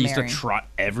remember Bill they used Mary. to trot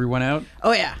everyone out.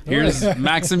 Oh yeah. Here's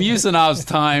Maxim Yusanov's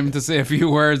time to say a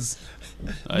few words.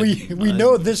 We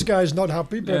know this guy's not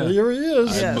happy, but Yeah. here he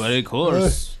is. Yes. But of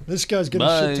course. This guy's getting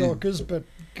Bye. shit talkers, but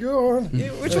go on.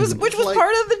 Which was part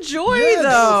of the joy The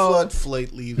though. flood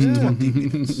flight leaves in 20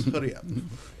 minutes. Hurry up.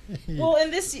 Well,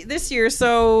 and this year,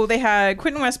 so they had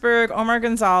Quentin Westberg, Omar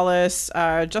Gonzalez,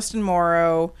 Justin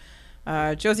Morrow,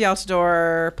 Josie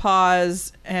Altidore,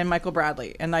 Paz, and Michael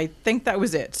Bradley, and I think that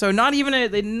was it. So not even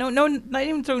not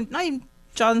even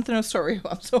Jonathan Osorio.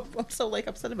 I'm so like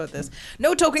upset about this.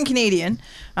 No token Canadian.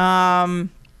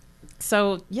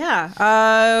 So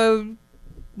yeah,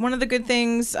 one of the good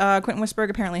things, Quentin Westberg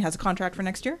apparently has a contract for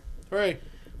next year, Right.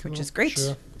 which is great,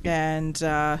 sure. and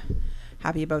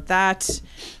happy about that.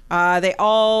 They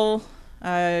all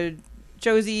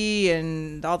Josie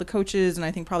and all the coaches, and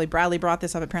I think probably Bradley brought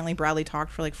this up. Apparently, Bradley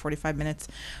talked for like 45 minutes.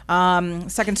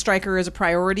 Second striker is a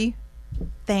priority.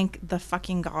 Thank the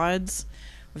fucking gods.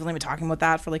 We've only been talking about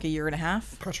that for like a year and a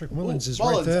half. Patrick Mullins is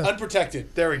Mullins, right there.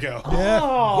 unprotected. There we go. Yeah.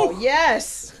 Oh,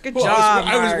 yes. Good Well, job,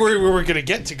 I was Mark. worried we were going to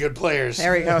get to good players.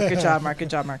 There we go. Good job, Mark. Good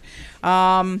job, Mark.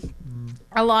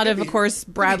 A lot of course,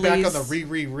 Bradley's Bradley's. back on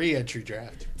the re-entry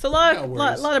draft. So a No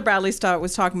lot worries. of Bradley stuff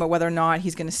was talking about whether or not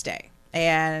he's going to stay.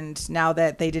 And now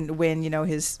that they didn't win,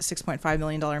 his $6.5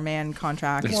 million man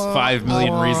contract. There's 5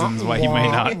 million reasons why he may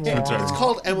not return. It's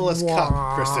called MLS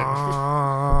Cup, Kristen.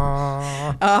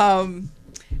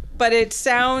 But it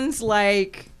sounds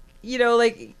like,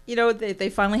 they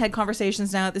finally had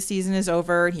conversations now that the season is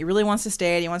over. And he really wants to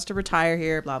stay and he wants to retire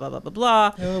here, blah, blah, blah, blah,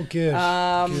 blah. Oh, good.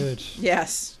 Good.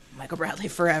 Yes. Michael Bradley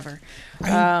forever.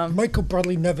 Michael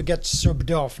Bradley never gets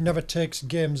subbed off, never takes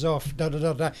games off, da da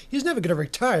da da. He's never going to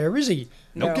retire, is he?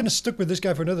 No. I'm going to stick with this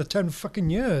guy for another 10 fucking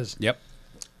years. Yep.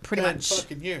 Pretty 10 much.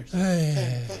 fucking years.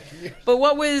 10 fucking years. But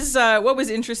what was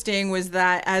interesting was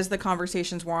that as the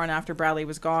conversations were on after Bradley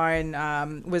was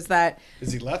gone, was that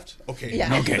Is he left? Okay.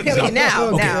 yeah, Okay. okay, now.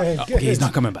 Okay, Okay, he's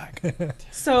not coming back.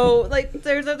 So like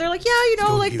they're like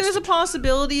going to there's a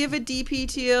possibility of a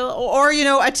DP deal or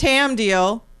a TAM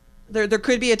deal. There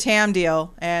could be a TAM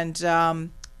deal and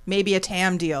maybe a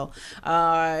TAM deal,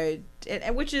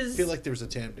 which is I feel like there was a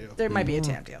TAM deal. there might be a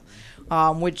TAM deal,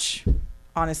 which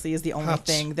honestly is the only Hats,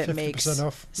 thing that 50% makes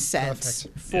off. sense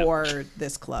Perfect. for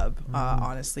this club,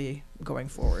 honestly, going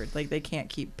forward. Like, they can't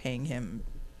keep paying him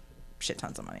shit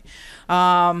tons of money.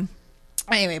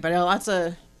 Anyway, but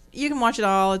you can watch it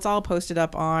all. It's all posted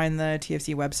up on the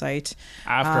TFC website.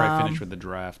 After I finish with the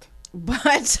draft.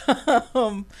 But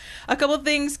a couple of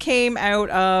things came out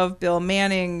of Bill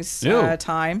Manning's Ew.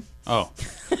 time. Oh,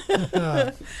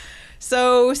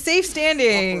 So, safe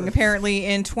standing apparently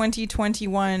in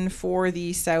 2021 for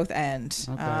the South End,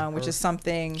 which is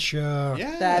something Sure.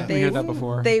 Yeah. that we heard that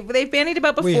before. they've bandied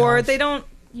about We before. have. They don't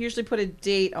usually put a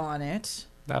date on it.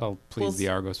 That'll please We'll the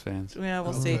Argos fans. Yeah,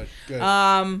 we'll Oh, see.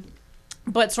 Good.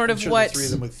 But sort I'm of sure what the three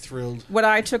of them would be thrilled. what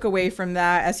I took away from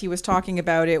that as he was talking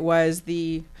about it was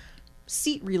the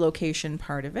seat relocation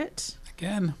part of it,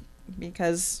 Again,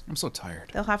 because I'm so tired.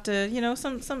 they'll have to,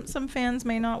 some fans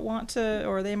may not want to,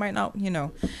 or they might not,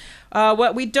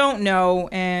 What we don't know,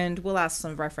 and we'll ask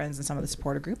some of our friends in some of the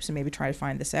supporter groups and maybe try to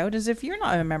find this out, is if you're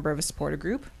not a member of a supporter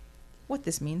group, what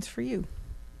this means for you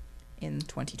in Do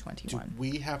 2021.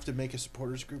 we have to make a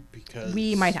supporters group because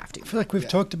We might have to. I feel like we've Yeah.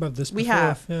 talked about this We before.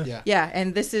 have. Yeah. Yeah. Yeah,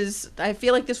 and I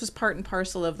feel like this was part and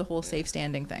parcel of the whole safe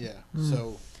standing thing. Yeah.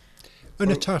 So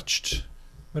Unattached.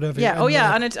 Whatever. Yeah. Oh,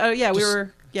 And, yeah. We just-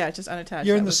 were, just unattached.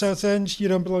 You're That in the was- South End. You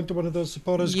don't belong to one of those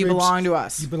supporters You groups. belong to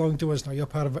us. You belong to us now. You're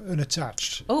part of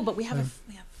unattached. Oh, but we have a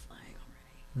flag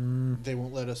already. they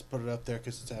won't let us put it up there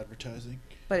because it's advertising.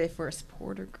 But if we're a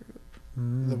supporter group,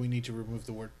 Then we need to remove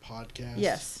the word podcast.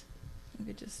 yes, we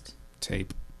could just.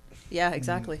 Tape. Yeah,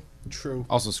 exactly. True.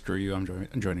 Also, screw you.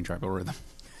 I'm joining Tribal Rhythm.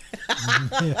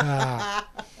 Yeah.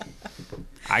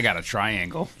 I got a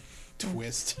triangle.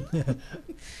 Twist.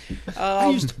 I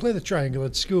used to play the triangle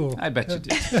at school. I bet you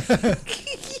did.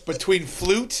 Between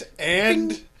flute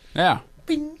and Yeah.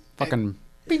 Bing, Fucking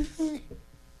bing,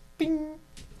 bing.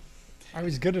 I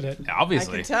was good at it. I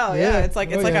obviously. can tell. Yeah. Yeah, it's like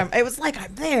Oh, yeah. it was like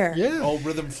I'm there. Yeah. old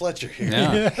Rhythm Fletcher here.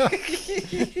 Yeah.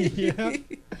 Yeah.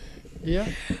 Yeah.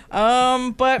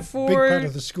 But Big for part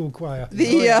of the school choir. the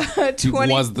He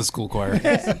 20 was the school choir.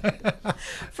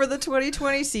 for the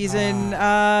 2020 season,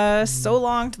 so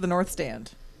long to the North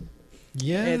Stand.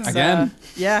 Yeah. It's, Again?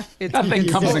 yeah, it's That thing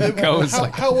comes and goes. How,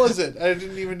 Like, how was it? I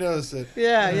didn't even notice it.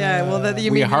 yeah. Well,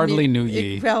 you We mean hardly you knew mean-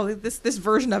 ye. Well, this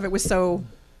version of it was so.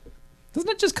 doesn't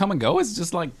it just come and go? It's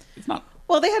just like it's not.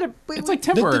 Well, they had a. It's like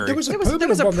There- temporary. there was a There was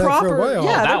permanent a one there for proper. a while.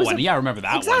 Yeah, there that was one. a- Yeah, I remember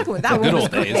that exactly. one. That The one good was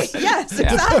old great. days. Yes,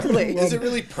 Yeah. exactly. Is it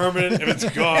really permanent if it's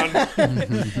gone?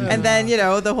 And then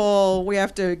the whole we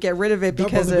have to get rid of it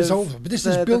because it was of over. But this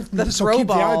the, is built. the This will throw keep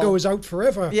the ball. Argos out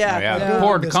forever. Yeah, Oh, yeah. yeah.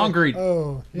 Poured It's like, concrete.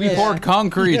 oh, We yes. poured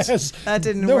concrete. Yes. That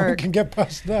didn't No one work. can get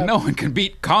past that. No one can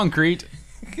beat concrete.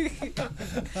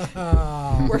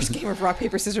 Worst game of rock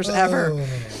paper scissors ever.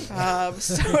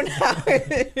 So now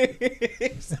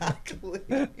exactly.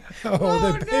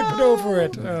 Oh, they papered over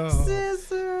it. Oh.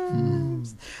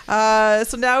 Scissors.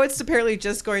 So now it's apparently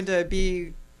just going to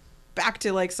be back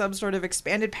to like some sort of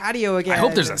expanded patio again. I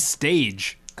hope there's a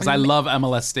stage because I love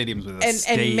MLS stadiums with a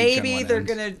stage. and maybe on one they're end.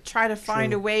 gonna try to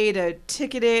find a way to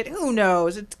ticket it. Who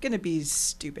knows? It's gonna be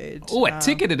stupid. Oh, a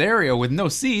ticketed area with no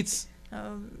seats.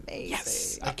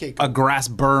 Amazing. I can't A go. grass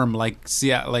berm like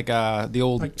the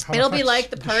old. Like It'll be Halifax, like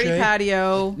the party Shea.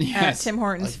 patio at Yes. Tim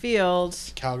Hortons Field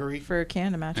Calgary, for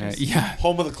Canada matches. yeah.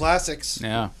 home of the classics.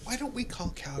 Yeah. Why don't we call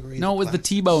Calgary? No, it was the Classics?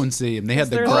 T-Bone Stadium. They had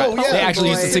the they're grass. Oh, yeah, they actually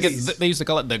used to boys. stick it. They used to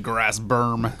call it the grass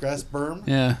berm. Grass berm.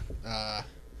 Yeah.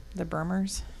 The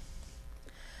Burmers.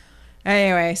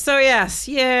 Anyway, so yes,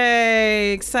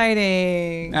 yay,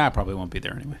 exciting. I probably won't be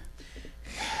there anyway.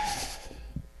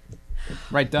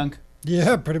 Right, Dunk?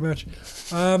 Yeah, pretty much.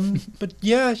 But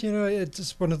yeah, it's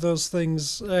just one of those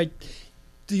things.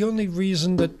 The only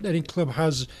reason that any club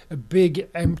has a big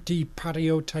empty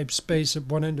patio type space at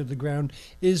one end of the ground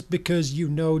is because you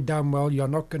know damn well you're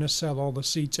not going to sell all the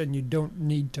seats and you don't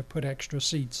need to put extra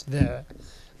seats there.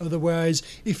 Otherwise,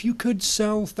 if you could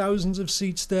sell thousands of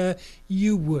seats there,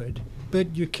 you would.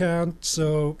 But you can't,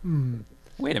 so...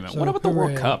 Wait a minute. So, what about the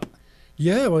World hooray. Cup?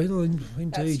 Yeah, well,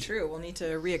 indeed. That's true. We'll need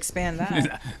to re-expand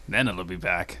that. Then it'll be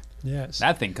back. Yes.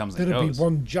 That thing comes and That'll goes. be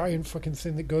one giant fucking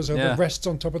thing that goes over, Yeah. rests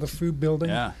on top of the food building.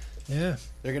 Yeah. Yeah.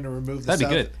 They're going to remove the That'd be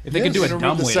south. good. If they could Yes. do a They're gonna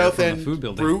remove dumbwaiter south from end the food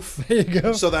building. roof There you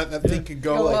go. so that thing could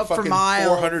go, Go like up for fucking miles.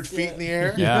 400 feet in the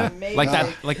air. Yeah. Amazing.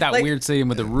 Like that Like- weird stadium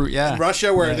with the root. Yeah. In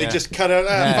Russia, where Yeah, they yeah. just cut out,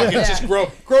 Yeah. fucking just grow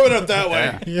it up that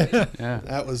way. Yeah. Yeah. Yeah.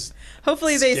 That was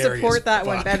Hopefully they Scary as support that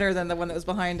one fuck. better than the one that was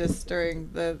behind us during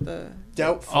the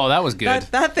doubtful. Oh, that was good.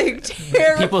 that thing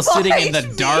terrified People sitting in the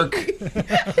me. dark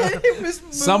It was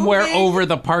somewhere moving. over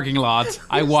the parking lot.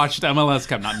 I watched MLS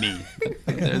Cup, not me.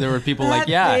 There were people like, That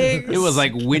yeah, thing it was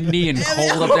like windy and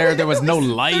cold up there. There was no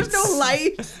lights. There's no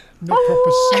light. No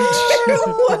proper seats.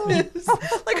 It was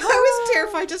like I was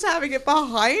terrified just having it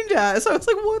behind us. I was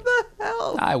like, what the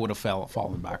hell? I would have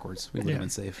fallen backwards. We would have Yeah. been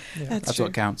safe. That's That's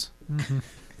what counts.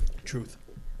 Truth.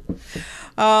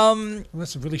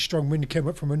 Unless a really strong wind came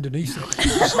up from underneath it.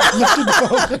 Just lifted the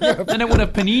whole thing up. Then it would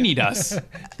have panini'd us.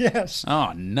 Yes.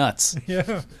 Oh, nuts.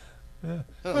 Yeah. I don't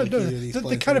Well, like no, either of these the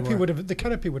planes canopy anymore.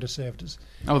 would have saved us.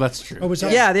 Oh, that's true. Oh, was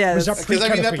that? Yeah, Was that that's- Because I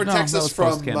mean that pre-canopy? protects No, that us was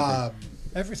from post-canopy.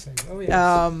 Everything. Oh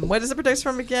yeah. What does it protect us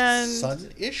from again?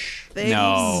 sun-ish. Things.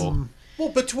 No. Well,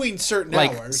 between certain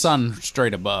Like hours. sun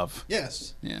straight above.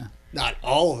 Yes. Yeah. Not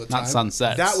all of the time. Not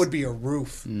sunsets. That would be a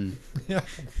roof. Yeah.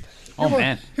 Oh,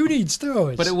 man. Who needs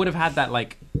those? But it would have had that,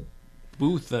 like,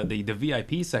 booth, the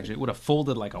VIP section. It would have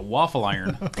folded like a waffle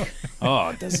iron.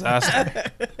 Oh, disaster.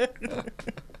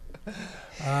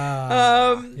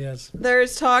 Yes.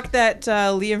 There's talk that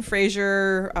Liam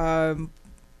Fraser.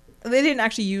 They didn't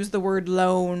actually use the word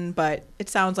loan, but it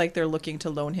sounds like they're looking to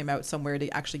loan him out somewhere to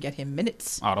actually get him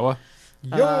minutes. Ottawa.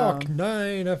 York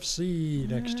 9 FC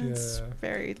next year. It's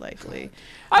very likely.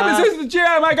 I'm assistant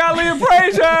GM. I got Liam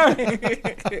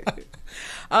Fraser.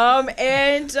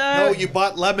 And No, you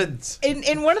bought lemons.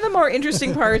 in one of the more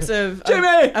interesting parts of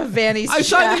Jimmy! of Vanny's I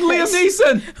signed chat Liam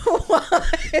Neeson.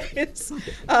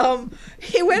 was,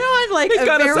 he went on like He's a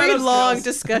got a set very of long skills.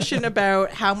 discussion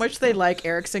about how much they like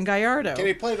Erickson Gallardo Can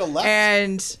he play to left?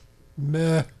 and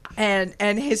Meh.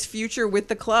 his future with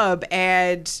the club,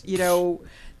 and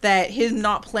that his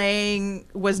not playing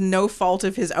was no fault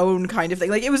of his own, kind of thing.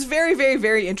 Like, it was very, very,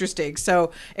 very interesting. So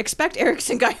expect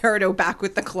Erickson Gallardo back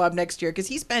with the club next year, because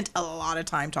he spent a lot of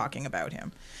time talking about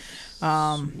him.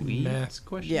 Sweet?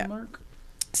 Question Yeah. mark?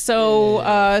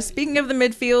 So speaking of the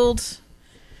midfield,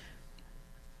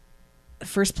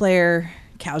 first player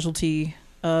casualty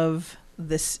of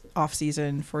this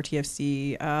offseason for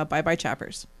TFC, bye-bye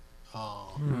Chappers.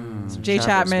 Oh. So Jay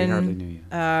Chappers, we hardly knew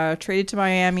Chapman you. traded to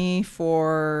Miami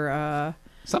for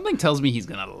Something tells me he's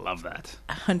going to love that.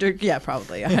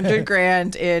 probably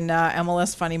 $100,000 in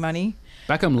MLS funny money.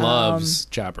 Beckham loves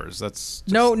Chappers. That's just,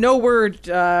 No word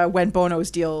when Bono's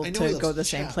deal I know he to loves go the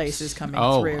same Chaps. place is coming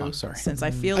Oh, through. I'm sorry. Since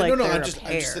I feel I like don't know. they're I'm a just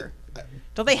pair.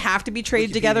 Don't they have to be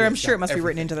traded together? I'm sure it must be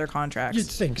written into their contracts. You'd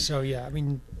think so, yeah. I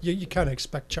mean, you can't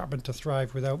expect Chapman to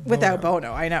thrive without Without Bono.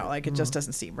 Bono, I know. Like, it just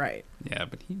doesn't seem right. Yeah,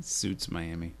 but he suits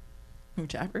Miami. Who,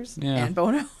 Chappers? Yeah. And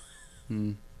Bono?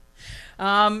 Hmm.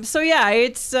 So yeah,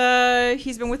 it's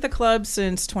he's been with the club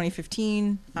since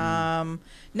 2015.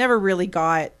 Never really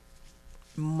got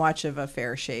much of a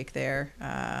fair shake there.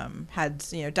 Had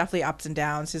definitely ups and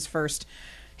downs. His first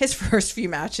few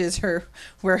matches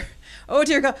were oh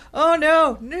dear God, oh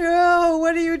no,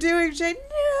 what are you doing, Jay?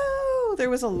 No,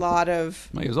 there was a lot of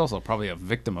Well, he was also probably a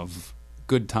victim of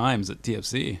good times at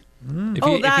TFC. If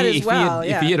Oh, that as well,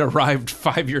 If he had arrived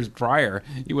 5 years prior,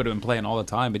 he would have been playing all the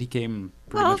time. But he came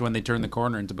pretty Well- much when they turned the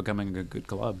corner into becoming a good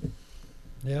club.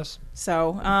 Yes.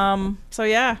 so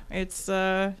yeah, it's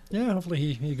Yeah,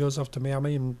 hopefully he goes off to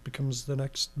Miami and becomes the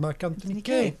next Mark Anthony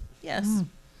Kay. Yes.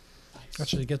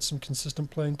 Actually gets some consistent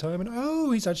playing time.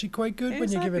 And he's actually quite good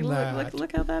when you give him Exactly. that.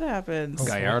 Look how that happens.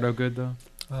 Okay. Gallardo good though.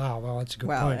 Ah, well, that's a good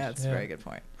Well, point. that's a very good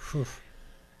point. Phew.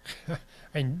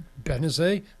 And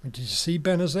Benazet, did you see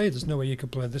Benazet? There's no way you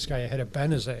could play this guy ahead of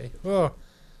Benazet. Oh,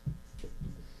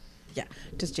 Yeah.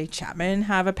 Does Jay Chapman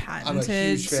have a I'm a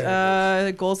patented huge fan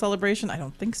of goal celebration? I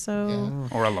don't think so.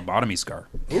 Or a lobotomy scar.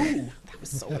 Ooh. That was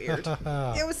so weird.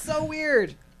 It was so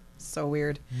weird. So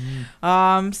weird.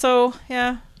 So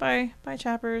yeah, bye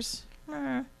Chappers.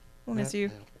 We'll miss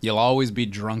you. You'll always be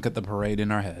drunk at the parade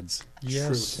in our heads.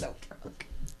 yes. So drunk.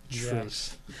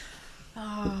 Yes.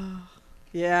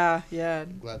 Yeah.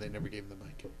 I'm glad they never gave him the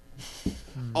mic.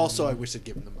 Also, I wish they'd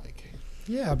given him the mic.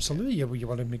 Yeah, absolutely. You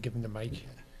want him to give him the mic.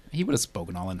 He would have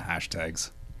spoken all in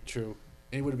hashtags. True.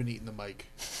 And he would have been eating the mic.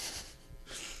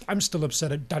 I'm still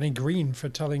upset at Danny Green for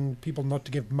telling people not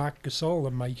to give Marc Gasol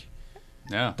a mic.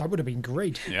 Yeah. That would have been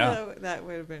great. Yeah. That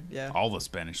would have been All the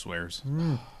Spanish swears.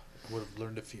 I would have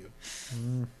learned a few.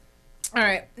 All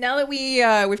right. Now that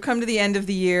we've come to the end of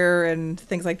the year and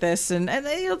things like this, and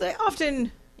they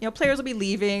often players will be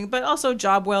leaving, but also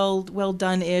job well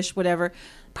done ish, whatever.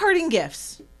 Parting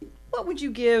gifts. What would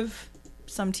you give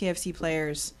some TFC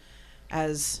players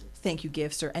as thank you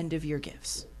gifts or end of year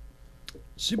gifts?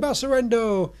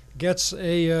 Subasa gets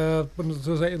a one of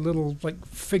those little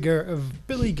figure of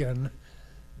Billy Gunn.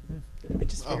 I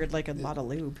just figured a lot of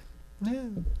lube. Yeah.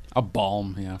 A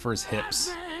balm, for his hips.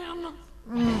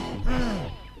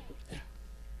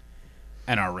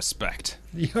 And our respect.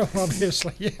 Yeah,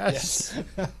 obviously, yes.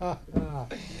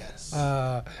 Yes.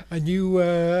 A new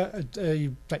a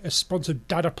sponsored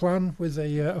data plan with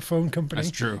a phone company.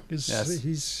 That's true. 'Cause Yes.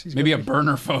 he's Maybe a got-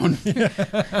 burner phone.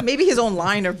 Maybe his own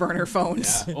line of burner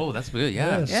phones. Oh, that's good.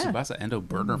 Yeah. Yes. Yeah. Subasa Endo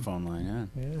burner phone line.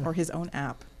 Yeah. Yeah. Or his own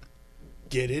app.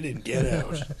 Get in and get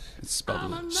out. It's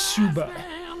spelled. Suba.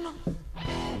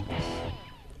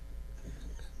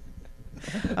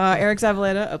 Eric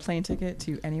Zavaleta, a plane ticket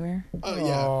to anywhere. Oh,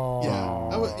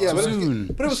 yeah. Yeah. Too soon.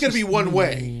 But it was going to be one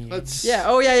way. Let's. Yeah.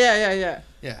 Oh, yeah.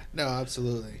 Yeah. No,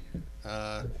 absolutely.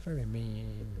 Very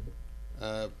mean.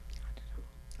 I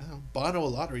don't know, Bono a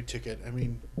lottery ticket. I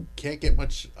mean, can't get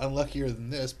much unluckier than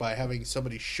this by having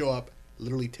somebody show up,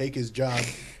 literally take his job,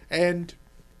 and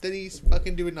then he's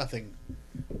fucking doing nothing.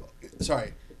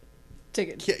 Sorry.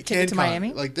 Ticket CanCon, to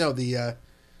Miami.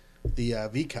 The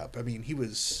V Cup. I mean, he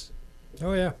was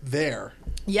Oh yeah. there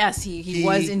Yes, he He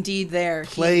was indeed there. He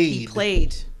played.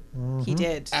 played. He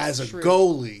did. as a True.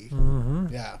 goalie. Mm-hmm.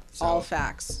 Yeah. So. All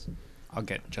facts. I'll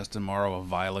get Justin Morrow a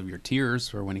vial of your tears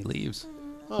for when he leaves.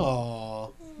 Aw.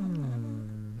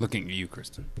 Looking at you,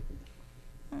 Kristen.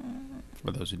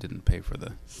 For those who didn't pay for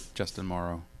the Justin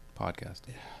Morrow podcast.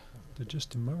 The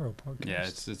Just Tomorrow podcast. Yeah,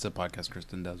 it's a podcast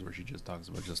Kristen does where she just talks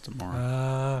about Justin Morrow.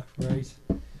 Ah, right.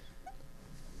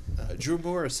 Drew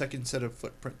Moore, a second set of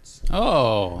footprints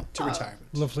Oh, to retirement.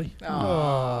 Lovely.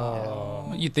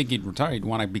 Oh. you'd think he'd retire. He'd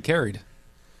want to be carried.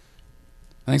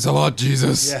 Thanks a lot,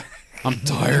 Jesus. Yeah. I'm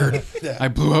tired. Yeah. I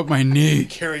blew out my knee.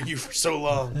 Carrying you for so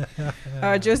long.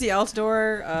 Josie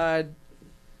Altidore,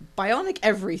 bionic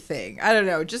everything. I don't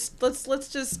know. Just let's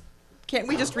just can't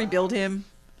we just rebuild him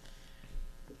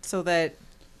so that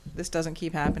this doesn't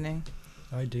keep happening?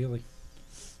 Ideally.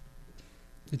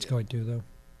 It's going to, though.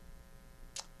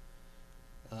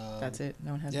 That's it.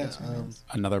 No one has Yeah. votes for him.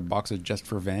 Another box of Just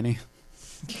for Vanny.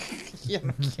 Yeah,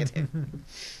 I'm kidding.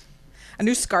 A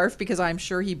new scarf because I'm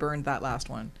sure he burned that last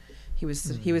one. He was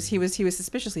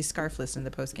suspiciously scarfless in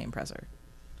the post game presser.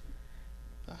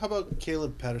 How about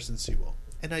Caleb Patterson Sewell?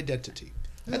 An identity.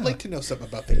 I'd like to know something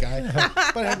about the guy,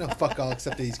 but I know fuck all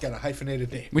except that he's got a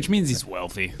hyphenated name. Which means he's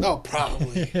wealthy. Oh,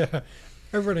 probably. Yeah.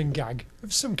 A running gag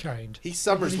of some kind. He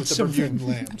summers with the Something. Bermudan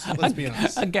lambs. Let's be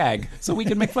honest. A gag, so we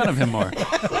can make fun of him more.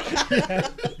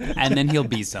 And then he'll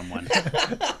be someone.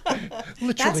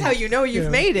 Literally. That's how you know you've Yeah.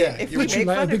 made it. Yeah, if you're we Literally make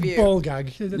like a fun of big you. ball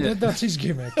gag. Yeah. That's his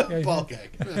gimmick. Ball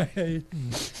gag. He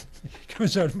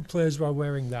comes out and plays while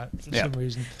wearing that for Yeah. some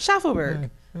reason. Shuffleberg,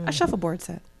 a shuffleboard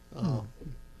set. Oh.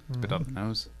 Bit up the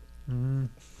nose.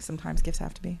 Sometimes gifts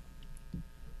have to be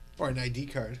Or an ID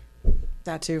card.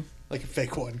 that too. Like a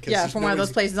fake one. 'cause Yeah, there's from one of those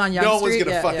nobody's- places on Young No Street. one's going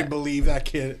to Yeah, fucking yeah. believe that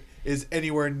kid is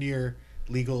anywhere near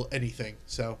legal anything.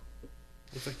 So,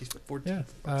 looks like he's 14.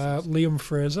 Yeah. Liam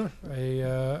Fraser,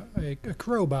 a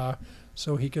crowbar,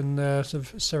 so he can sort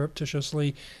of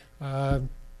surreptitiously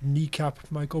kneecap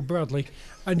Michael Bradley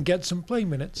and get some play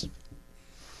minutes.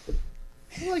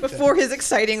 I like Before his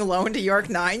exciting loan to York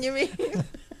 9, you mean?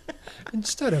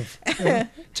 Instead of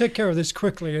take care of this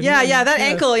quickly. And, Yeah, that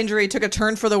ankle injury took a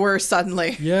turn for the worse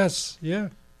suddenly. Yes, yeah.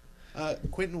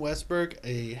 Quentin Westberg,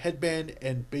 a headband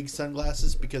and big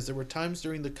sunglasses, because there were times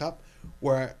during the cup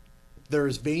where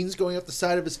there's veins going up the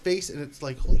side of his face, and it's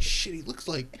like, holy shit, he looks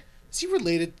like Is he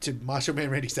related to Macho Man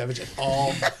Randy Savage at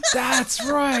all? That's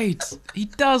right. He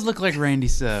does look like Randy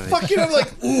Savage. Fucking, I'm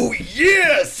like, ooh,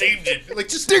 yeah, saved it. Like,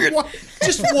 just one.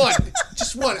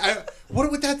 Just one. What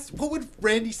would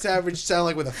Randy Savage sound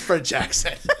like with a French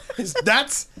accent?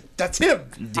 That's him.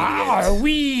 Ah,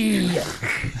 oui.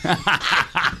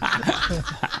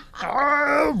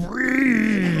 Ah,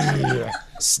 oui.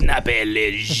 Snappy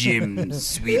le Jim,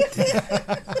 sweet.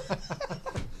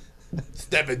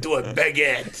 Step into a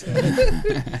baguette.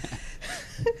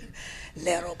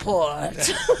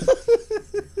 L'aéroport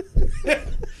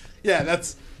Yeah,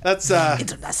 that's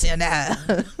international.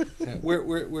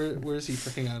 where is he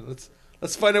freaking out?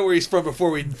 Let's find out where he's from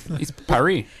before we. He's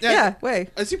Paris. Yeah, wait.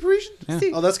 Is he Parisian? Yeah.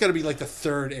 Oh, that's got to be like the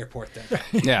third airport then.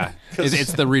 Yeah,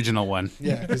 it's the regional one.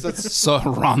 Yeah, because that's So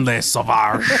Ronde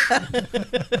Sauvage.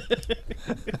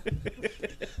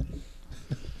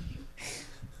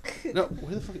 no.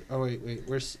 Where the fuck? Oh wait.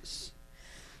 Where's?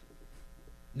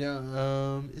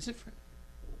 No. Is it?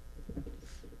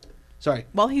 Sorry.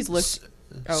 While he's looking.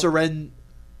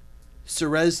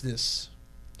 Suresnes.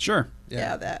 Sure.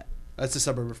 Yeah, that. That's a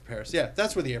suburb of Paris. Yeah,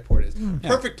 that's where the airport is.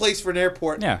 Perfect place for an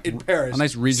airport Yeah. in Paris. A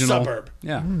nice regional suburb.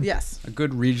 Yeah. Yes. A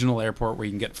good regional airport where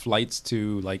you can get flights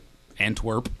to like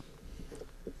Antwerp.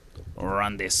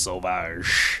 Ronde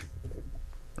Sauvage.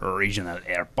 Regional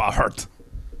airport.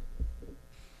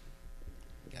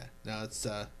 Yeah. No, it's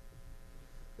I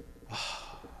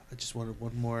just wanted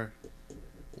one more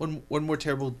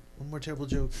terrible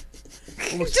joke.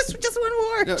 just one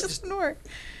more. No, just one more.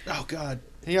 Oh God.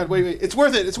 Hang on, wait. It's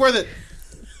worth it.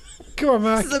 Come on,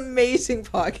 Mac. This is amazing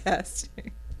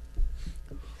podcasting.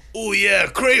 Oh yeah,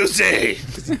 crazy.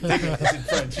 It's in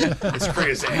French. It's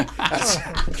crazy.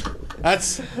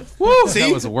 That's Woo! See?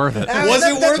 That was worth it. Was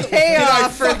it worth it? Did I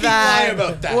payoff for fucking that lie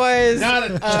about that? was Not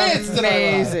a chance did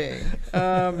I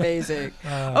lie. amazing.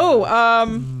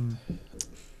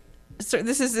 So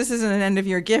this isn't an end of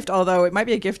year gift, although it might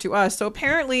be a gift to us. So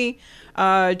apparently,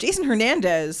 Jason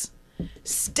Hernandez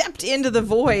stepped into the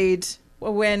void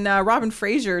when Robin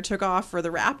Fraser took off for the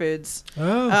Rapids.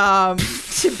 Oh.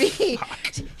 To be,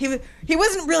 he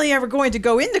wasn't really ever going to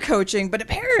go into coaching, but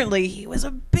apparently he was a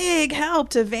big help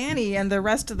to Vanny and the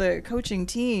rest of the coaching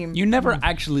team. You never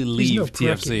actually leave no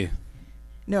TFC.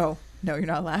 No, you're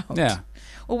not allowed. Yeah.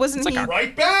 Well, wasn't he?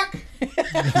 Right back.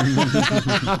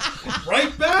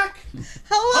 Right back.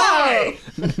 Hello,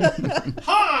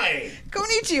 Hi.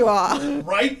 konnichiwa.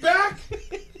 Right back.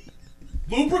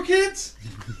 Lubricants.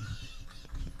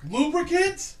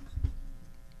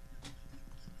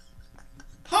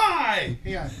 Hi.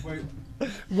 Yeah. Wait.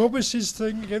 What was his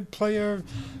thing again? Player.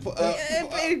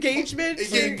 Engagement.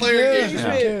 Player Yeah,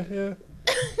 engagement. yeah.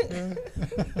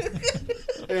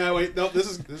 Yeah. Wait. No. This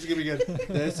is gonna be good.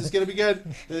 This is gonna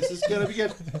be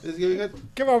good.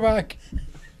 Come on, Mac.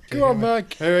 Come on,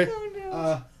 Mac. All right.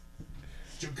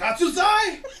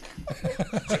 Jukatsuzai.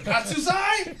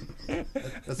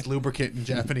 That's lubricant in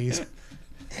Japanese.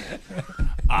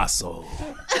 Aso.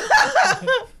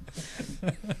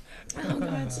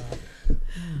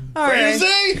 All right.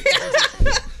 Crazy.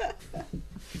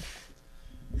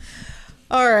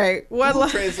 All right. What? Google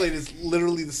Translate is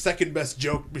literally the second best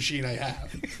joke machine I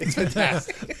have. It's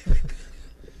fantastic.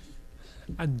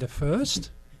 And the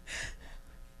first.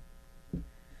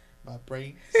 My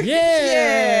brain.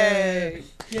 Yay!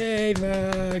 Yay,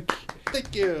 Mac.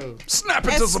 Thank you. Snap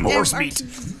into some horse meat.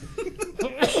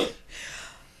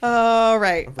 All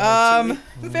right. Ratatouille.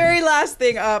 Very last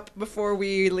thing up before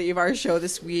we leave our show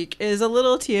this week is a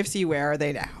little TFC. Where are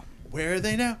they now? Where are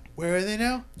they now?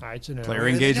 I don't know. Player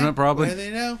engagement, probably. Where are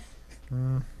they now?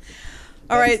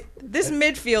 All right. This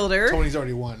midfielder Tony's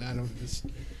already won. I don't. This,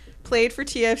 played for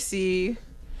TFC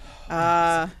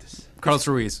Carlos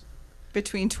Ruiz.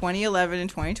 between 2011 and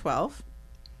 2012.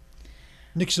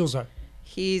 Nick Silza.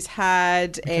 He's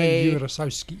had Became a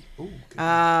Jurasowski.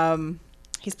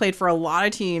 he's played for a lot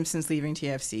of teams since leaving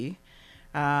TFC.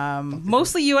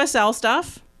 Mostly USL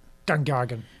stuff.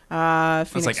 Dungargan.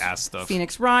 Phoenix, like ass stuff.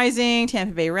 Phoenix Rising,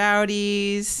 Tampa Bay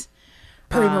Rowdies.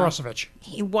 Perry Mirosevic.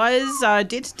 He was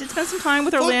did spend some time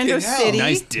with Orlando hell. City.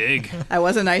 Nice dig. That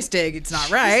was a nice dig. It's not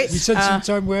right. You said some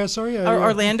time where, sorry?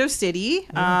 Orlando City.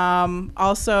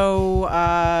 Also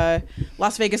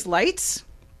Las Vegas Lights.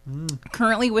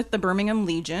 Currently with the Birmingham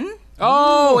Legion.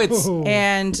 Oh, it's Oh.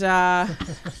 And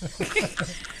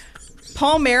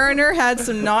Paul Mariner had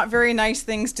some not very nice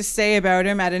things to say about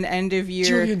him at an end of year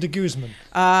Julian de Guzman.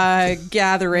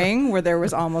 gathering where there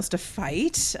was almost a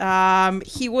fight. He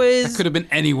That was could have been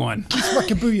anyone.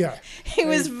 Wakabuya. he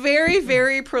was very,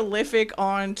 very prolific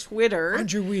on Twitter.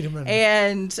 Andrew Wiedemann.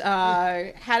 And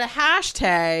had a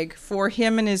hashtag for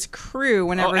him and his crew Oh,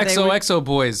 whenever they were XOXO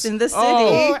boys. in the city.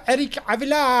 Oh, Eric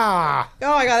Avila.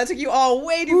 Oh my god, that took you all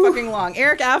way too fucking long.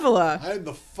 Eric Avila. I'm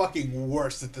the fucking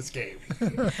worst at this game. I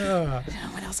don't know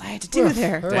what else I had to do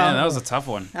there. Damn, that was a tough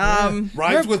one.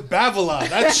 Rhymes with Bavila.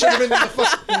 That should have been the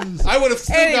fuck. I would have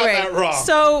still got Anyway, that wrong.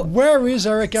 so Where is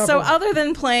Eric Avila? other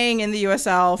than playing in the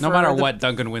USL, No for matter the- what,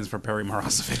 Duncan wins for Perry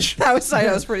Morozovic. that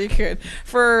was pretty good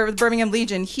for the Birmingham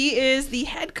Legion. He is the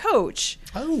head coach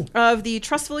Oh, of the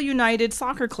Trustville United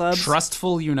Soccer Club.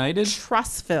 Trustful United?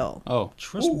 Trustville. Oh.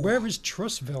 where is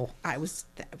Trustville? I was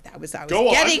Go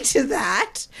on. getting to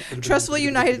that. Trustville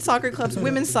United Soccer Club's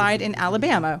women's side in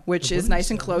Alabama, which is nice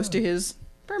and close to his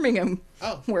Birmingham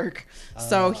work.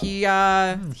 So he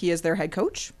is their head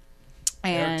coach,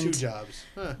 There are two and jobs.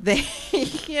 Huh. they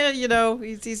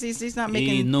he's not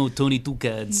making no Tony Two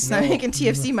Cats. he's not making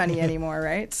TFC money anymore,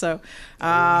 right? So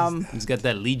He's got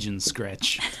that Legion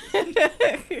scratch.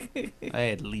 I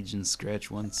had Legion scratch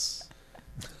once.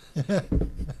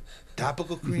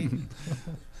 Topical cream.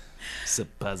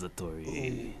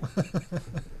 Suppository.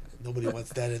 Nobody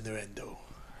wants that in their endo.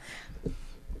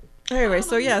 anyway,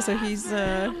 so he's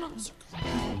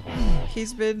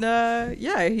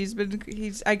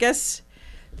I guess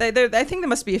I think they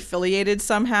must be affiliated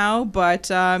somehow, but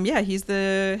he's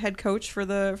the head coach for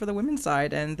the women's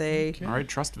side, and they All right,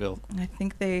 Trustville. I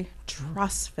think they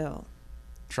Trustville.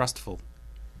 Trustful.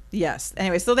 Yes.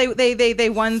 Anyway, so they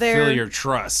won Fill their your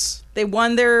trusts. they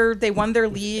won their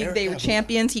league. Eric They were Avila.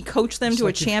 champions. He coached them to a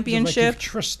Like you've championship.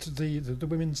 trust the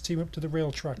women's team up to the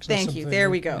rail tracks. or Thank you. something. There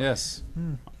we go. Yes.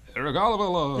 Eric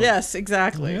Avila. Yes,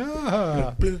 exactly.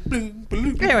 Yeah.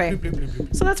 Anyway,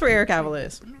 so that's where Eric Avila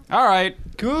is. All right.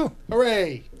 Cool.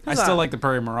 Hooray! I still like the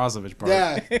Perry Morozovic part.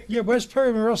 Yeah. Yeah, where's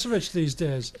Perry Mirosevic these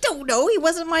days? Don't know. He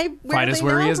wasn't my Find us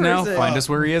where he is now. Find us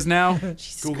where he is now.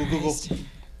 Google.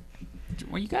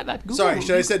 Well, you got that Google. Sorry,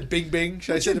 should I said Bing Bing?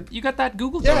 Should I said You got that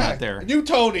Google thing yeah? out there. New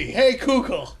Tony. Hey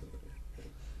Google.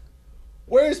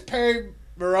 Where's Perry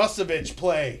Mirosevic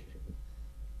play?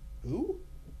 Who?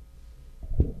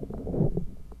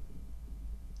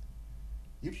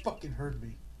 You fucking heard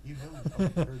me. You know you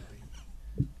fucking heard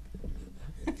me.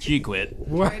 She quit.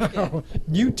 Wow.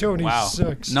 New Tony Wow.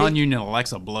 sucks. Non-union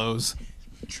Alexa blows.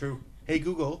 True. Hey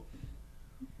Google.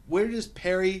 Where does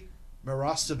Perry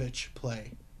Mirosevic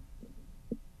play?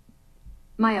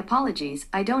 My apologies,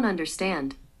 I don't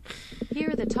understand. Here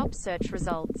are the top search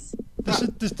results.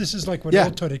 This is like when Yeah.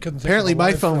 old Tony couldn't think Apparently of a my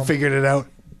live phone film. figured it out.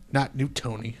 Not New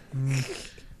Tony.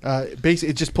 Basically,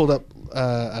 it just pulled up.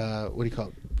 What do you call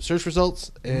it? Search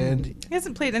results and He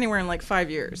hasn't played anywhere in like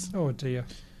 5 years. Oh dear.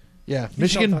 yeah,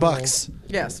 Michigan not that Bucks.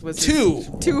 Yes, was Two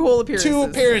whole appearances. Two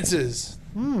appearances.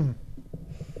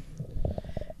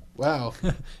 Wow.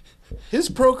 His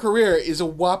pro career is a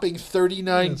whopping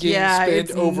 39 games Yeah, spanned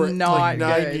it's over not like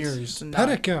 9 good. years. It's not-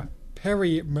 Perika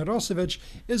Perry Mirosevic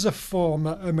is a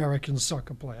former American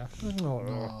soccer player.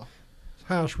 Oh.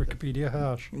 Harsh Wikipedia,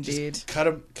 harsh. Indeed. Cut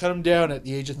him down at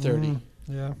the age of 30.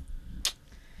 Yeah.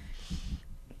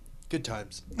 Good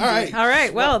times. All right. All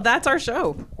right. Well, that's our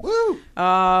show. Woo!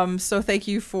 So thank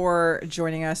you for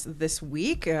joining us this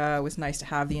week. It was nice to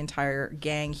have the entire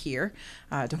gang here.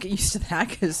 Don't get used to that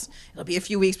because it'll be a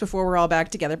few weeks before we're all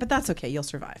back together, but that's okay. You'll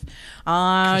survive.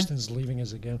 Kristen's leaving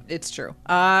us again. It's true.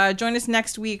 Join us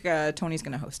next week. Tony's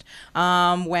going to host.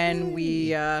 When we...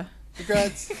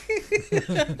 Congrats.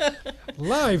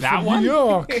 Live That from one? New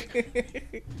York.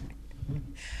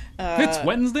 It's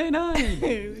Wednesday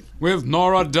night with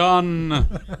Nora Dunn.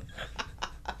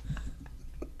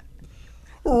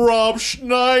 Rob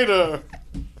Schneider.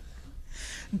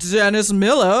 Dennis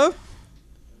Miller.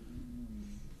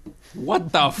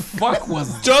 What the fuck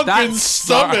was Duncan that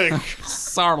Stomach.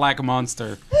 Sarlacc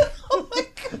monster?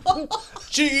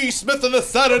 G.E. Smith and the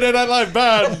Saturday Night Live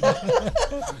Band.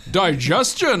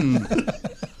 Digestion.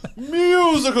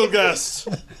 Musical guest.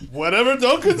 Whenever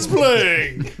Duncan's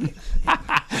playing.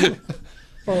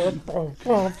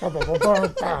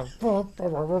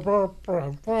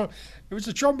 It was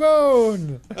a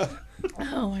trombone.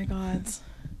 Oh my God.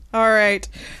 All right.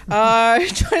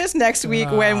 Join us next week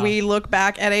when we look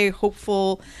back at a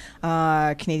hopeful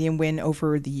Canadian win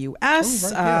over the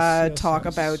U.S. Oh, right. Yes, talk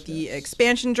yes. about the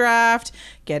expansion draft,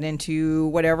 get into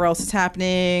whatever else is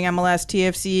happening, MLS,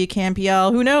 TFC,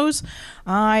 CanPL, who knows?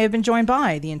 I have been joined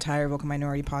by the entire Vocal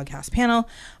Minority podcast panel.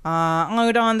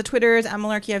 On the Twitters, at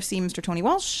MalarkeyFC, Mr. Tony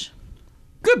Walsh.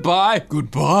 Goodbye.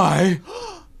 Goodbye.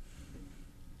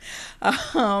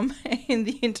 In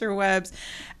the interwebs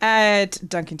at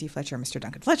Duncan T. Fletcher, Mr.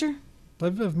 Duncan Fletcher.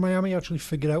 Have Miami actually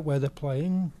figured out where they're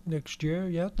playing next year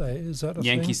yet? Is that a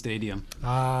Yankee thing? Stadium.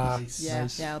 Ah, Yeah,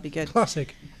 nice. it'll be good.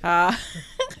 Classic.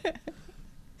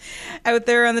 Out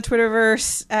there on the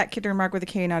Twitterverse at Kidder Mark with a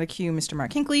K, not a Q, Mr.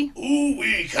 Mark Hinkley. Ooh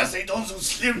wee, cause they don't so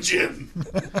Slim Jim.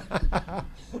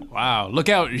 Wow. Look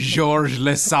out, Georges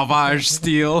Le Sauvage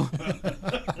Steele.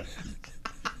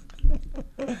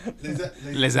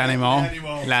 Les animaux.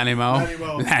 L'animaux.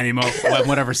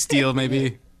 Whatever Steele may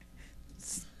be.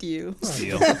 Steele.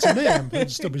 Steele. It's a name.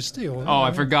 It'd still be Steel. Oh,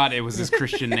 I forgot it was his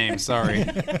Christian name. Sorry.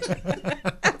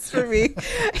 That's for me.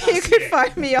 You can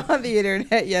find me on the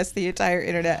internet. Yes, the entire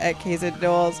internet at KZ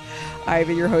Knowles. I've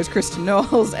been your host, Kristen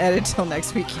Knowles. And until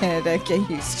next week, Canada, get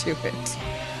used to it.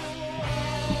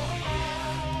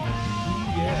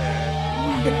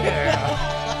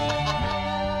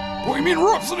 Bohemian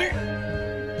Rhapsody.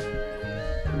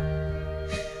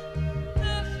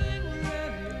 Nothing really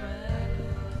matters.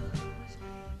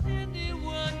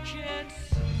 Anyone can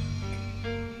see.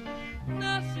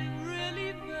 Nothing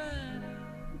really matters.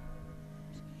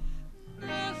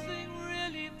 Nothing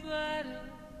really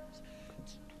matters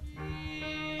to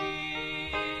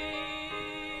me.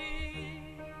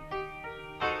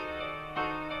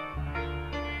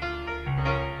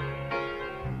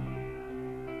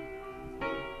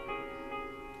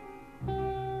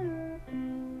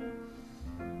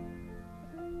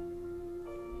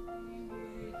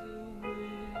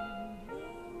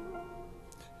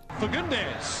 For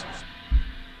goodness.